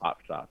mom and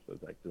pop shops are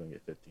like doing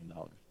it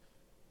 $15.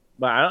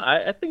 But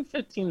I think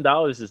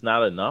 $15 is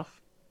not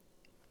enough.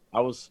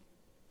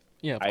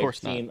 Yeah, of I've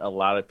course not. seen a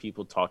lot of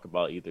people talk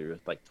about either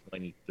like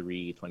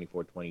 23,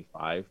 24,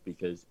 25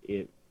 because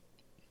it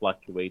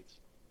fluctuates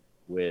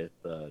with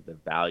the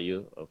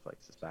value of like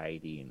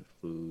society and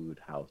food,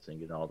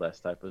 housing, and all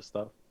that type of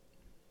stuff.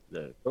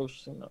 The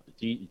gross,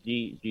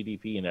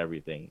 GDP and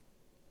everything.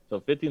 So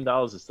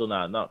 $15 is still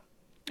not enough.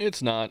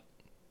 It's not,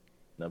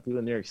 Now, people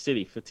in New York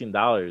City,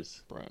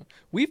 $15. bro.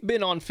 We've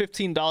been on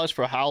 $15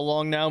 for how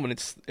long now?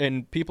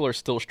 And people are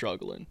still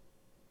struggling.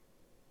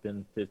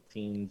 Been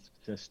 15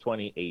 since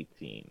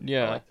 2018.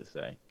 Yeah. I like to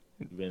say.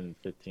 It's been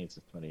 15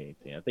 since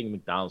 2018. I think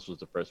McDonald's was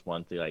the first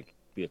one to like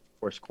be a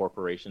first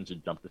corporation to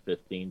jump to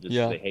 15 just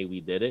Yeah. to say, hey, we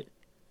did it.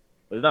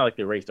 But it's not like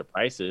they raised the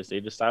prices.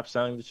 They just stopped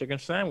selling the chicken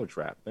sandwich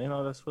wrap.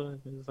 That's what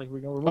it's like. We're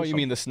gonna remove. Oh, you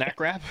mean the snack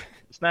wrap?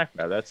 the snack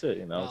wrap? That's it.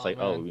 It's Oh, like,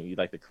 man. you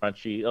like the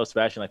crunchy. Oh,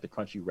 Sebastian like the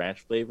crunchy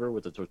ranch flavor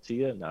with the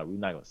tortilla. No, we're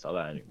not gonna sell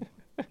that anymore.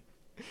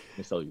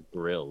 We sell you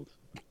grilled.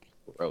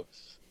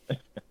 Gross.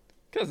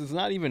 Because it's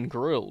not even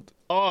grilled.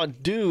 Oh,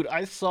 dude,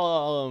 I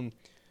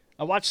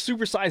watched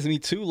Super Size Me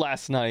 2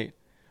 last night.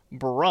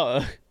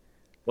 Bruh.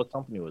 What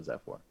company was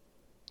that for?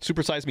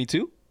 Super Size Me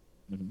 2?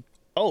 Mhm.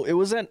 Oh, it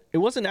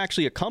wasn't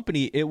actually a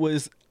company. It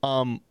was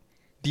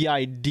the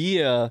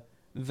idea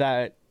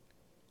that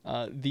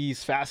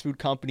these fast food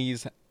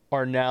companies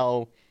are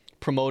now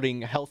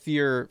promoting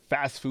healthier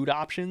fast food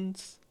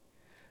options.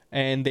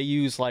 And they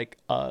use like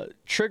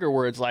trigger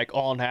words like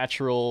all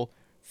natural,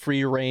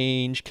 free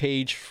range,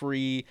 cage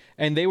free.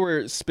 And they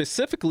were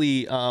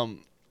specifically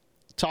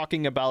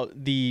talking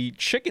about the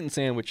chicken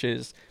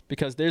sandwiches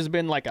because there's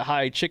been like a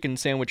high chicken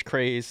sandwich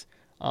craze.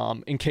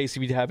 In case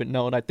you haven't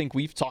known, I think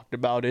we've talked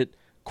about it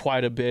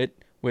quite a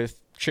bit with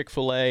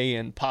Chick-fil-A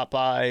and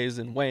Popeyes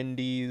and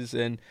Wendy's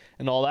and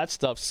all that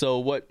stuff. So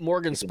what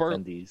Morgan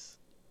Wendy's.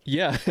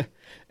 Yeah.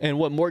 And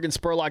what Morgan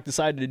Spurlock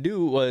decided to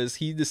do was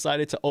he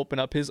decided to open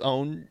up his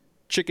own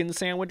chicken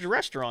sandwich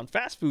restaurant,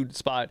 fast food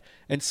spot.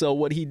 And so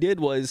what he did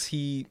was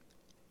he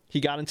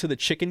got into the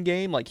chicken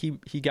game. Like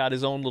he got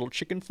his own little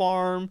chicken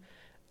farm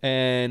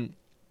and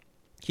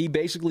he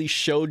basically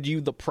showed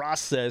you the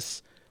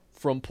process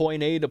from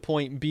point A to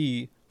point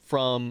B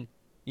from,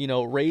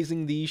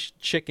 raising these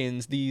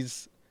chickens,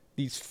 these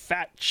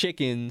fat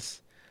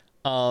chickens,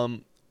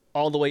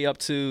 all the way up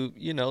to,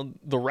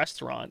 the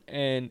restaurant.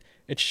 And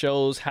it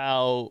shows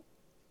how,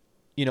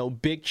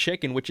 Big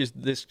Chicken, which is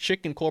this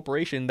chicken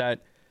corporation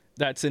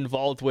that's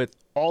involved with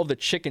all the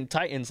chicken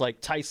titans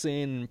like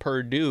Tyson,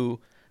 Purdue,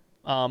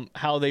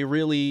 how they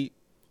really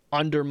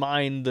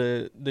undermine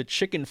the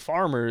chicken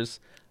farmers,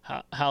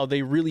 how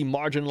they really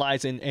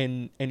marginalize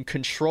and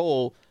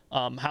control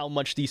how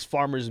much these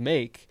farmers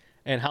make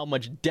and how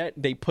much debt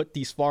they put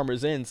these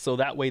farmers in, so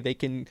that way they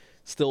can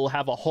still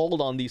have a hold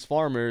on these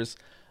farmers.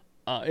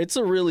 It's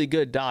a really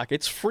good doc.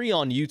 It's free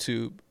on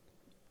YouTube.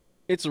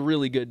 It's a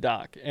really good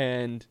doc.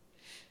 And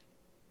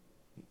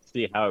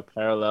see how it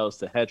parallels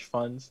to hedge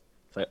funds.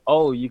 It's like,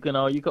 oh, you can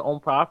own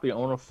property,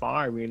 own a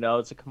farm.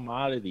 It's a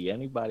commodity.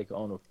 Anybody can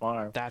own a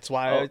farm. That's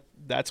why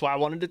I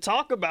wanted to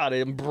talk about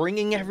it and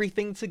bringing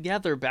everything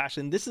together,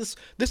 Bastion. This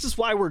is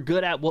why we're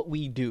good at what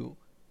we do.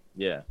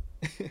 Yeah,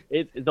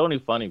 it's only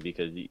funny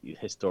because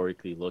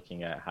historically,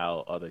 looking at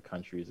how other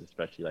countries,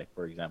 especially like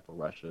for example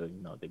Russia,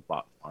 they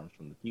bought farms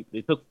from the people.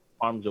 They took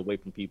farms away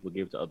from people,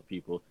 gave it to other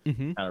people,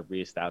 kind of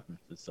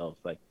reestablished themselves.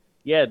 Like,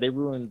 yeah, they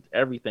ruined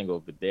everything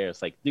over there.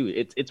 It's like,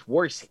 dude, it's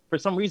worse for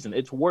some reason.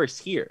 It's worse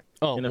here.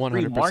 Oh, in a 100%.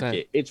 free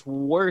market. It's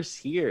worse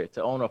here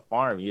to own a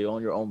farm. You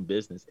own your own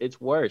business. It's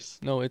worse.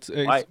 No, it's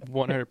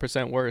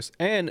 100% worse.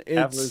 And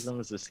capitalism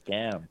is a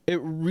scam.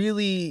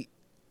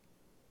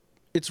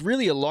 It's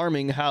really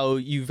alarming how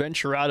you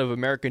venture out of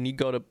America and you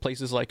go to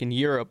places like in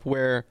Europe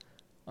where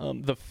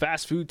the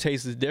fast food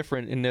taste is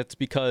different, and that's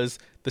because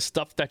the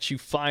stuff that you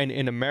find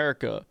in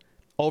America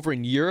over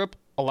in Europe,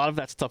 a lot of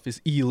that stuff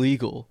is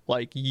illegal.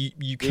 Like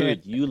you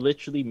can't. Dude, you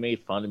literally made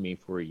fun of me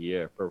for a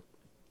year for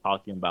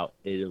talking about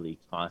Italy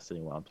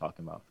constantly when I'm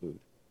talking about food.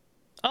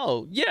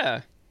 Oh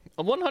yeah,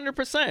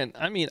 100%.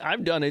 I mean,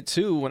 I've done it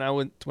too when I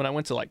went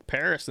to like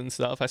Paris and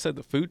stuff. I said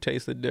the food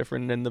tasted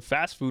different and the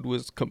fast food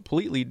was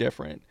completely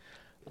different.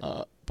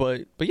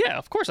 But yeah,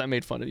 of course I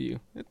made fun of you.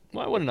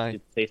 Why wouldn't I?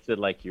 It tasted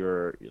like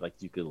you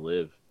could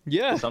live.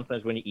 Yeah.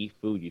 Sometimes when you eat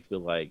food, you feel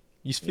like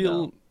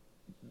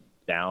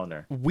down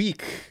or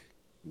weak,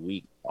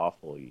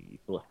 awful. You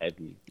feel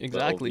heavy.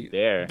 Exactly.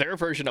 Their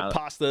version of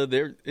pasta,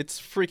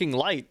 it's freaking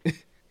light.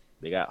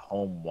 They got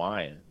home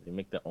wine. They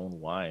make their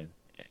own wine.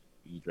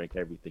 You drink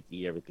everything,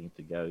 eat everything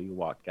together. You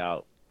walk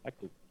out. I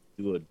could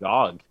do a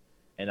jog,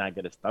 and I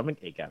get a stomach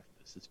ache after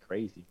this. It's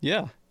crazy.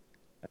 Yeah.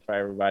 That's why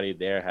everybody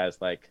there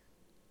has like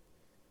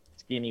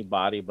skinny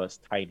body, but it's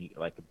tiny,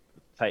 like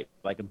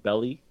a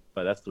belly,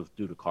 but that's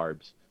due to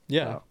carbs.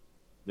 Yeah.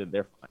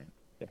 They're fine.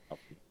 They're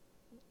healthy.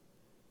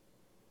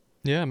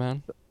 Yeah,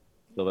 man.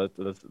 So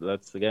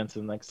let's get into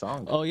the next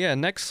song. Oh yeah,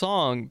 next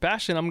song.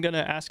 Bastion, I'm gonna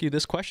ask you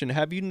this question.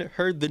 Have you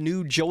heard the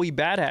new Joey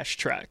Badass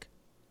track?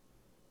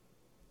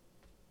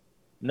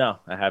 No,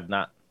 I have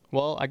not.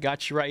 Well, I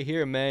got you right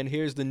here, man.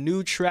 Here's the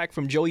new track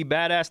from Joey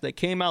Badass that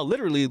came out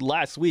literally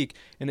last week,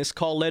 and it's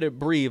called Let It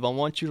Breathe. I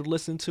want you to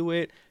listen to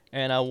it,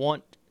 and I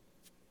want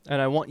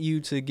you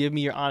to give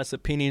me your honest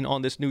opinion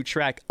on this new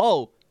track.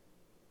 Oh,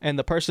 and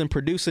the person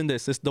producing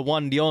this is the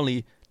one, the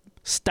only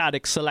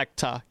Static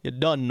Selector. You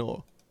done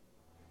know.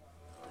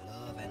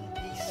 Love and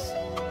peace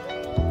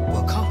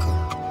will conquer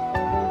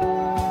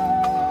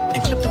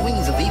and clip the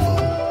wings of evil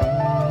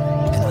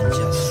and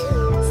unjust.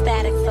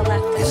 Static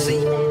Selector. You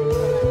see?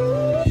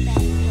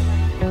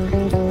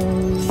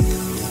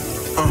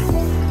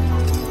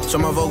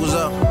 Turn my vocals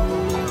up.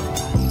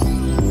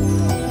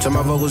 Turn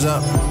my vocals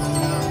up.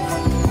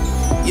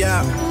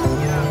 Yeah.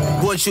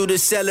 Want you to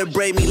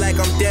celebrate me like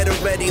I'm dead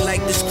already. Like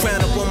this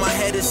crown up on my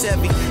head is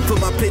heavy. Put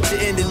my picture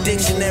in the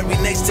dictionary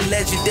next to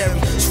legendary.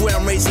 Swear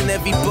I'm raising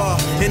every bar,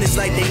 and it's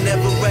like they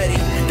never ready.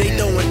 They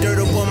throwing dirt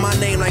up on my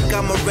name like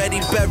I'm already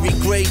buried.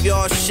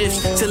 Graveyard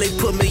shifts till they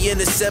put me in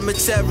the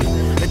cemetery.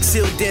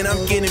 Until then,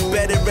 I'm getting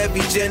better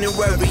every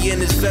January,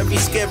 and it's very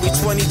scary.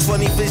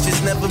 2020 vision's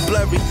never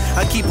blurry.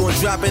 I keep on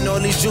dropping all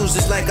these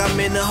juices like I'm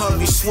in a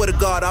hurry. Swear to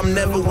God, I'm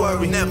never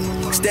worried.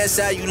 Cause that's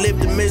how you live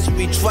the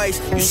misery twice.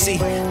 You see,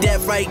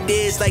 that right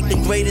there is like the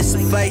greatest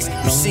advice.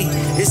 You see,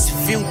 it's a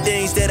few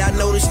things that I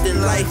noticed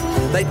in life,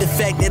 like the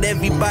fact that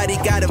everybody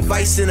got a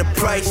vice and a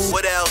price.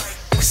 What else?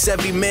 Cause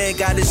every man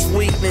got his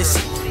weakness,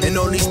 and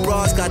all these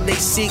bras got their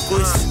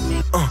secrets.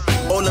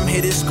 All them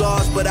hit is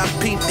scars, but I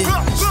peeped it.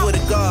 Swear to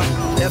God,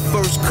 that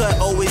first cut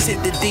always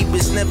hit the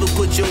deepest. Never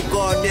put your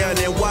guard down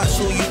and watch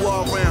who you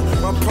are around.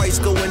 My price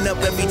going up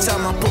every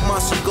time I put my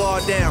cigar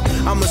down.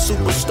 I'm a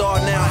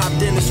superstar now,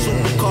 hopped in a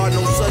supercar.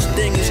 No such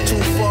thing as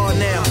too far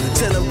now.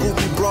 Tell them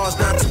groupie bras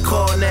not to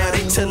call now.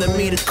 They telling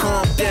me to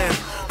calm down.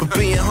 But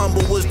being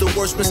humble was the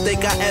worst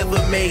mistake I ever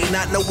made.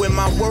 Not knowing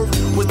my worth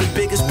was the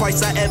biggest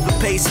price I ever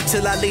paid. So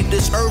till I leave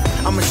this earth,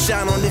 I'ma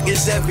shine on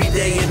niggas every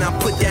day, and I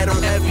put that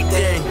on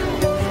everything.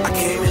 I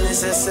came in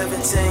this at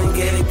 17,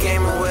 get a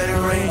game of where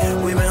the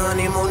rain. We've been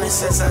honeymooning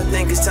since I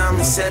think it's time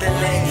to set a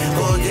name.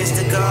 Go against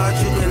the God,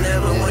 you can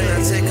never win. I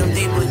take them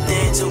deep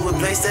within to a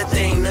place that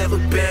they ain't never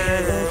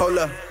been. Hold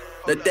up,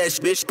 let that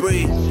bitch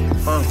breathe.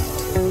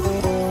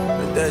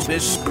 Let that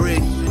bitch spree.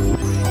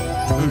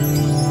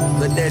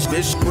 Let that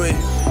bitch spree.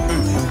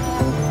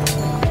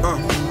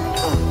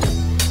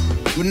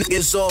 You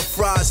niggas all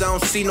fries, I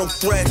don't see no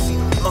threats.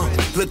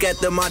 Look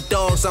at my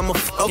dogs, I'm a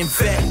fucking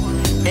vet.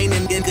 Ain't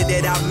an nigga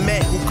that I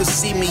met who could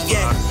see me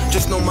yet.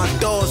 Just know my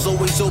doors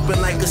always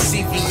open like a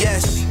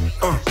CVS.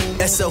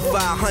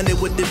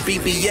 SL500 with the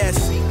BBS.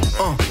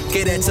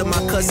 Get that to my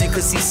cousin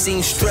cause he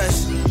seen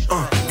stress.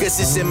 Guess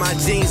it's in my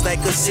jeans like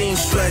a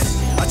seamstress.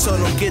 I told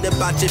him get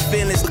about your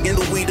feelings, looking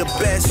to we the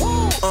best.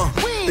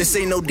 This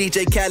ain't no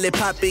DJ Khaled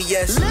poppin',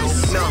 yes.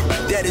 No,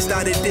 that is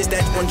not a diss,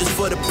 that's one just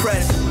for the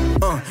press.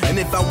 And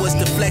if I was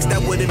to flex,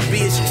 that wouldn't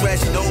be a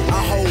stretch. No,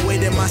 I hold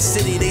weight in my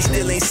city, they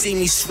still ain't see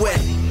me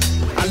sweat.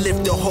 I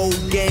lift the whole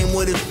game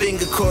with a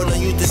finger curl. I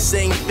use the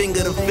same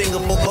finger, the finger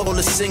for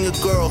the singer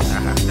girl.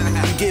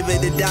 You give her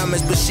the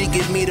diamonds, but she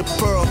give me the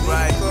pearl.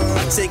 Right?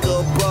 I take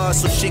her abroad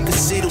so she can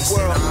see the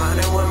world. I'm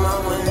riding with my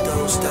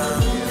windows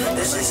down.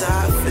 This is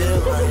how I feel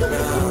right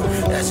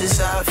now. That's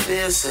just how I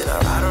feel. Said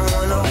I don't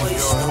wanna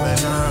waste no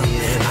time.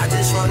 I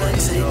just wanna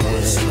take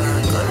what's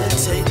mine. Gonna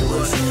take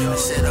what's. I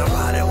said I'm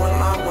riding with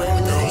my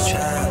windows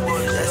down.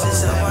 That's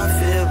just how I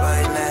feel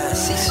right now.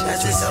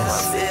 That's just how I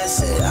feel.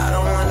 Said I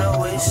don't wanna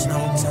waste no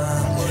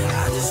time.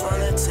 I just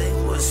wanna take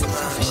what's mine.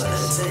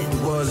 Gonna take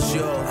what's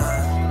yours.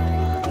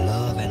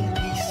 Love and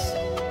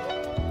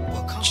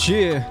peace.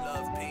 Yeah.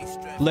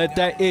 Let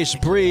that ish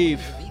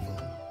breathe.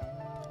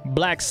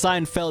 Black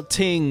Seinfeld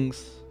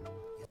Tings.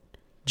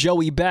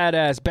 Joey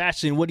Badass.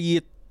 Bastion, what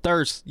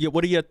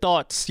are your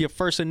thoughts? Your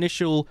first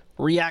initial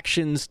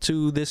reactions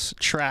to this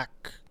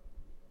track?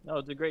 No,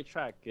 it's a great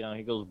track. You know,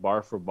 he goes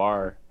bar for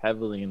bar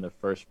heavily in the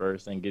first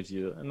verse and gives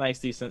you a nice,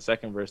 decent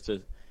second verse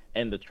to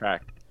end the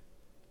track.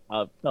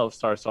 No,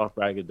 starts off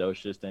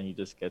braggadocious, then he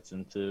just gets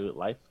into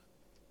life.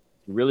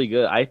 Really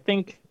good. I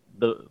think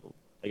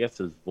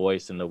his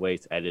voice and the way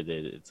it's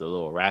edited, it's a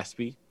little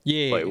raspy.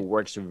 Yeah. But it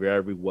works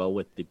very well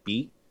with the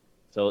beat.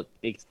 So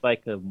it's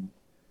like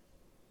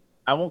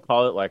I won't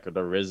call it like the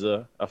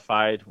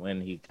RZA-ified when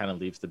he kind of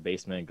leaves the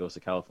basement and goes to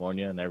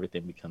California and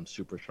everything becomes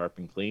super sharp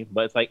and clean.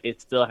 But it's like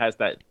it still has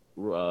that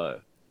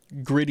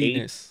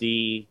grittiness.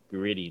 HD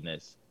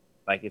grittiness.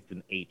 Like it's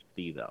an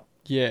HD though.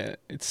 Yeah,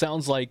 it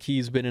sounds like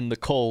he's been in the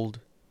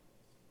cold.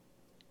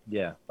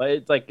 Yeah,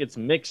 but it's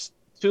mixed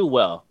too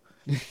well.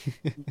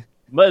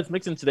 But it's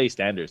mixed in today's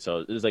standards,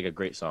 so it's like a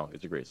great song.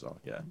 It's a great song,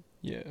 yeah.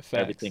 Yeah, facts.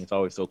 Everything's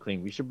always so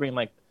clean. We should bring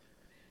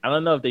I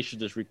don't know if they should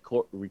just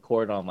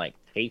record on like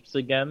tapes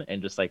again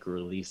and just like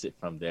release it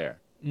from there.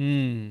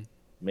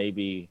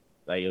 Maybe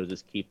like it'll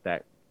just keep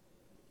that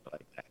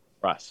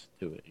crust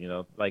to it, you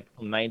know, like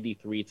from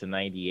 93 to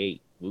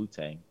 98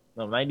 Wu-Tang.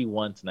 No,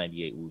 91 to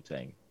 98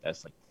 Wu-Tang.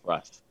 That's like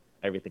crust.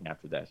 Everything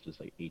after that's just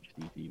like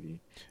HD TV.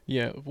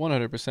 Yeah,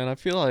 100%. I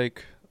feel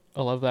like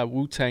a lot of that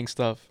Wu-Tang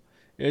stuff,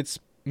 it's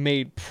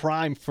made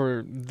prime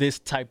for this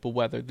type of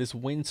weather, this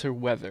winter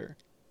weather.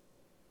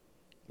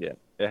 Yeah,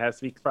 it has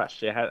to be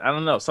crushed. I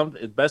don't know,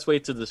 the best way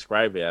to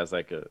describe it as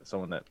like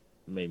someone that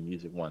made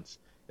music once,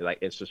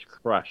 it's just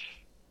crush.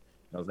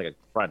 You know, it's like a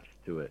crunch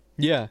to it.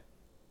 Yeah.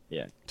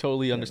 Yeah.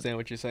 Totally understand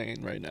what you're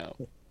saying right now.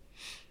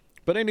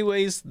 But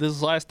anyways,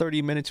 this last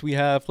 30 minutes we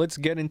have, let's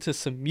get into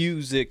some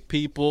music,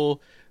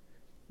 people.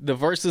 The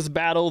versus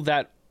battle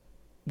that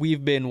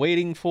we've been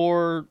waiting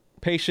for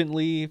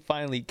patiently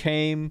finally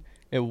came.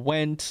 It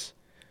went.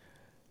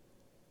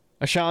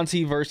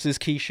 Ashanti versus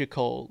Keisha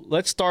Cole.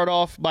 Let's start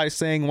off by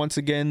saying once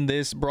again,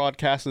 this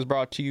broadcast is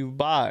brought to you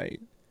by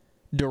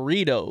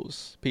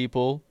Doritos,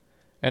 people.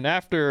 And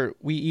after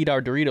we eat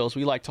our Doritos,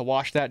 we like to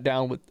wash that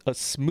down with a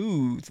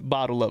smooth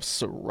bottle of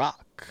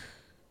Ciroc.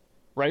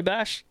 Right,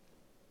 Bash?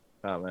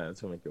 Oh, man,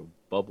 it's going to make your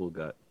bubble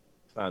gut.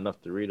 It's not enough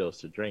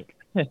Doritos to drink.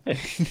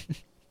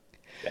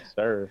 Yes,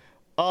 sir.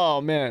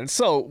 Oh, man.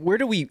 So, where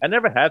do we... I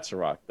never had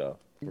Ciroc, though.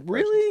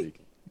 Really?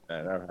 I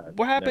never had.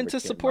 What happened to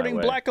supporting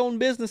black-owned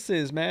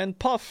businesses, man?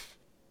 Puff.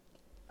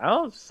 I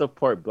don't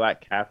support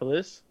black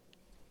capitalists.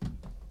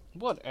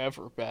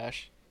 Whatever,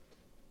 Bash.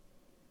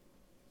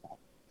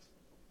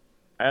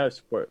 I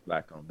support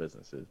black-owned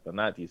businesses, but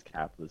not these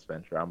capitalist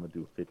ventures. I'm going to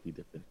do 50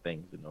 different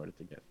things in order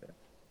to get there.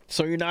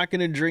 So you're not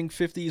going to drink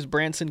 50's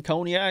Branson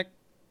Cognac?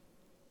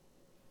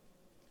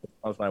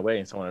 I was my way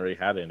and someone already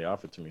had it and they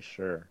offered it to me,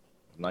 sure.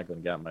 I'm not going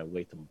to get out my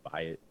way to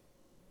buy it.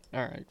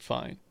 All right,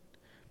 fine.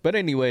 But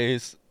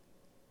anyways,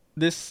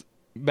 this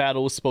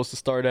battle was supposed to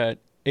start at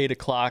 8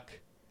 o'clock.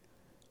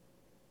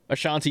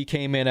 Ashanti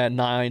came in at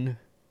 9,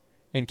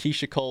 and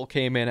Keisha Cole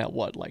came in at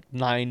what, like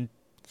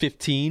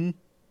 9:15?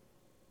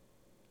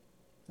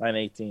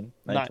 9:18,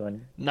 9:20.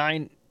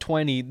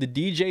 9:20. The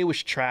DJ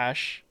was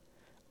trash.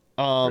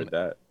 Heard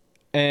that.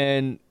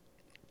 And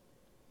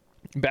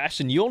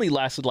Bastion, you only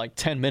lasted like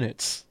 10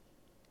 minutes.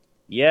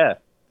 Yeah.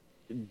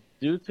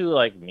 Due to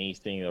like me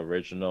seeing the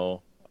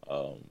original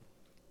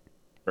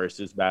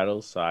versus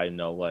battles, so I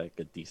know like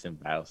a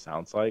decent battle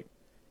sounds like.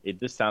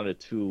 It just sounded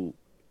too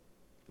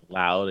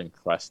loud and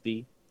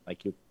crusty.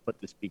 Like you put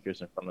the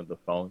speakers in front of the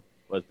phone,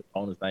 but the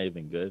phone is not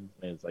even good.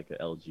 It's like an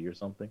LG or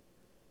something.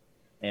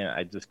 and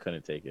I just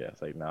couldn't take it. I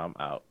was like, no, I'm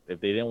out.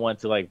 If they didn't want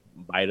to like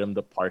buy them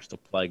the parts to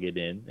plug it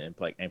in and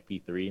like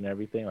MP3 and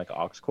everything, like an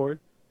aux cord,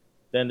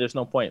 then there's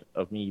no point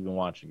of me even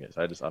watching it.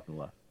 So I just up and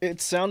left.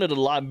 It sounded a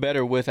lot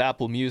better with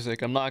Apple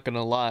Music, I'm not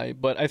gonna lie,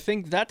 but I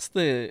think that's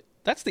the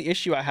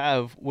issue I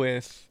have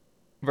with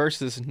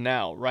Versus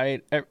now,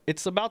 right?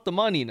 It's about the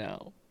money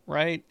now,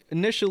 right?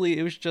 Initially,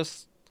 it was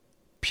just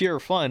pure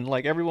fun.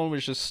 Like, everyone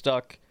was just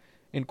stuck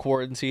in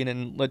quarantine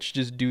and let's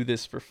just do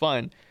this for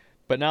fun.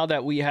 But now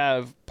that we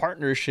have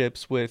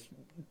partnerships with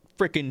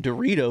freaking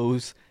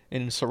Doritos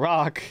and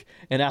Ciroc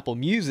and Apple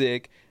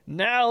Music,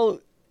 now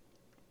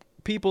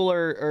people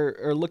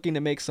are looking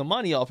to make some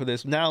money off of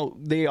this. Now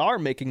they are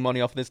making money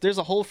off of this. There's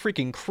a whole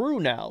freaking crew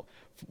now.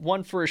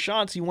 One for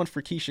Ashanti, one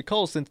for Keisha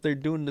Cole, since they're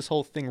doing this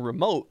whole thing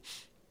remote.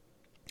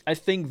 I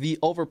think the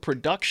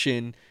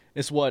overproduction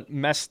is what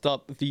messed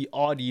up the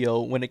audio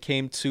when it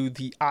came to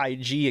the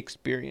IG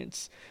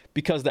experience.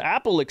 Because the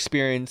Apple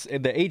experience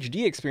and the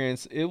HD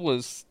experience, it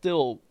was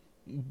still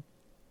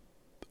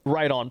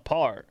right on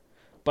par.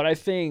 But I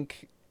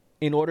think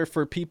in order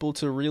for people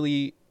to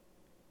really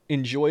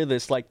enjoy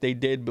this like they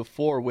did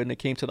before when it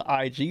came to the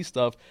IG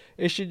stuff,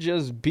 it should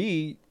just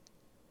be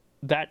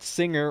that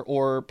singer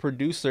or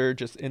producer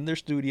just in their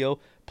studio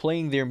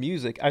playing their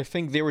music. I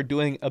think they were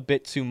doing a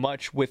bit too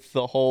much with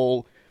the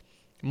whole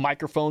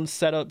microphone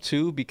setup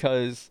too,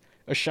 because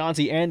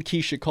Ashanti and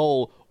Keisha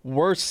Cole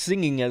were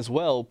singing as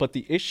well, but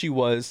the issue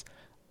was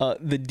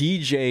the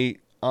DJ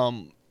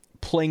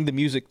playing the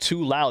music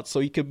too loud, so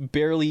you could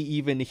barely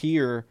even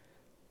hear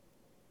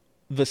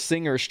the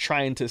singers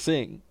trying to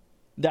sing.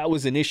 That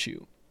was an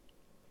issue.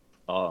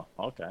 Oh,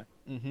 okay.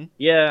 Mm-hmm.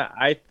 Yeah,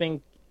 I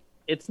think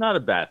it's not a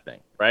bad thing,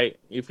 right?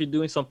 If you're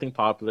doing something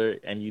popular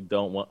and you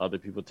don't want other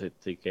people to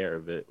take care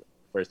of it,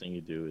 first thing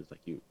you do is like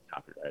you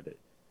copyright it.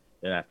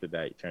 Then after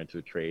that, you turn to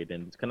a trade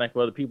and connect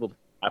with other people.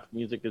 Apple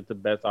Music is the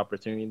best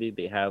opportunity.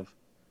 They have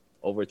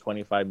over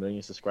 25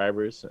 million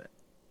subscribers.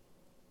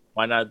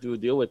 Why not do a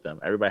deal with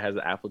them? Everybody has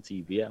an Apple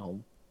TV at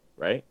home,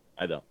 right?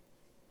 I don't,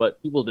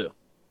 but people do.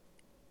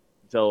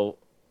 So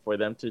for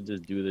them to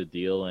just do the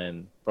deal,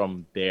 and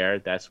from there,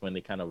 that's when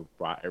they kind of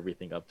brought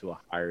everything up to a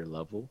higher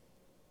level.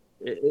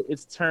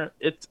 It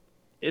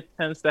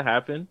tends to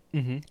happen.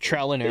 Mm-hmm.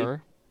 Trial and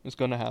error is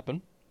going to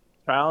happen.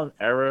 Trial and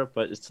error,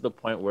 but it's to the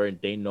point where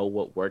they know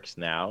what works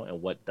now and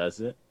what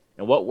doesn't.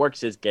 And what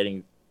works is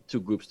getting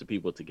two groups of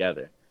people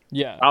together.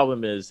 Yeah.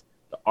 Problem is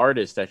the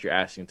artists that you're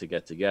asking to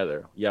get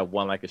together. You have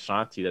one like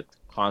Ashanti that's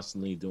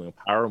constantly doing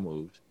power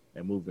moves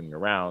and moving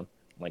around,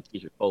 like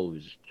Keisha Cole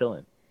who's just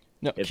chilling.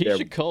 No,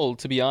 Keisha Cole,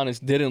 to be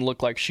honest, didn't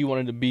look like she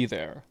wanted to be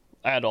there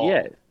at all.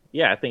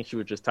 Yeah, I think she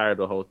was just tired of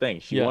the whole thing.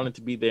 She wanted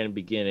to be there in the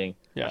beginning.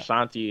 Yeah.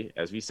 Ashanti,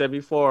 as we said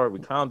before, we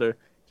called her.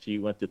 She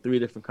went to 3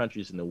 different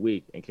countries in a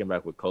week and came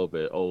back with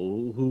COVID.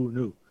 Oh, who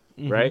knew,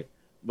 right?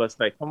 But it's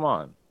like, come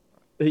on.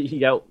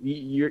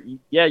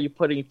 You're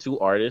putting 2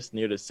 artists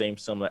near the same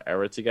similar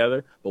era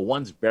together, but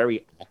one's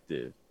very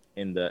active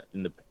in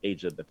the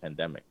age of the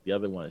pandemic. The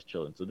other one is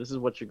chilling. So this is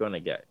what you're going to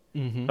get.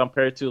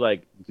 Compared to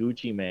like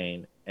Gucci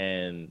Mane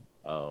and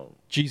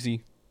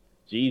Jeezy.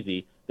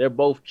 They're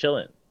both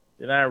chilling.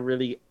 They're not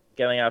really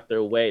getting out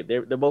their way.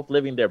 They're both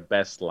living their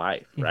best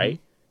life, right?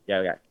 Yeah,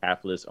 we got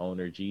capitalist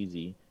owner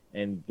Jeezy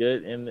and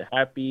good and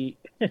happy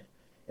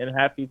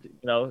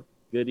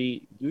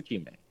goody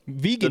Gucci Mane.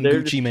 Vegan so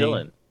Gucci Mane.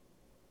 Chilling.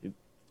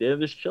 They're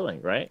just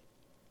chilling, right?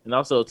 And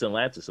also it's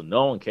Atlanta, so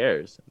no one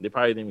cares. They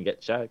probably didn't even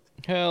get checked.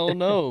 Hell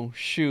no.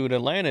 Shoot,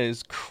 Atlanta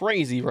is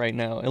crazy right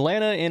now.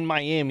 Atlanta and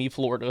Miami,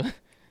 Florida,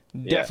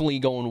 definitely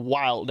going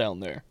wild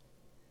down there.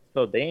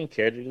 So they didn't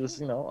care. They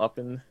just, up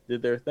and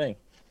did their thing.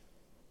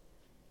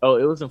 Oh,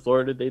 it was in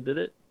Florida they did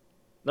it?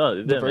 No,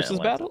 they did the versus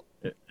battle?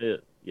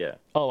 Yeah.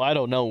 Oh, I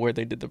don't know where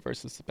they did the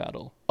versus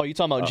battle. Oh, you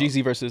talking about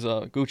Jeezy versus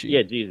Gucci?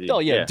 Yeah, Jeezy. Oh,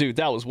 yeah, dude,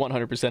 that was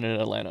 100% in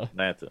Atlanta.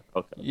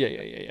 Okay.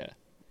 Yeah.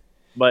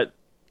 But,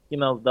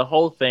 the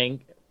whole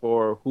thing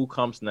for who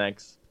comes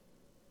next,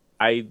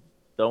 I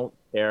don't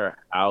care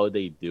how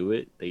they do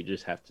it. They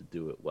just have to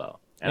do it well.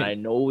 And I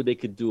know they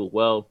could do it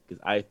well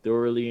because I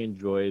thoroughly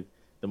enjoyed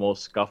the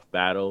most scuffed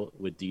battle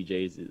with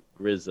DJs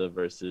RZA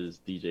versus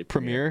DJ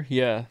Premier.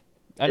 Yeah.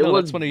 I know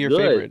that's one of your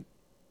favorite.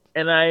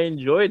 And I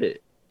enjoyed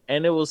it.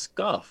 And it was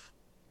scuff.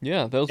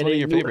 Yeah, that was one of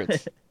your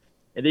favorites.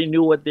 And they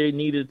knew what they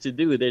needed to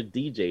do. They're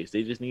DJs.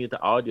 They just needed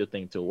the audio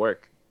thing to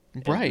work.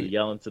 Right.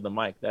 Yelling to the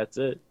mic. That's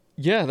it.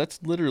 Yeah, that's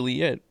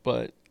literally it.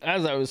 But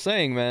as I was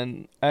saying,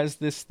 man, as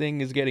this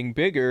thing is getting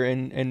bigger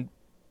and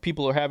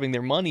people are having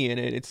their money in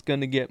it, it's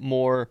going to get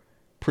more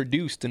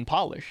produced and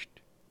polished.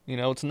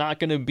 It's not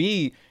going to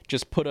be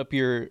just put up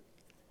your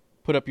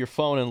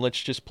phone and let's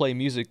just play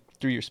music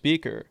through your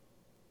speaker.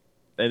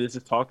 And this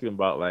is talking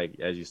about, like,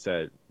 as you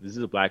said, this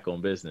is a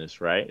black-owned business,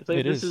 right? It's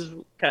like this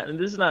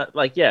is not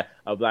like, a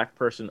black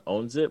person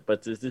owns it,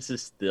 but this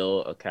is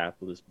still a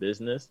capitalist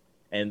business,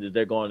 and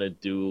they're going to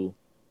do,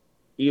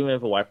 even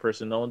if a white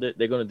person owned it,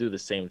 they're going to do the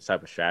same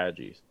type of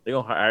strategies. They're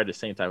going to hire the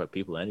same type of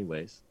people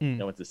anyways.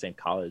 They went to the same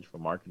college for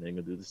marketing. They're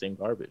going to do the same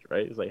garbage,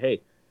 right? It's like,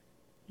 hey,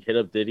 hit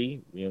up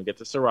Diddy, get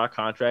the Ciroc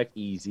contract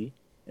easy,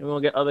 and we're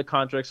gonna get other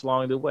contracts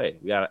along the way.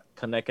 We gotta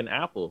connect an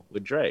Apple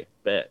with Dre.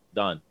 Bet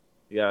done.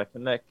 We gotta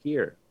connect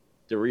here.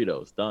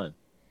 Doritos done.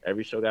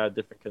 Every show got a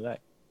different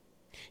connect.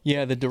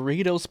 Yeah, the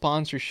Dorito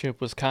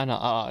sponsorship was kind of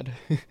odd.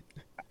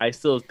 I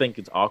still think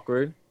it's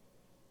awkward.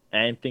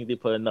 I didn't think they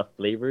put enough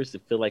flavors to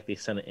feel like they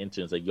sent an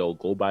intern. It's like, yo,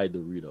 go buy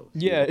Doritos.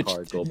 Yeah,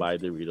 Go buy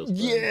Doritos.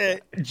 Yeah,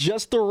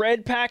 just the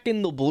red pack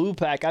and the blue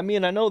pack. I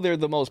mean, I know they're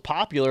the most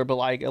popular, but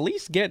like, at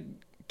least get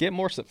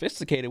more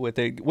sophisticated with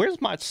it.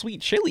 Where's my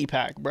sweet chili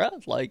pack,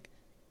 bruh? Like,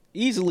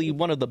 easily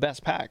one of the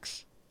best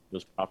packs. It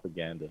was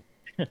propaganda.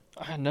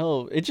 I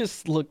know. It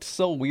just looked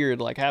so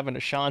weird, like having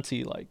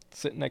Ashanti like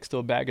sitting next to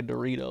a bag of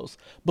Doritos.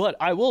 But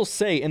I will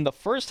say, in the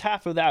first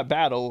half of that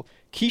battle,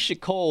 Keisha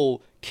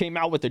Cole came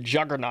out with a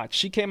juggernaut.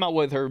 She came out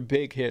with her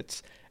big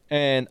hits.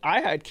 And I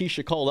had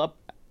Keisha Cole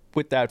up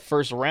with that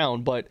first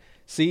round. But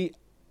see,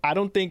 I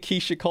don't think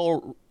Keisha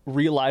Cole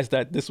realized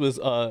that this was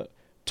a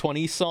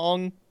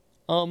 20-song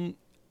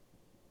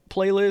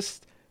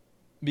playlist.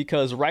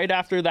 Because right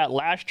after that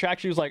last track,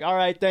 she was like, all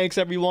right, thanks,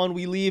 everyone.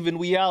 We leave and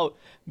we out.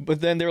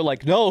 But then they were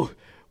like, no,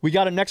 we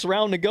got a next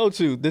round to go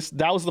to.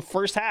 That was the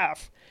first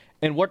half.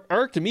 And what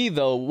irked me,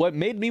 though, what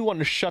made me want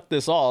to shut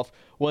this off,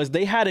 was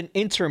they had an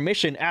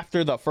intermission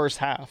after the first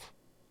half.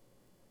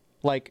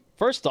 Like,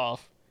 first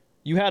off,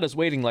 you had us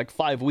waiting like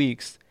 5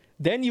 weeks.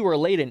 Then you were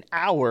late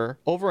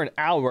over an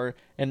hour.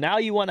 And now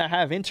you want to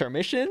have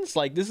intermissions?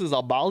 Like, this is a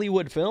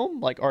Bollywood film?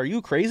 Like, are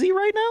you crazy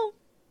right now?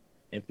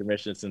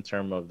 Intermissions in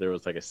terms of there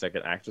was like a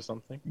second act or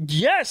something?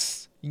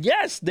 Yes,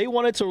 they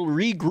wanted to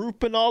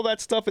regroup and all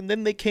that stuff, and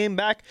then they came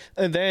back,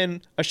 and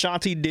then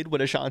Ashanti did what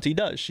Ashanti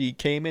does. She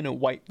came in and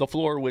wiped the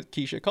floor with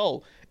Keisha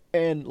Cole.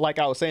 And like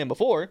I was saying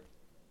before,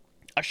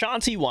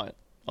 Ashanti won,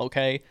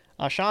 okay?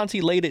 Ashanti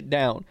laid it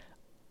down.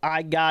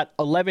 I got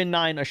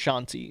 11-9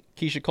 Ashanti.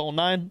 Keisha Cole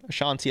 9,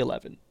 Ashanti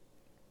 11.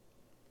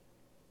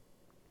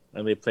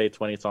 And they played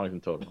 20 songs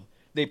in total.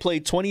 They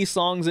played 20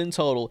 songs in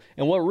total.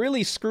 And what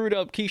really screwed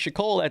up Keisha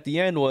Cole at the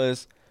end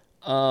was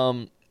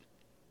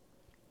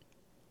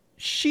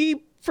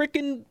she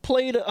freaking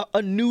played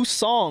a new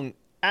song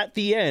at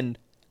the end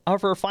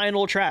of her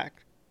final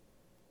track.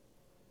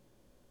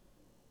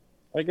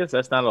 I guess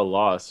that's not a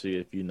loss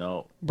if you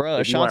know.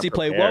 Bruh, Ashanti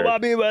played What About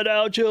Me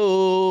Without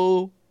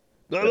You?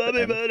 What About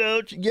Me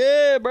Without You?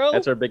 Yeah, bro.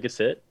 That's her biggest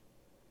hit?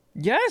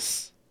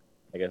 Yes.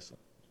 I guess so.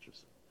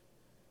 Interesting.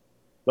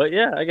 But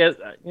yeah, I guess,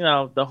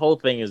 the whole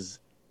thing is,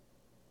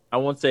 I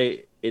won't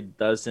say it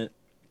doesn't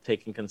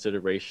take in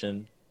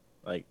consideration.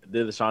 Like,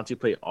 did Ashanti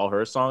play all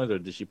her songs, or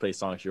did she play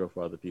songs she wrote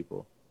for other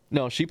people?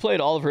 No, she played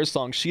all of her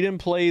songs. She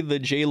didn't play the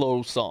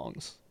J-Lo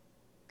songs,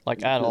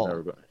 like, at all.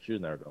 She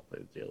was never going to play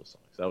the J-Lo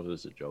songs. That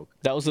was just a joke.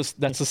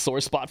 That's a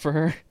sore spot for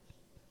her?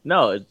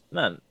 No, it's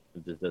not.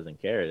 It just doesn't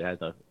care. It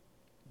has no.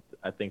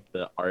 I think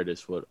the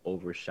artist would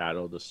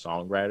overshadow the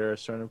songwriter at a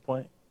certain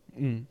point.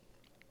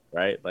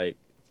 Right? Like,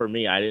 for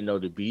me, I didn't know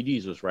the Bee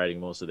Gees was writing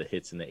most of the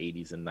hits in the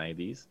 80s and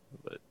 90s,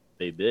 but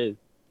they did.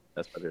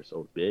 That's why they're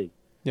so big.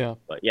 Yeah.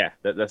 But yeah,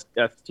 that's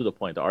to the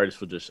point. The artist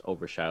would just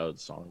overshadow the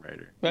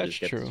songwriter. That's just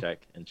get true. To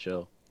check and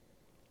chill.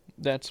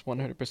 That's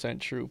 100%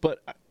 true.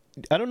 But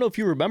I don't know if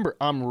you remember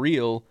I'm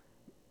Real.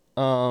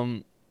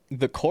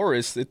 The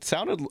chorus, it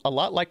sounded a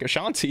lot like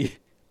Ashanti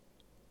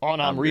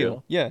on I'm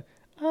Real. Yeah.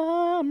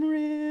 I'm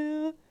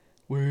real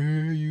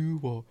where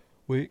you are.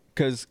 Wait,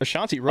 because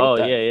Ashanti wrote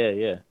that. Oh,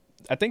 yeah.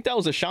 I think that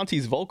was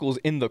Ashanti's vocals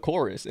in the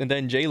chorus, and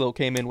then J-Lo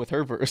came in with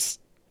her verse.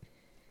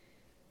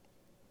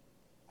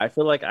 I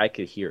feel like I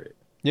could hear it.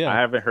 Yeah. I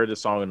haven't heard the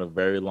song in a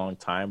very long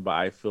time, but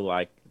I feel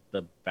like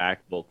the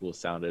back vocals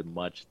sounded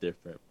much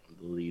different from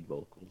the lead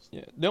vocals.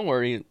 Yeah, don't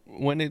worry.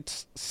 When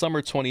it's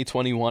summer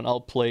 2021, I'll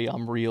play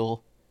I'm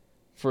Real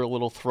for a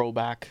little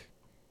throwback.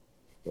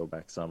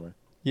 Throwback summer.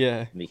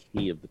 Yeah. In the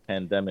heat of the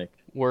pandemic.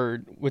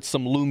 Word with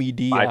some Lumi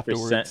D 5%,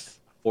 afterwards.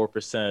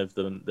 4%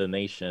 of the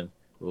nation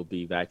will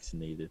be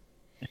vaccinated.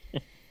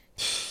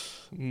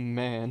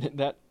 Man,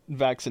 that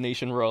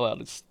vaccination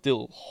rollout is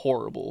still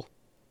horrible.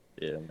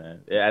 Yeah,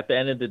 man. At the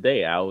end of the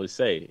day, I always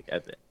say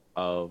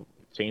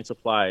chain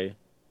supply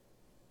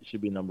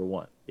should be number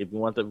one. If you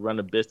want to run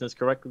a business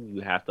correctly,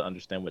 you have to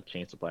understand what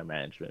chain supply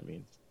management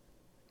means.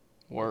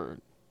 Word.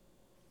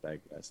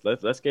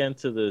 Let's get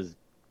into this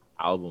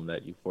album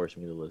that you forced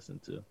me to listen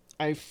to.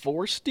 I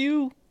forced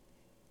you?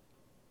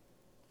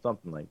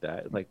 Something like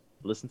that. Like,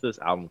 listen to this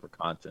album for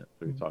content.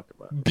 What are you talking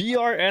about?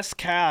 BRS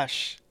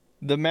Cash,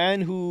 the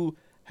man who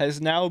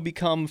has now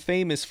become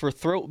famous for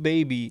Throat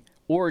Baby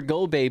or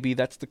Go Baby.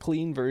 That's the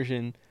clean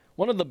version.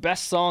 One of the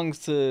best songs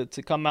to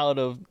come out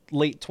of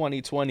late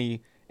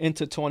 2020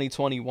 into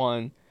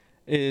 2021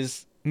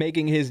 is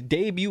making his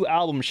debut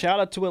album. Shout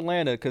out to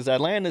Atlanta, because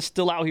Atlanta's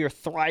still out here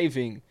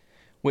thriving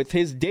with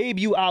his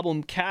debut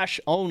album,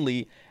 Cash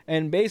Only.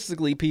 And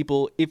basically,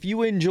 people, if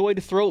you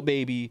enjoyed Throat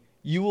Baby,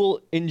 you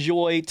will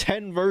enjoy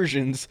 10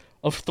 versions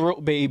of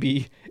Throat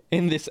Baby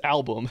in this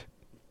album.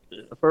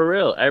 For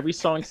real, every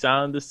song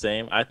sounded the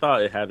same. I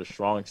thought it had a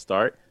strong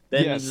start.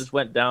 Then Yes. it just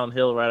went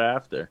downhill right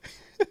after.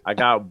 I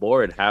got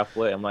bored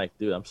halfway. I'm like,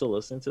 dude, I'm still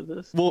listening to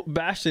this. Well,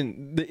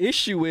 Bastion, the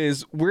issue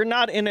is we're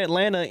not in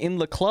Atlanta in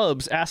the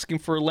clubs asking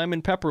for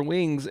lemon pepper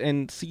wings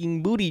and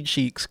seeing booty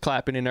cheeks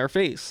clapping in our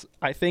face.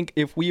 I think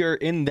if we are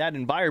in that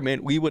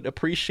environment, we would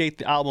appreciate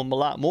the album a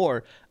lot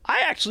more.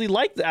 I actually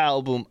liked the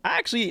album. I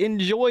actually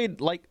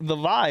enjoyed like the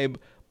vibe,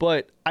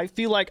 but I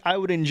feel like I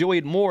would enjoy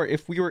it more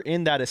if we were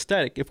in that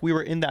aesthetic, if we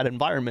were in that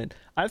environment.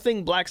 I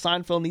think Black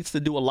Seinfeld needs to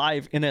do a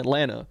live in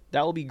Atlanta.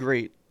 That would be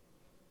great.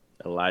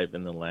 Alive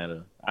in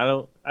Atlanta. I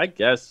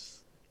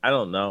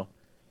don't know.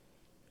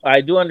 I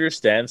do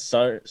understand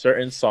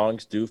certain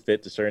songs do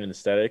fit to certain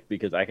aesthetic,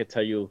 because I could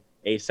tell you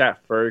ASAP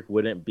Ferg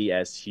wouldn't be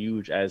as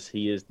huge as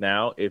he is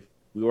now if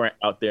we weren't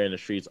out there in the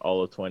streets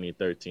all of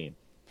 2013,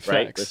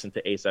 right? Facts. Listen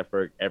to ASAP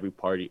Ferg every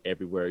party,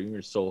 everywhere. You're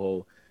in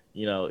Soho,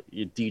 your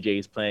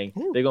DJ's playing.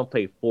 They're going to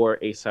play 4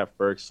 ASAP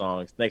Ferg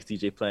songs. Next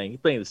DJ playing,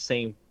 he's playing the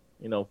same,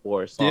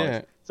 4 songs.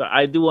 Yeah. So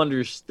I do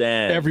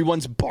understand.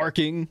 Everyone's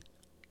barking.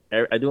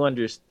 I do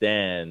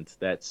understand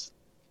that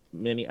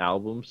many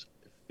albums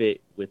fit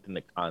within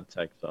the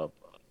context of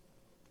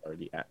or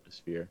the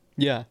atmosphere.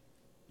 Yeah.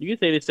 You can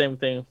say the same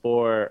thing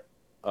for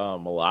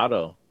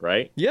Mulatto,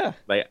 right? Yeah.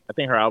 Like, I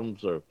think her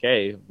albums are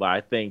okay, but I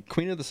think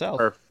Queen of the South.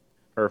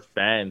 her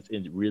fans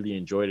really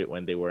enjoyed it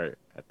when they were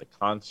at the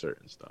concert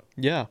and stuff.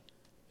 Yeah.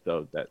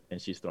 So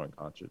and she's throwing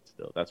concerts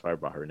still. That's why I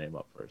brought her name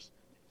up first.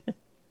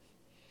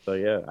 So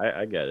yeah,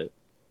 I get it.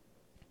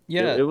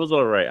 Yeah. It was an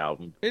alright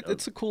album.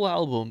 It's a cool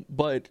album,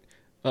 but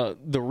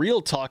the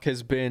real talk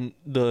has been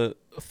the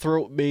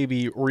Throat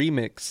Baby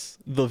remix,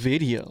 the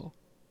video.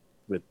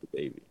 With the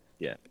baby.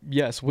 Yeah.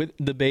 Yes, with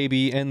the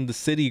baby and the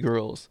City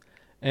Girls.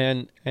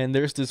 And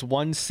there's this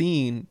one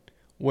scene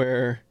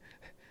where,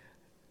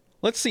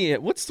 let's see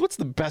it. What's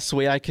the best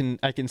way I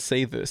can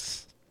say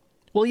this?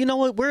 Well, you know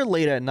what? We're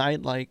late at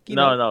night, like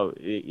No,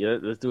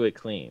 let's do it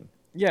clean.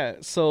 Yeah,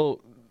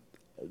 so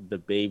the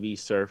baby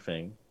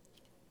surfing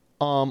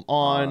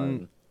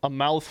on a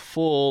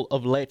mouthful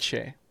of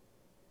leche.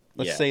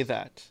 Let's say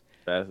that.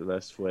 That's the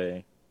best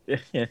way.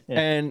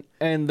 and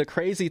the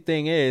crazy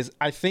thing is,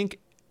 I think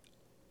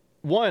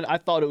I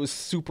thought it was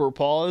super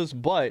pause,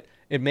 but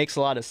it makes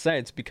a lot of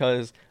sense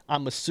because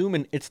I'm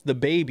assuming it's the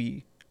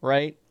baby,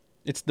 right?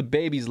 It's the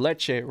baby's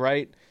leche,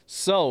 right?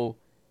 So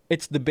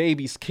it's the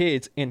baby's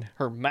kids in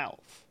her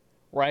mouth,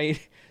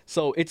 right?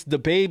 So it's the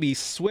baby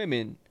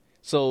swimming.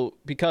 So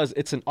because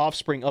it's an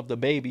offspring of the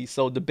baby,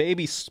 so the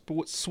baby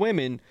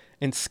swimming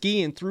and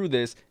skiing through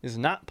this is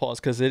not pause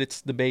because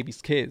it's the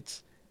baby's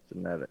kids.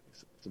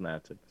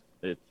 Semantics.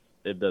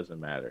 It doesn't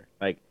matter.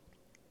 Like,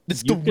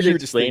 it's you could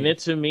explain it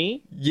to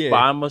me, yeah. But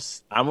I'm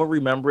gonna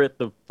remember it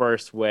the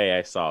first way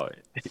I saw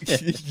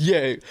it.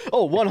 Yeah.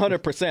 Oh,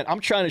 100%. I'm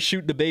trying to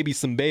shoot the baby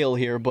some bail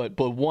here, but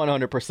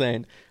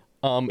 100%.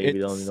 Maybe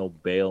don't need no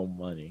bail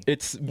money.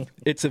 It's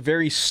a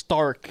very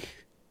stark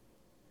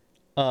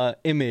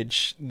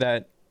image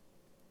that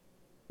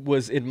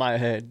was in my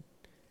head.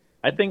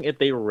 I think if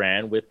they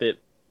ran with it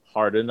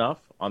hard enough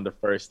on the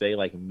first day,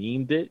 like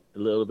memed it a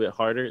little bit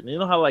harder. You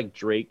know how like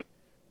Drake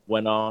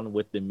went on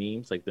with the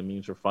memes, like the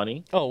memes were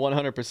funny. Oh,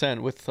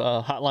 100% with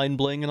Hotline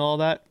Bling and all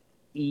that.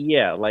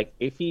 Yeah, like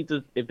if they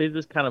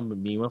just kind of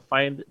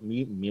memeified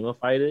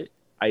it,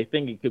 I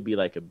think it could be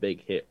like a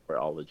big hit for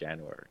all of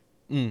January.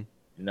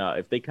 No,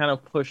 if they kind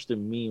of push the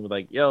meme,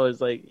 like, yo,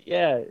 it's like,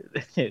 yeah,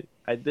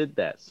 I did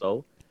that.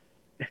 So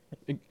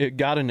it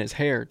got in his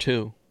hair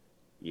too.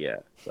 Yeah.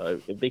 So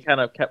if they kind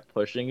of kept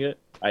pushing it,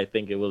 I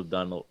think it would have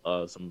done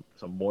some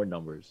more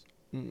numbers.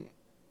 And,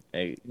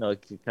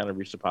 it could kind of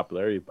reach the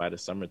popularity by the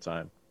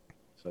summertime.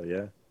 So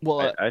yeah.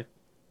 Well,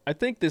 I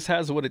think this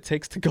has what it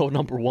takes to go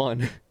number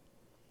one.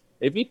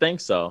 If you think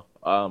so,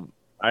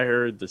 I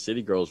heard the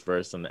City Girls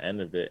verse on the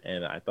end of it,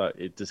 and I thought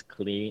it just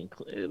cleared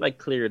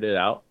it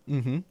out.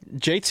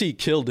 JT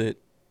killed it.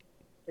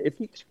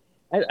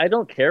 I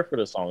don't care for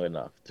the song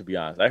enough, to be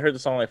honest. I heard the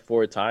song like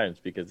 4 times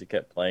because it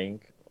kept playing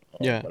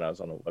when I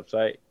was on the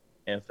website,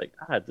 and it's like,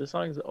 this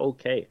song is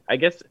okay. I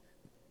guess,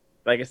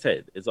 like I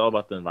said, it's all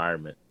about the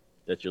environment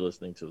that you're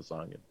listening to the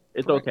song in.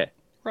 It's okay.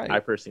 Right. I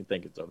personally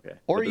think it's okay.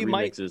 Or but the you remix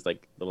might is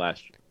like the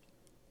last.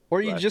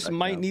 Or you just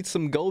might need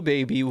some Go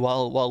Baby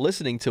while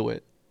listening to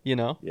it.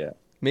 Yeah.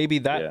 Maybe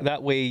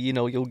that way,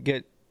 you'll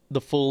get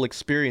the full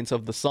experience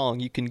of the song.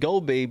 You can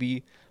Go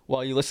Baby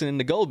while you're listening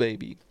to Go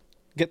Baby.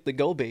 Get the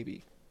Go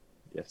Baby.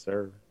 Yes,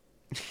 sir.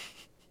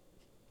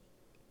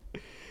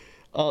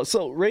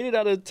 So rated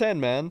out of 10,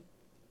 man.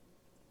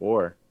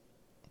 4.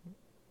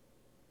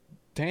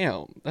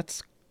 Damn,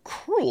 that's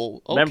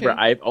cruel. Okay. Remember,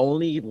 I've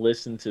only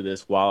listened to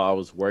this while I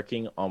was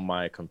working on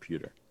my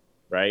computer,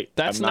 right?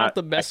 That's not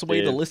the best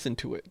way to listen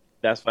to it.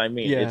 That's what I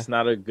mean. Yeah. It's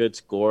not a good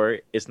score.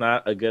 It's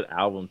not a good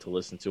album to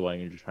listen to while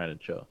you're just trying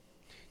to chill.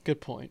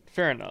 Good point.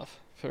 Fair enough.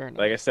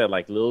 Like I said,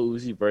 like Lil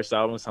Uzi Verse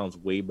album sounds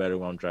way better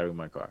when I'm driving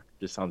my car.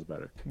 Just sounds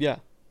better. Yeah.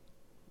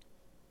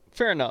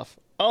 Fair enough.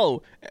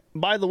 Oh,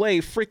 by the way,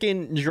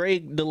 freaking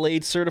Drake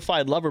delayed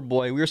Certified Lover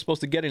Boy. We were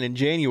supposed to get it in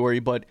January,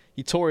 but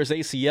he tore his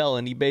ACL,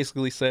 and he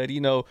basically said,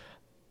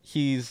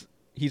 he's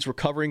he's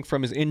recovering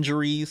from his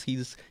injuries.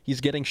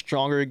 He's getting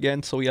stronger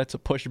again, so he had to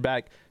push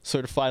back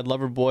Certified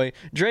Lover Boy.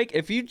 Drake,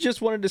 if you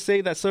just wanted to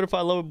say that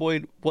Certified Lover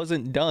Boy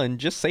wasn't done,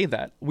 just say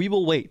that. We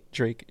will wait,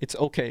 Drake. It's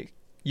okay.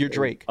 You're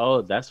Drake.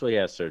 Oh, that's what he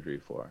had surgery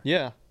for.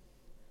 Yeah.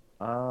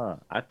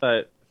 I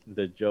thought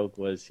the joke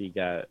was he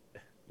got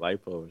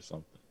lipo or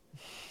something.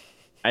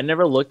 I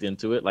never looked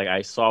into it. Like,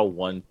 I saw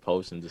one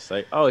post and just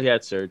like, oh, he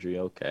had surgery.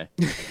 Okay,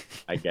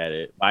 I get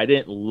it. But I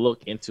didn't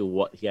look into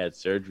what he had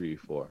surgery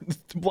for.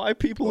 Why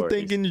people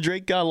thinking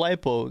Drake got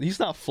lipo? He's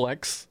not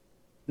Flex.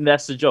 And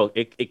that's the joke.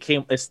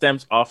 It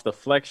stems off the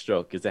Flex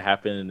joke because it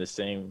happened in the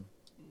same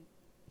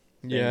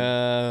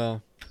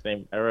era.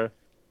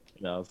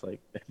 You know, it's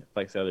like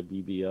Flex had a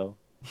BBL.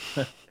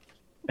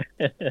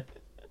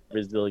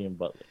 Brazilian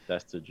butler.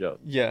 That's the joke.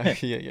 Yeah.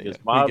 Because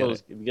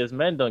models, because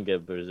men don't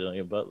get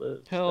Brazilian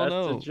butlers. Hell That's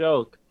no. the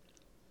joke.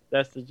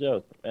 That's the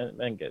joke.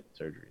 Men get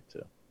surgery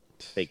too.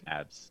 Fake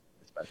abs,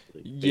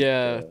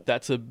 especially.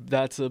 That's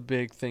a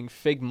big thing.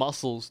 Fake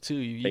muscles too.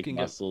 You Fake can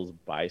muscles,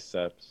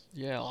 biceps.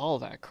 Yeah, all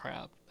that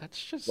crap.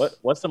 That's just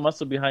What's the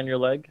muscle behind your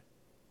leg?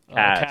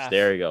 Calf. Calves.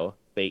 There you go.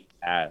 Fake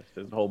calves.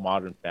 There's a whole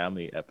Modern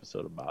Family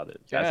episode about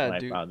it. That's Yeah,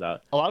 when dude. I found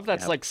out. A lot of they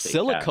that's have like fake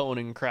silicone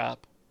calves. and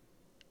crap.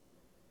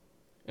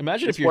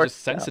 Imagine It's if you're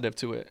just worked out. sensitive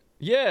to it.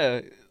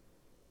 Yeah.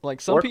 Like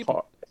some Work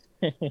people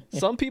hard.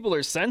 some people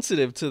are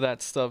sensitive to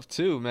that stuff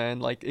too, man.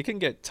 Like it can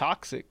get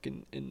toxic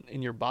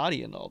in your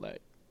body and all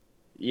that.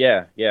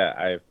 Yeah.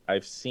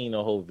 I've seen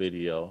a whole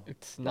video.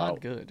 It's not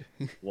about good.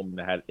 a woman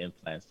that had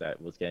implants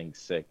that was getting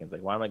sick, and it's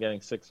like, why am I getting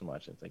sick so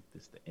much? It's like,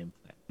 this is the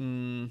implant.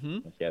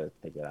 Mm-hmm. And she had to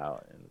take it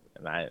out,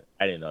 and I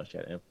didn't know she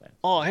had implants.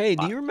 Oh, hey,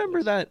 do you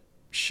remember that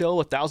show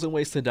 1,000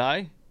 Ways to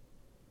Die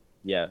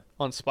Yeah,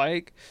 on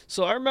Spike?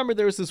 So I remember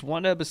there was this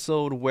one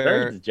episode very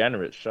where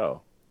degenerate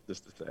show,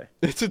 just to say.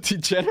 it's a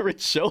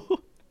degenerate show.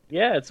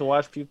 Yeah, to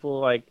watch people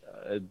like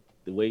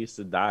the ways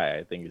to die,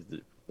 I think is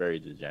very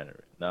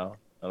degenerate. No,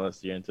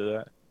 unless you're into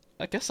that.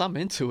 I guess I'm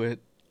into it.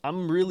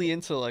 I'm really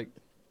into like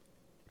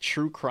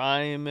true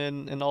crime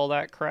and all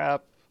that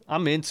crap.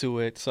 I'm into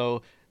it.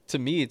 So to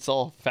me, it's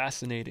all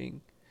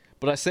fascinating.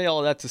 But I say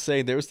all that to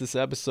say there was this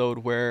episode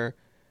where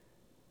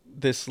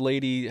this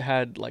lady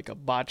had like a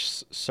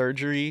botched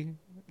surgery,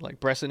 like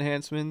breast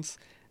enhancements,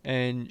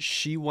 and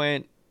she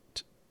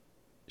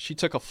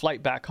took a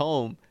flight back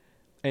home,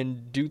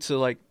 and due to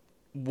like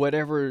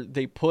whatever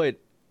they put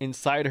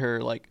inside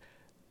her, like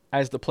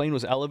as the plane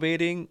was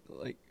elevating,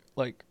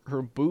 like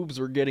her boobs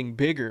were getting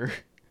bigger.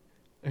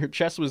 Her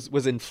chest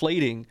was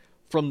inflating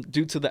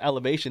due to the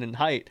elevation and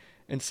height,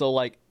 and so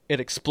like it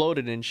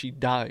exploded and she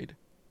died.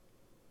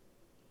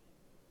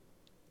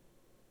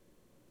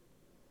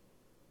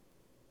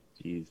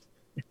 Jeez.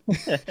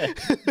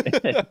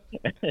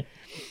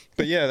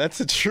 But yeah, that's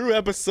a true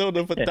episode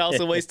of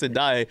 1,000 Ways to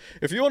Die.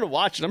 If you want to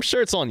watch it, I'm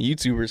sure it's on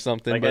YouTube or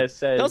something. Like but I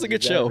said, that was a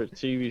good show.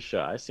 TV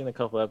show. I've seen a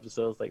couple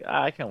episodes. Like,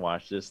 I can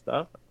watch this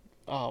stuff.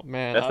 Oh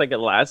man, That's like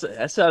that's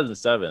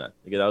 2007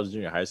 because I was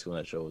junior high school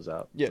when that show was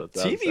out. Yeah, so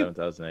 2007,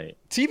 2008.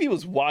 TV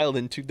was wild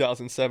in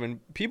 2007.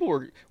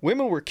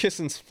 Women were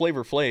kissing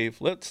Flavor Flav.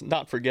 Let's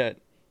not forget.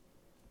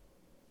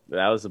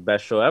 That was the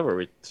best show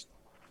ever.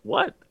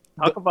 What?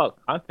 Talk about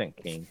content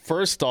king.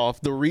 First off,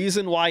 the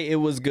reason why it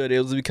was good, it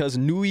was because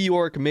New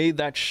York made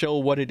that show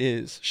what it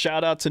is.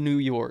 Shout out to New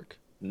York.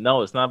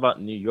 No, it's not about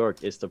New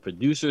York. It's the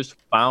producers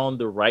found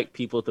the right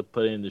people to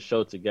put in the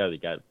show together. You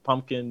got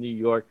Pumpkin, New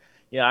York.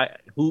 Yeah,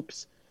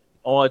 Hoops,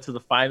 all to the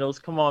finals.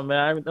 Come on, man.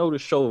 I know the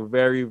show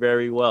very,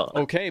 very well.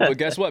 Okay, but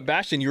guess what,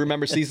 Bastion? You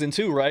remember season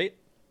 2, right?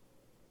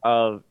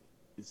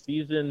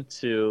 Season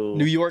 2.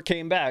 New York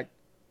came back.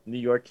 New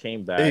York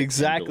came back.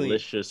 Exactly.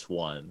 Delicious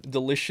won.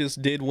 Delicious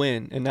did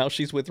win, and now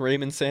she's with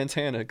Raymond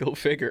Santana. Go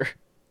figure.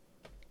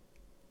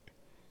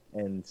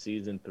 And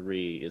season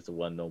 3 is the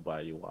one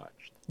nobody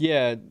watched.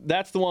 Yeah,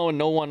 that's the one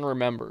no one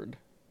remembered.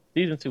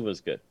 Season 2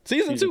 was good.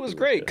 Season 2 was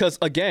great because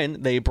again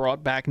they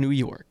brought back New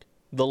York,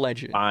 the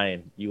legend.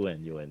 Fine, you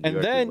win. New And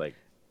York then, was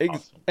like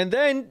awesome. and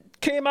then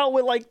came out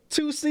with like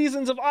 2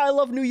 seasons of I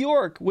Love New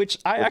York, which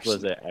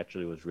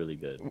actually was really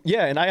good.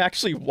 Yeah, and I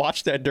actually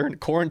watched that during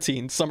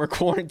quarantine, summer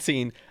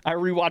quarantine. I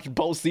rewatched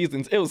both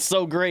seasons. It was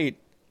so great.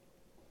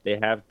 They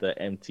have the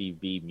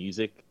MTV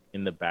music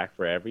in the back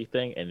for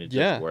everything, and it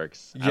just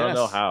works. I don't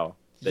know Yes. how.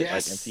 Like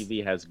Yes.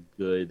 MTV has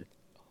good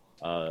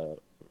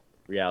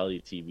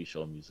reality TV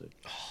show music.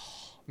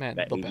 Man,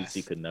 that the ABC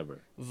best. could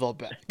never. The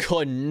best.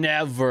 Could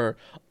never.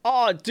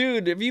 Oh,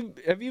 dude, have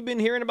you been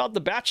hearing about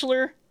The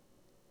Bachelor?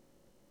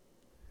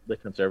 The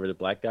conservative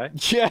black guy?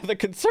 Yeah, the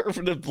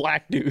conservative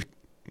black dude.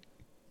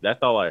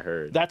 That's all I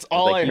heard. That's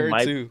all I he heard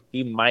might, too.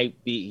 He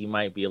might be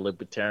a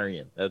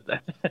libertarian.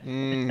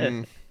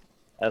 Mm.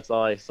 That's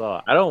all I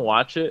saw. I don't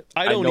watch it.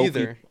 I don't know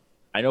either.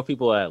 I know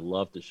people that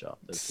love the show.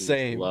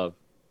 Same. Love,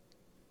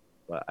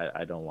 but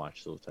I don't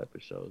watch those type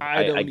of shows.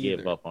 I don't gave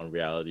either. up on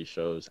reality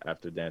shows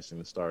after Dancing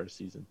with the Stars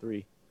season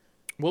 3.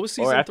 What was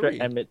season or after 3?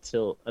 Emmett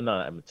Till. No,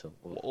 not Emmett Till.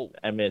 Whoa.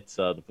 Emmett's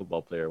the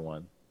football player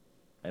one.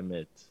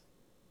 Emmett,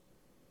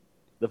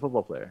 the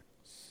football player.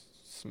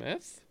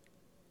 Smith?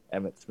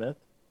 Emmett Smith.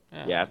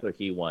 Yeah, after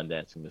he won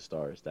Dancing with the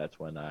Stars, that's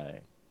when I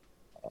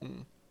watched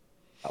him.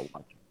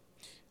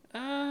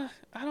 I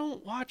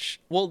don't watch.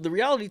 Well, the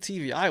reality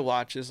TV I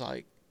watch is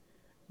like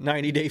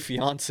 90 Day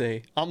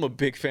Fiance. I'm a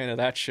big fan of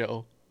that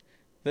show.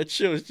 That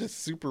show is just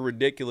super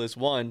ridiculous.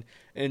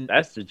 And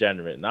That's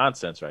degenerate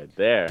nonsense right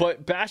there.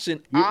 but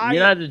Bastion, You're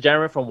not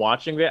degenerate from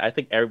watching it. I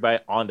think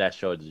everybody on that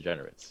show is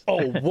degenerates. Oh,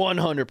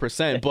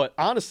 100%. But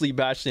honestly,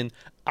 Bastion,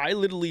 I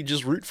literally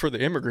just root for the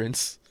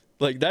immigrants.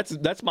 Like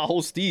that's my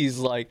whole steez.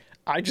 Like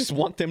I just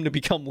want them to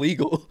become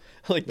legal.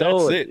 Like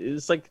that's it.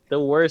 It's like the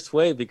worst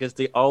way because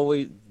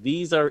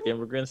these are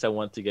immigrants that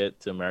want to get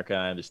to America.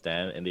 I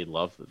understand, and they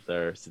love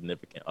their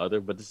significant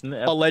other, but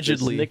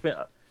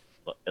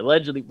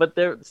Allegedly, but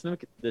their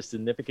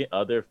significant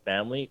other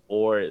family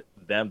or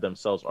them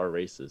themselves are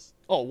racist.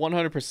 Oh,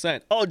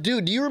 100%. Oh,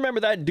 dude, do you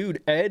remember that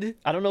dude Ed?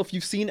 I don't know if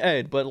you've seen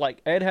Ed, but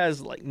like Ed has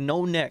like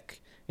no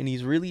neck and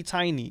he's really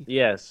tiny.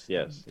 Yes,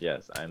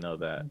 I know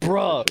that.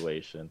 Bruh,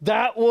 situation.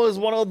 That was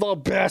one of the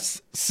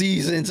best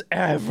seasons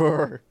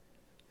ever.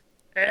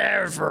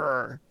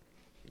 Ever.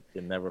 You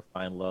can never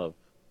find love.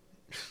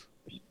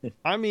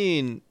 I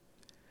mean,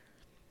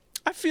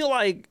 I feel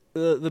like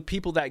the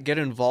people that get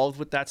involved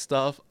with that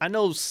stuff, I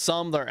know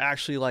some that are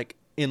actually like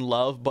in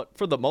love, but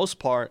for the most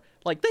part,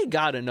 like they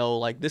gotta know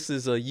like this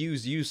is a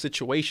use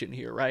situation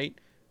here, right?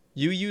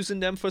 You using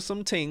them for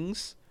some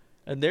things,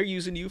 and they're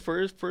using you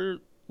for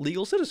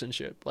legal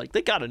citizenship. Like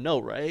they gotta know,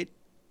 right?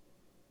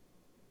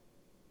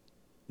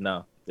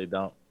 No, they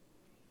don't.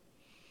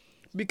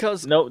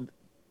 Because no,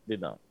 they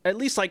don't. At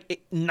least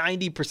like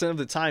 90% of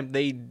the time,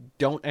 they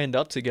don't end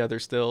up together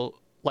still.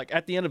 Like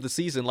at the end of the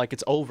season, like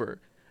it's over.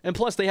 And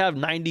plus, they have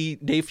 90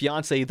 Day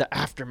Fiance, the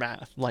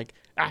aftermath, like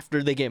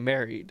after they get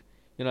married.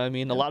 You know what I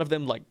mean? A lot of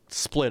them like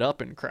split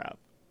up and crap.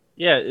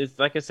 Yeah, it's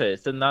like I said,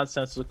 it's a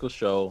nonsensical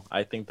show.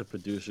 I think the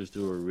producers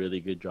do a really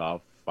good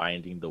job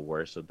finding the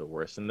worst of the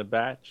worst in the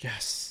batch.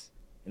 Yes.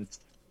 And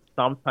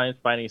sometimes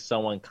finding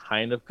someone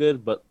kind of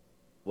good, but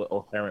with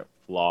inherent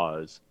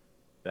flaws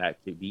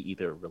that could be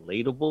either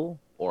relatable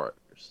or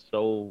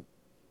so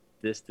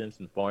distant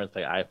and foreign. It's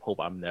like, I hope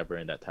I'm never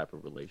in that type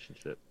of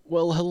relationship.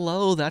 Well,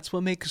 hello. That's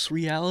what makes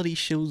reality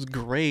shows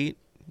great.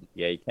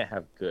 Yeah, you can't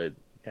have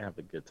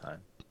a good time.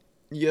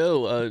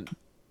 Yo,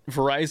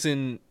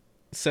 Verizon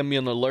sent me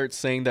an alert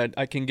saying that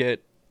I can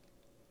get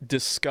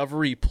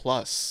Discovery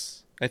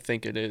Plus, I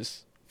think it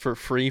is, for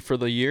free for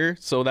the year.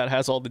 So that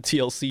has all the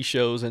TLC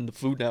shows and the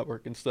Food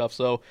Network and stuff.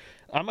 So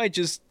I might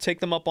just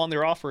take them up on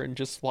their offer and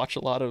just watch a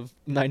lot of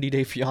 90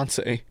 Day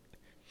Fiance.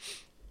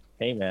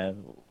 Hey,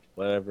 man,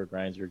 whatever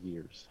grinds your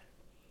gears.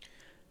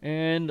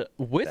 And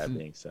with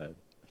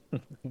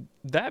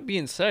that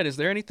being said, is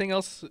there anything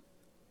else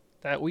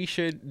that we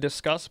should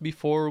discuss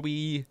before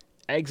we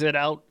exit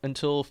out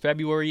until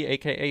February,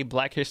 aka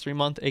Black History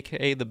Month,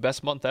 aka the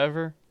best month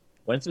ever?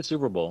 When's the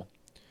Super Bowl?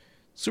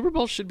 Super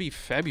Bowl should be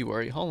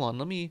February. Hold on,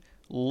 let me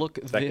look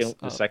this up.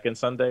 The second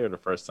Sunday or the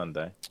first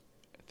Sunday?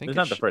 I think it's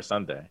not the first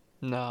Sunday.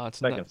 No, it's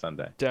second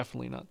Sunday.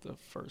 Definitely not the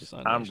first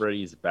Sunday. Tom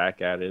Brady's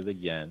back at it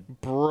again.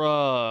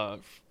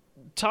 Bruh.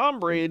 Tom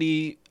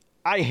Brady,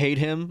 I hate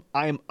him.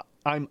 I'm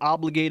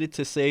obligated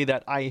to say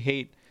that I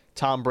hate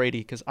Tom Brady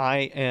because I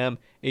am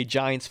a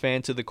Giants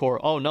fan to the core.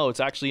 Oh no, it's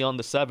actually on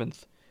the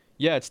 7th.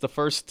 Yeah, it's the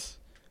first.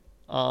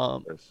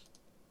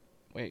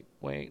 Wait.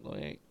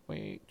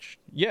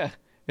 Yeah,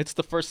 it's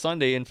the first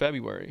Sunday in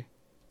February.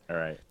 All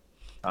right,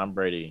 Tom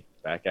Brady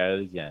back at it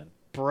again.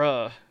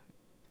 Bruh.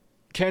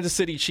 Kansas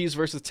City Chiefs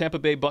versus Tampa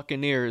Bay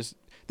Buccaneers.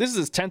 This is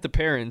his 10th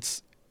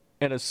appearance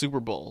in a Super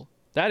Bowl.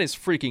 That is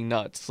freaking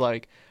nuts.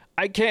 Like,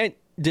 I can't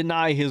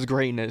deny his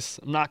greatness.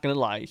 I'm not gonna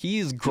lie,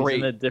 he's great.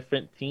 He's in a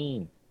different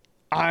team.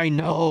 I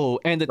know,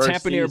 and the First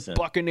Tampa Bay season.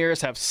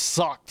 Buccaneers have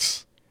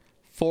sucked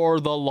for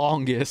the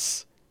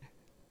longest.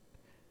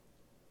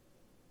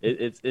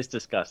 It's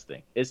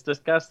disgusting. It's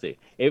disgusting.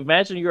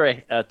 Imagine you're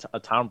a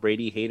Tom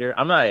Brady hater.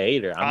 I'm not a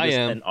hater. I'm just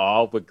in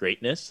awe with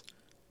greatness.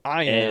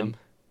 I am.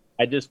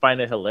 I just find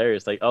it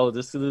hilarious. Like, oh,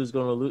 this dude's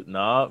going to lose.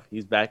 No,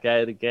 he's back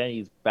at it again.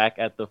 He's back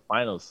at the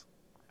finals.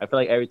 I feel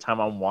like every time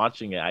I'm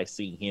watching it, I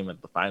see him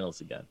at the finals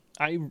again.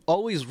 I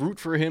always root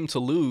for him to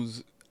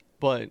lose,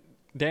 but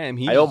damn,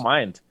 I don't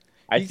mind.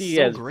 I he's see he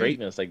so has great.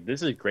 greatness. Like,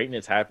 this is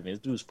greatness happening.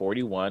 This dude's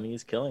 41.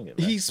 He's killing it,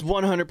 man. He's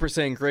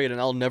 100% great, and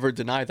I'll never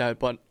deny that,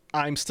 but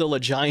I'm still a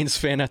Giants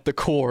fan at the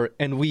core,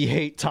 and we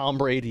hate Tom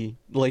Brady.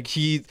 Like,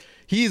 he's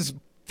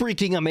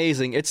freaking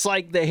amazing. It's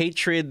like the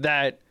hatred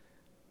that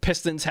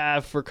Pistons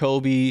have for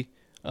Kobe,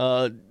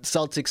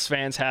 Celtics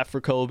fans have for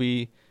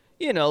Kobe.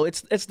 You know,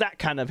 it's that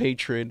kind of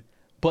hatred,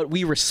 but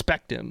we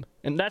respect him.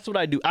 And that's what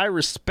I do. I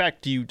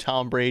respect you,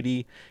 Tom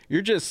Brady.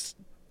 You're just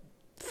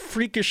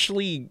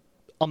freakishly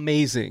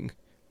amazing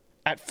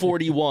at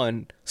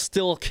 41,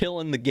 still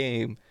killing the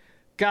game.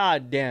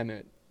 God damn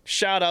it.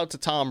 Shout out to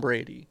Tom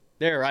Brady.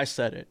 There, I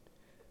said it.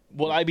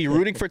 Will I be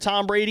rooting for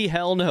Tom Brady?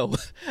 Hell no.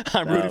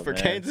 I'm rooting for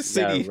Kansas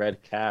City. He got a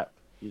red cap.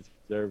 He's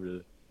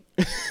conservative.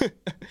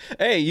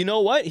 Hey, you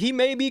know what? He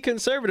may be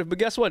conservative, but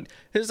guess what?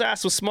 His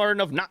ass was smart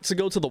enough not to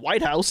go to the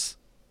White House.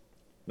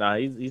 Nah,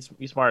 he's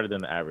smarter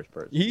than the average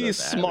person. He than is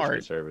the average smart.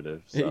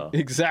 Conservative. So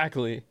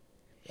Exactly.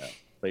 yeah,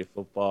 play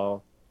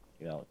football.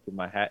 Put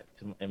my hat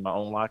in my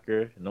own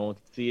locker. No one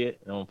can see it.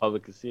 No one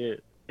public can see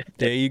it.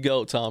 There you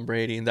go, Tom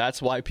Brady, and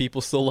that's why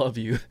people still love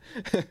you,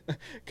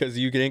 because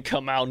you didn't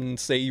come out and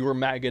say you were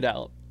maggot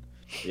out.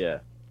 Yeah.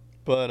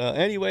 But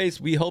anyways,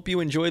 we hope you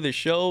enjoy the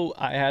show.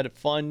 I had a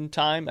fun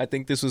time. I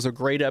think this was a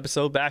great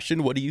episode.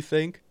 Bastion, what do you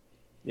think?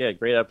 Yeah,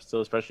 great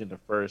episode, especially in the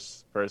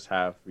first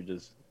half. We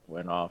just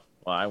went off.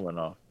 Well, I went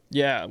off.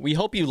 Yeah, we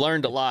hope you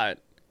learned a lot.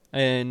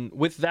 And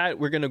with that,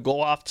 we're going to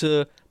go off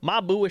to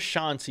Mabu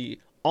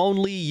Ashanti,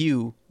 Only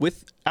You,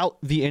 without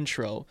the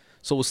intro.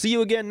 So we'll see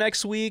you again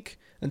next week.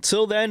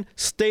 Until then,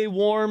 stay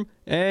warm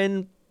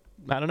and,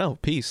 I don't know,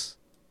 peace.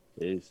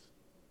 Peace.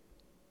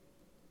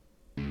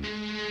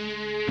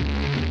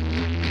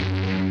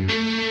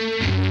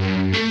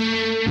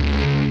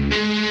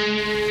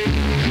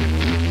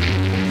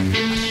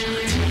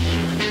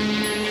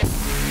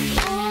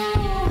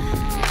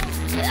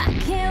 I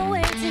can't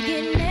wait to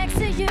get next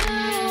to you.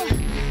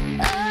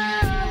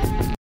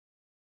 Oh.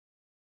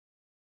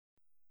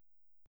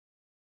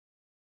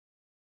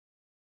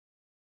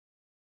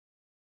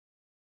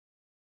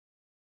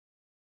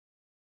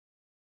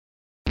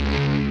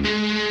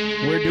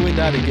 We're doing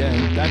that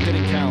again. That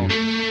didn't count.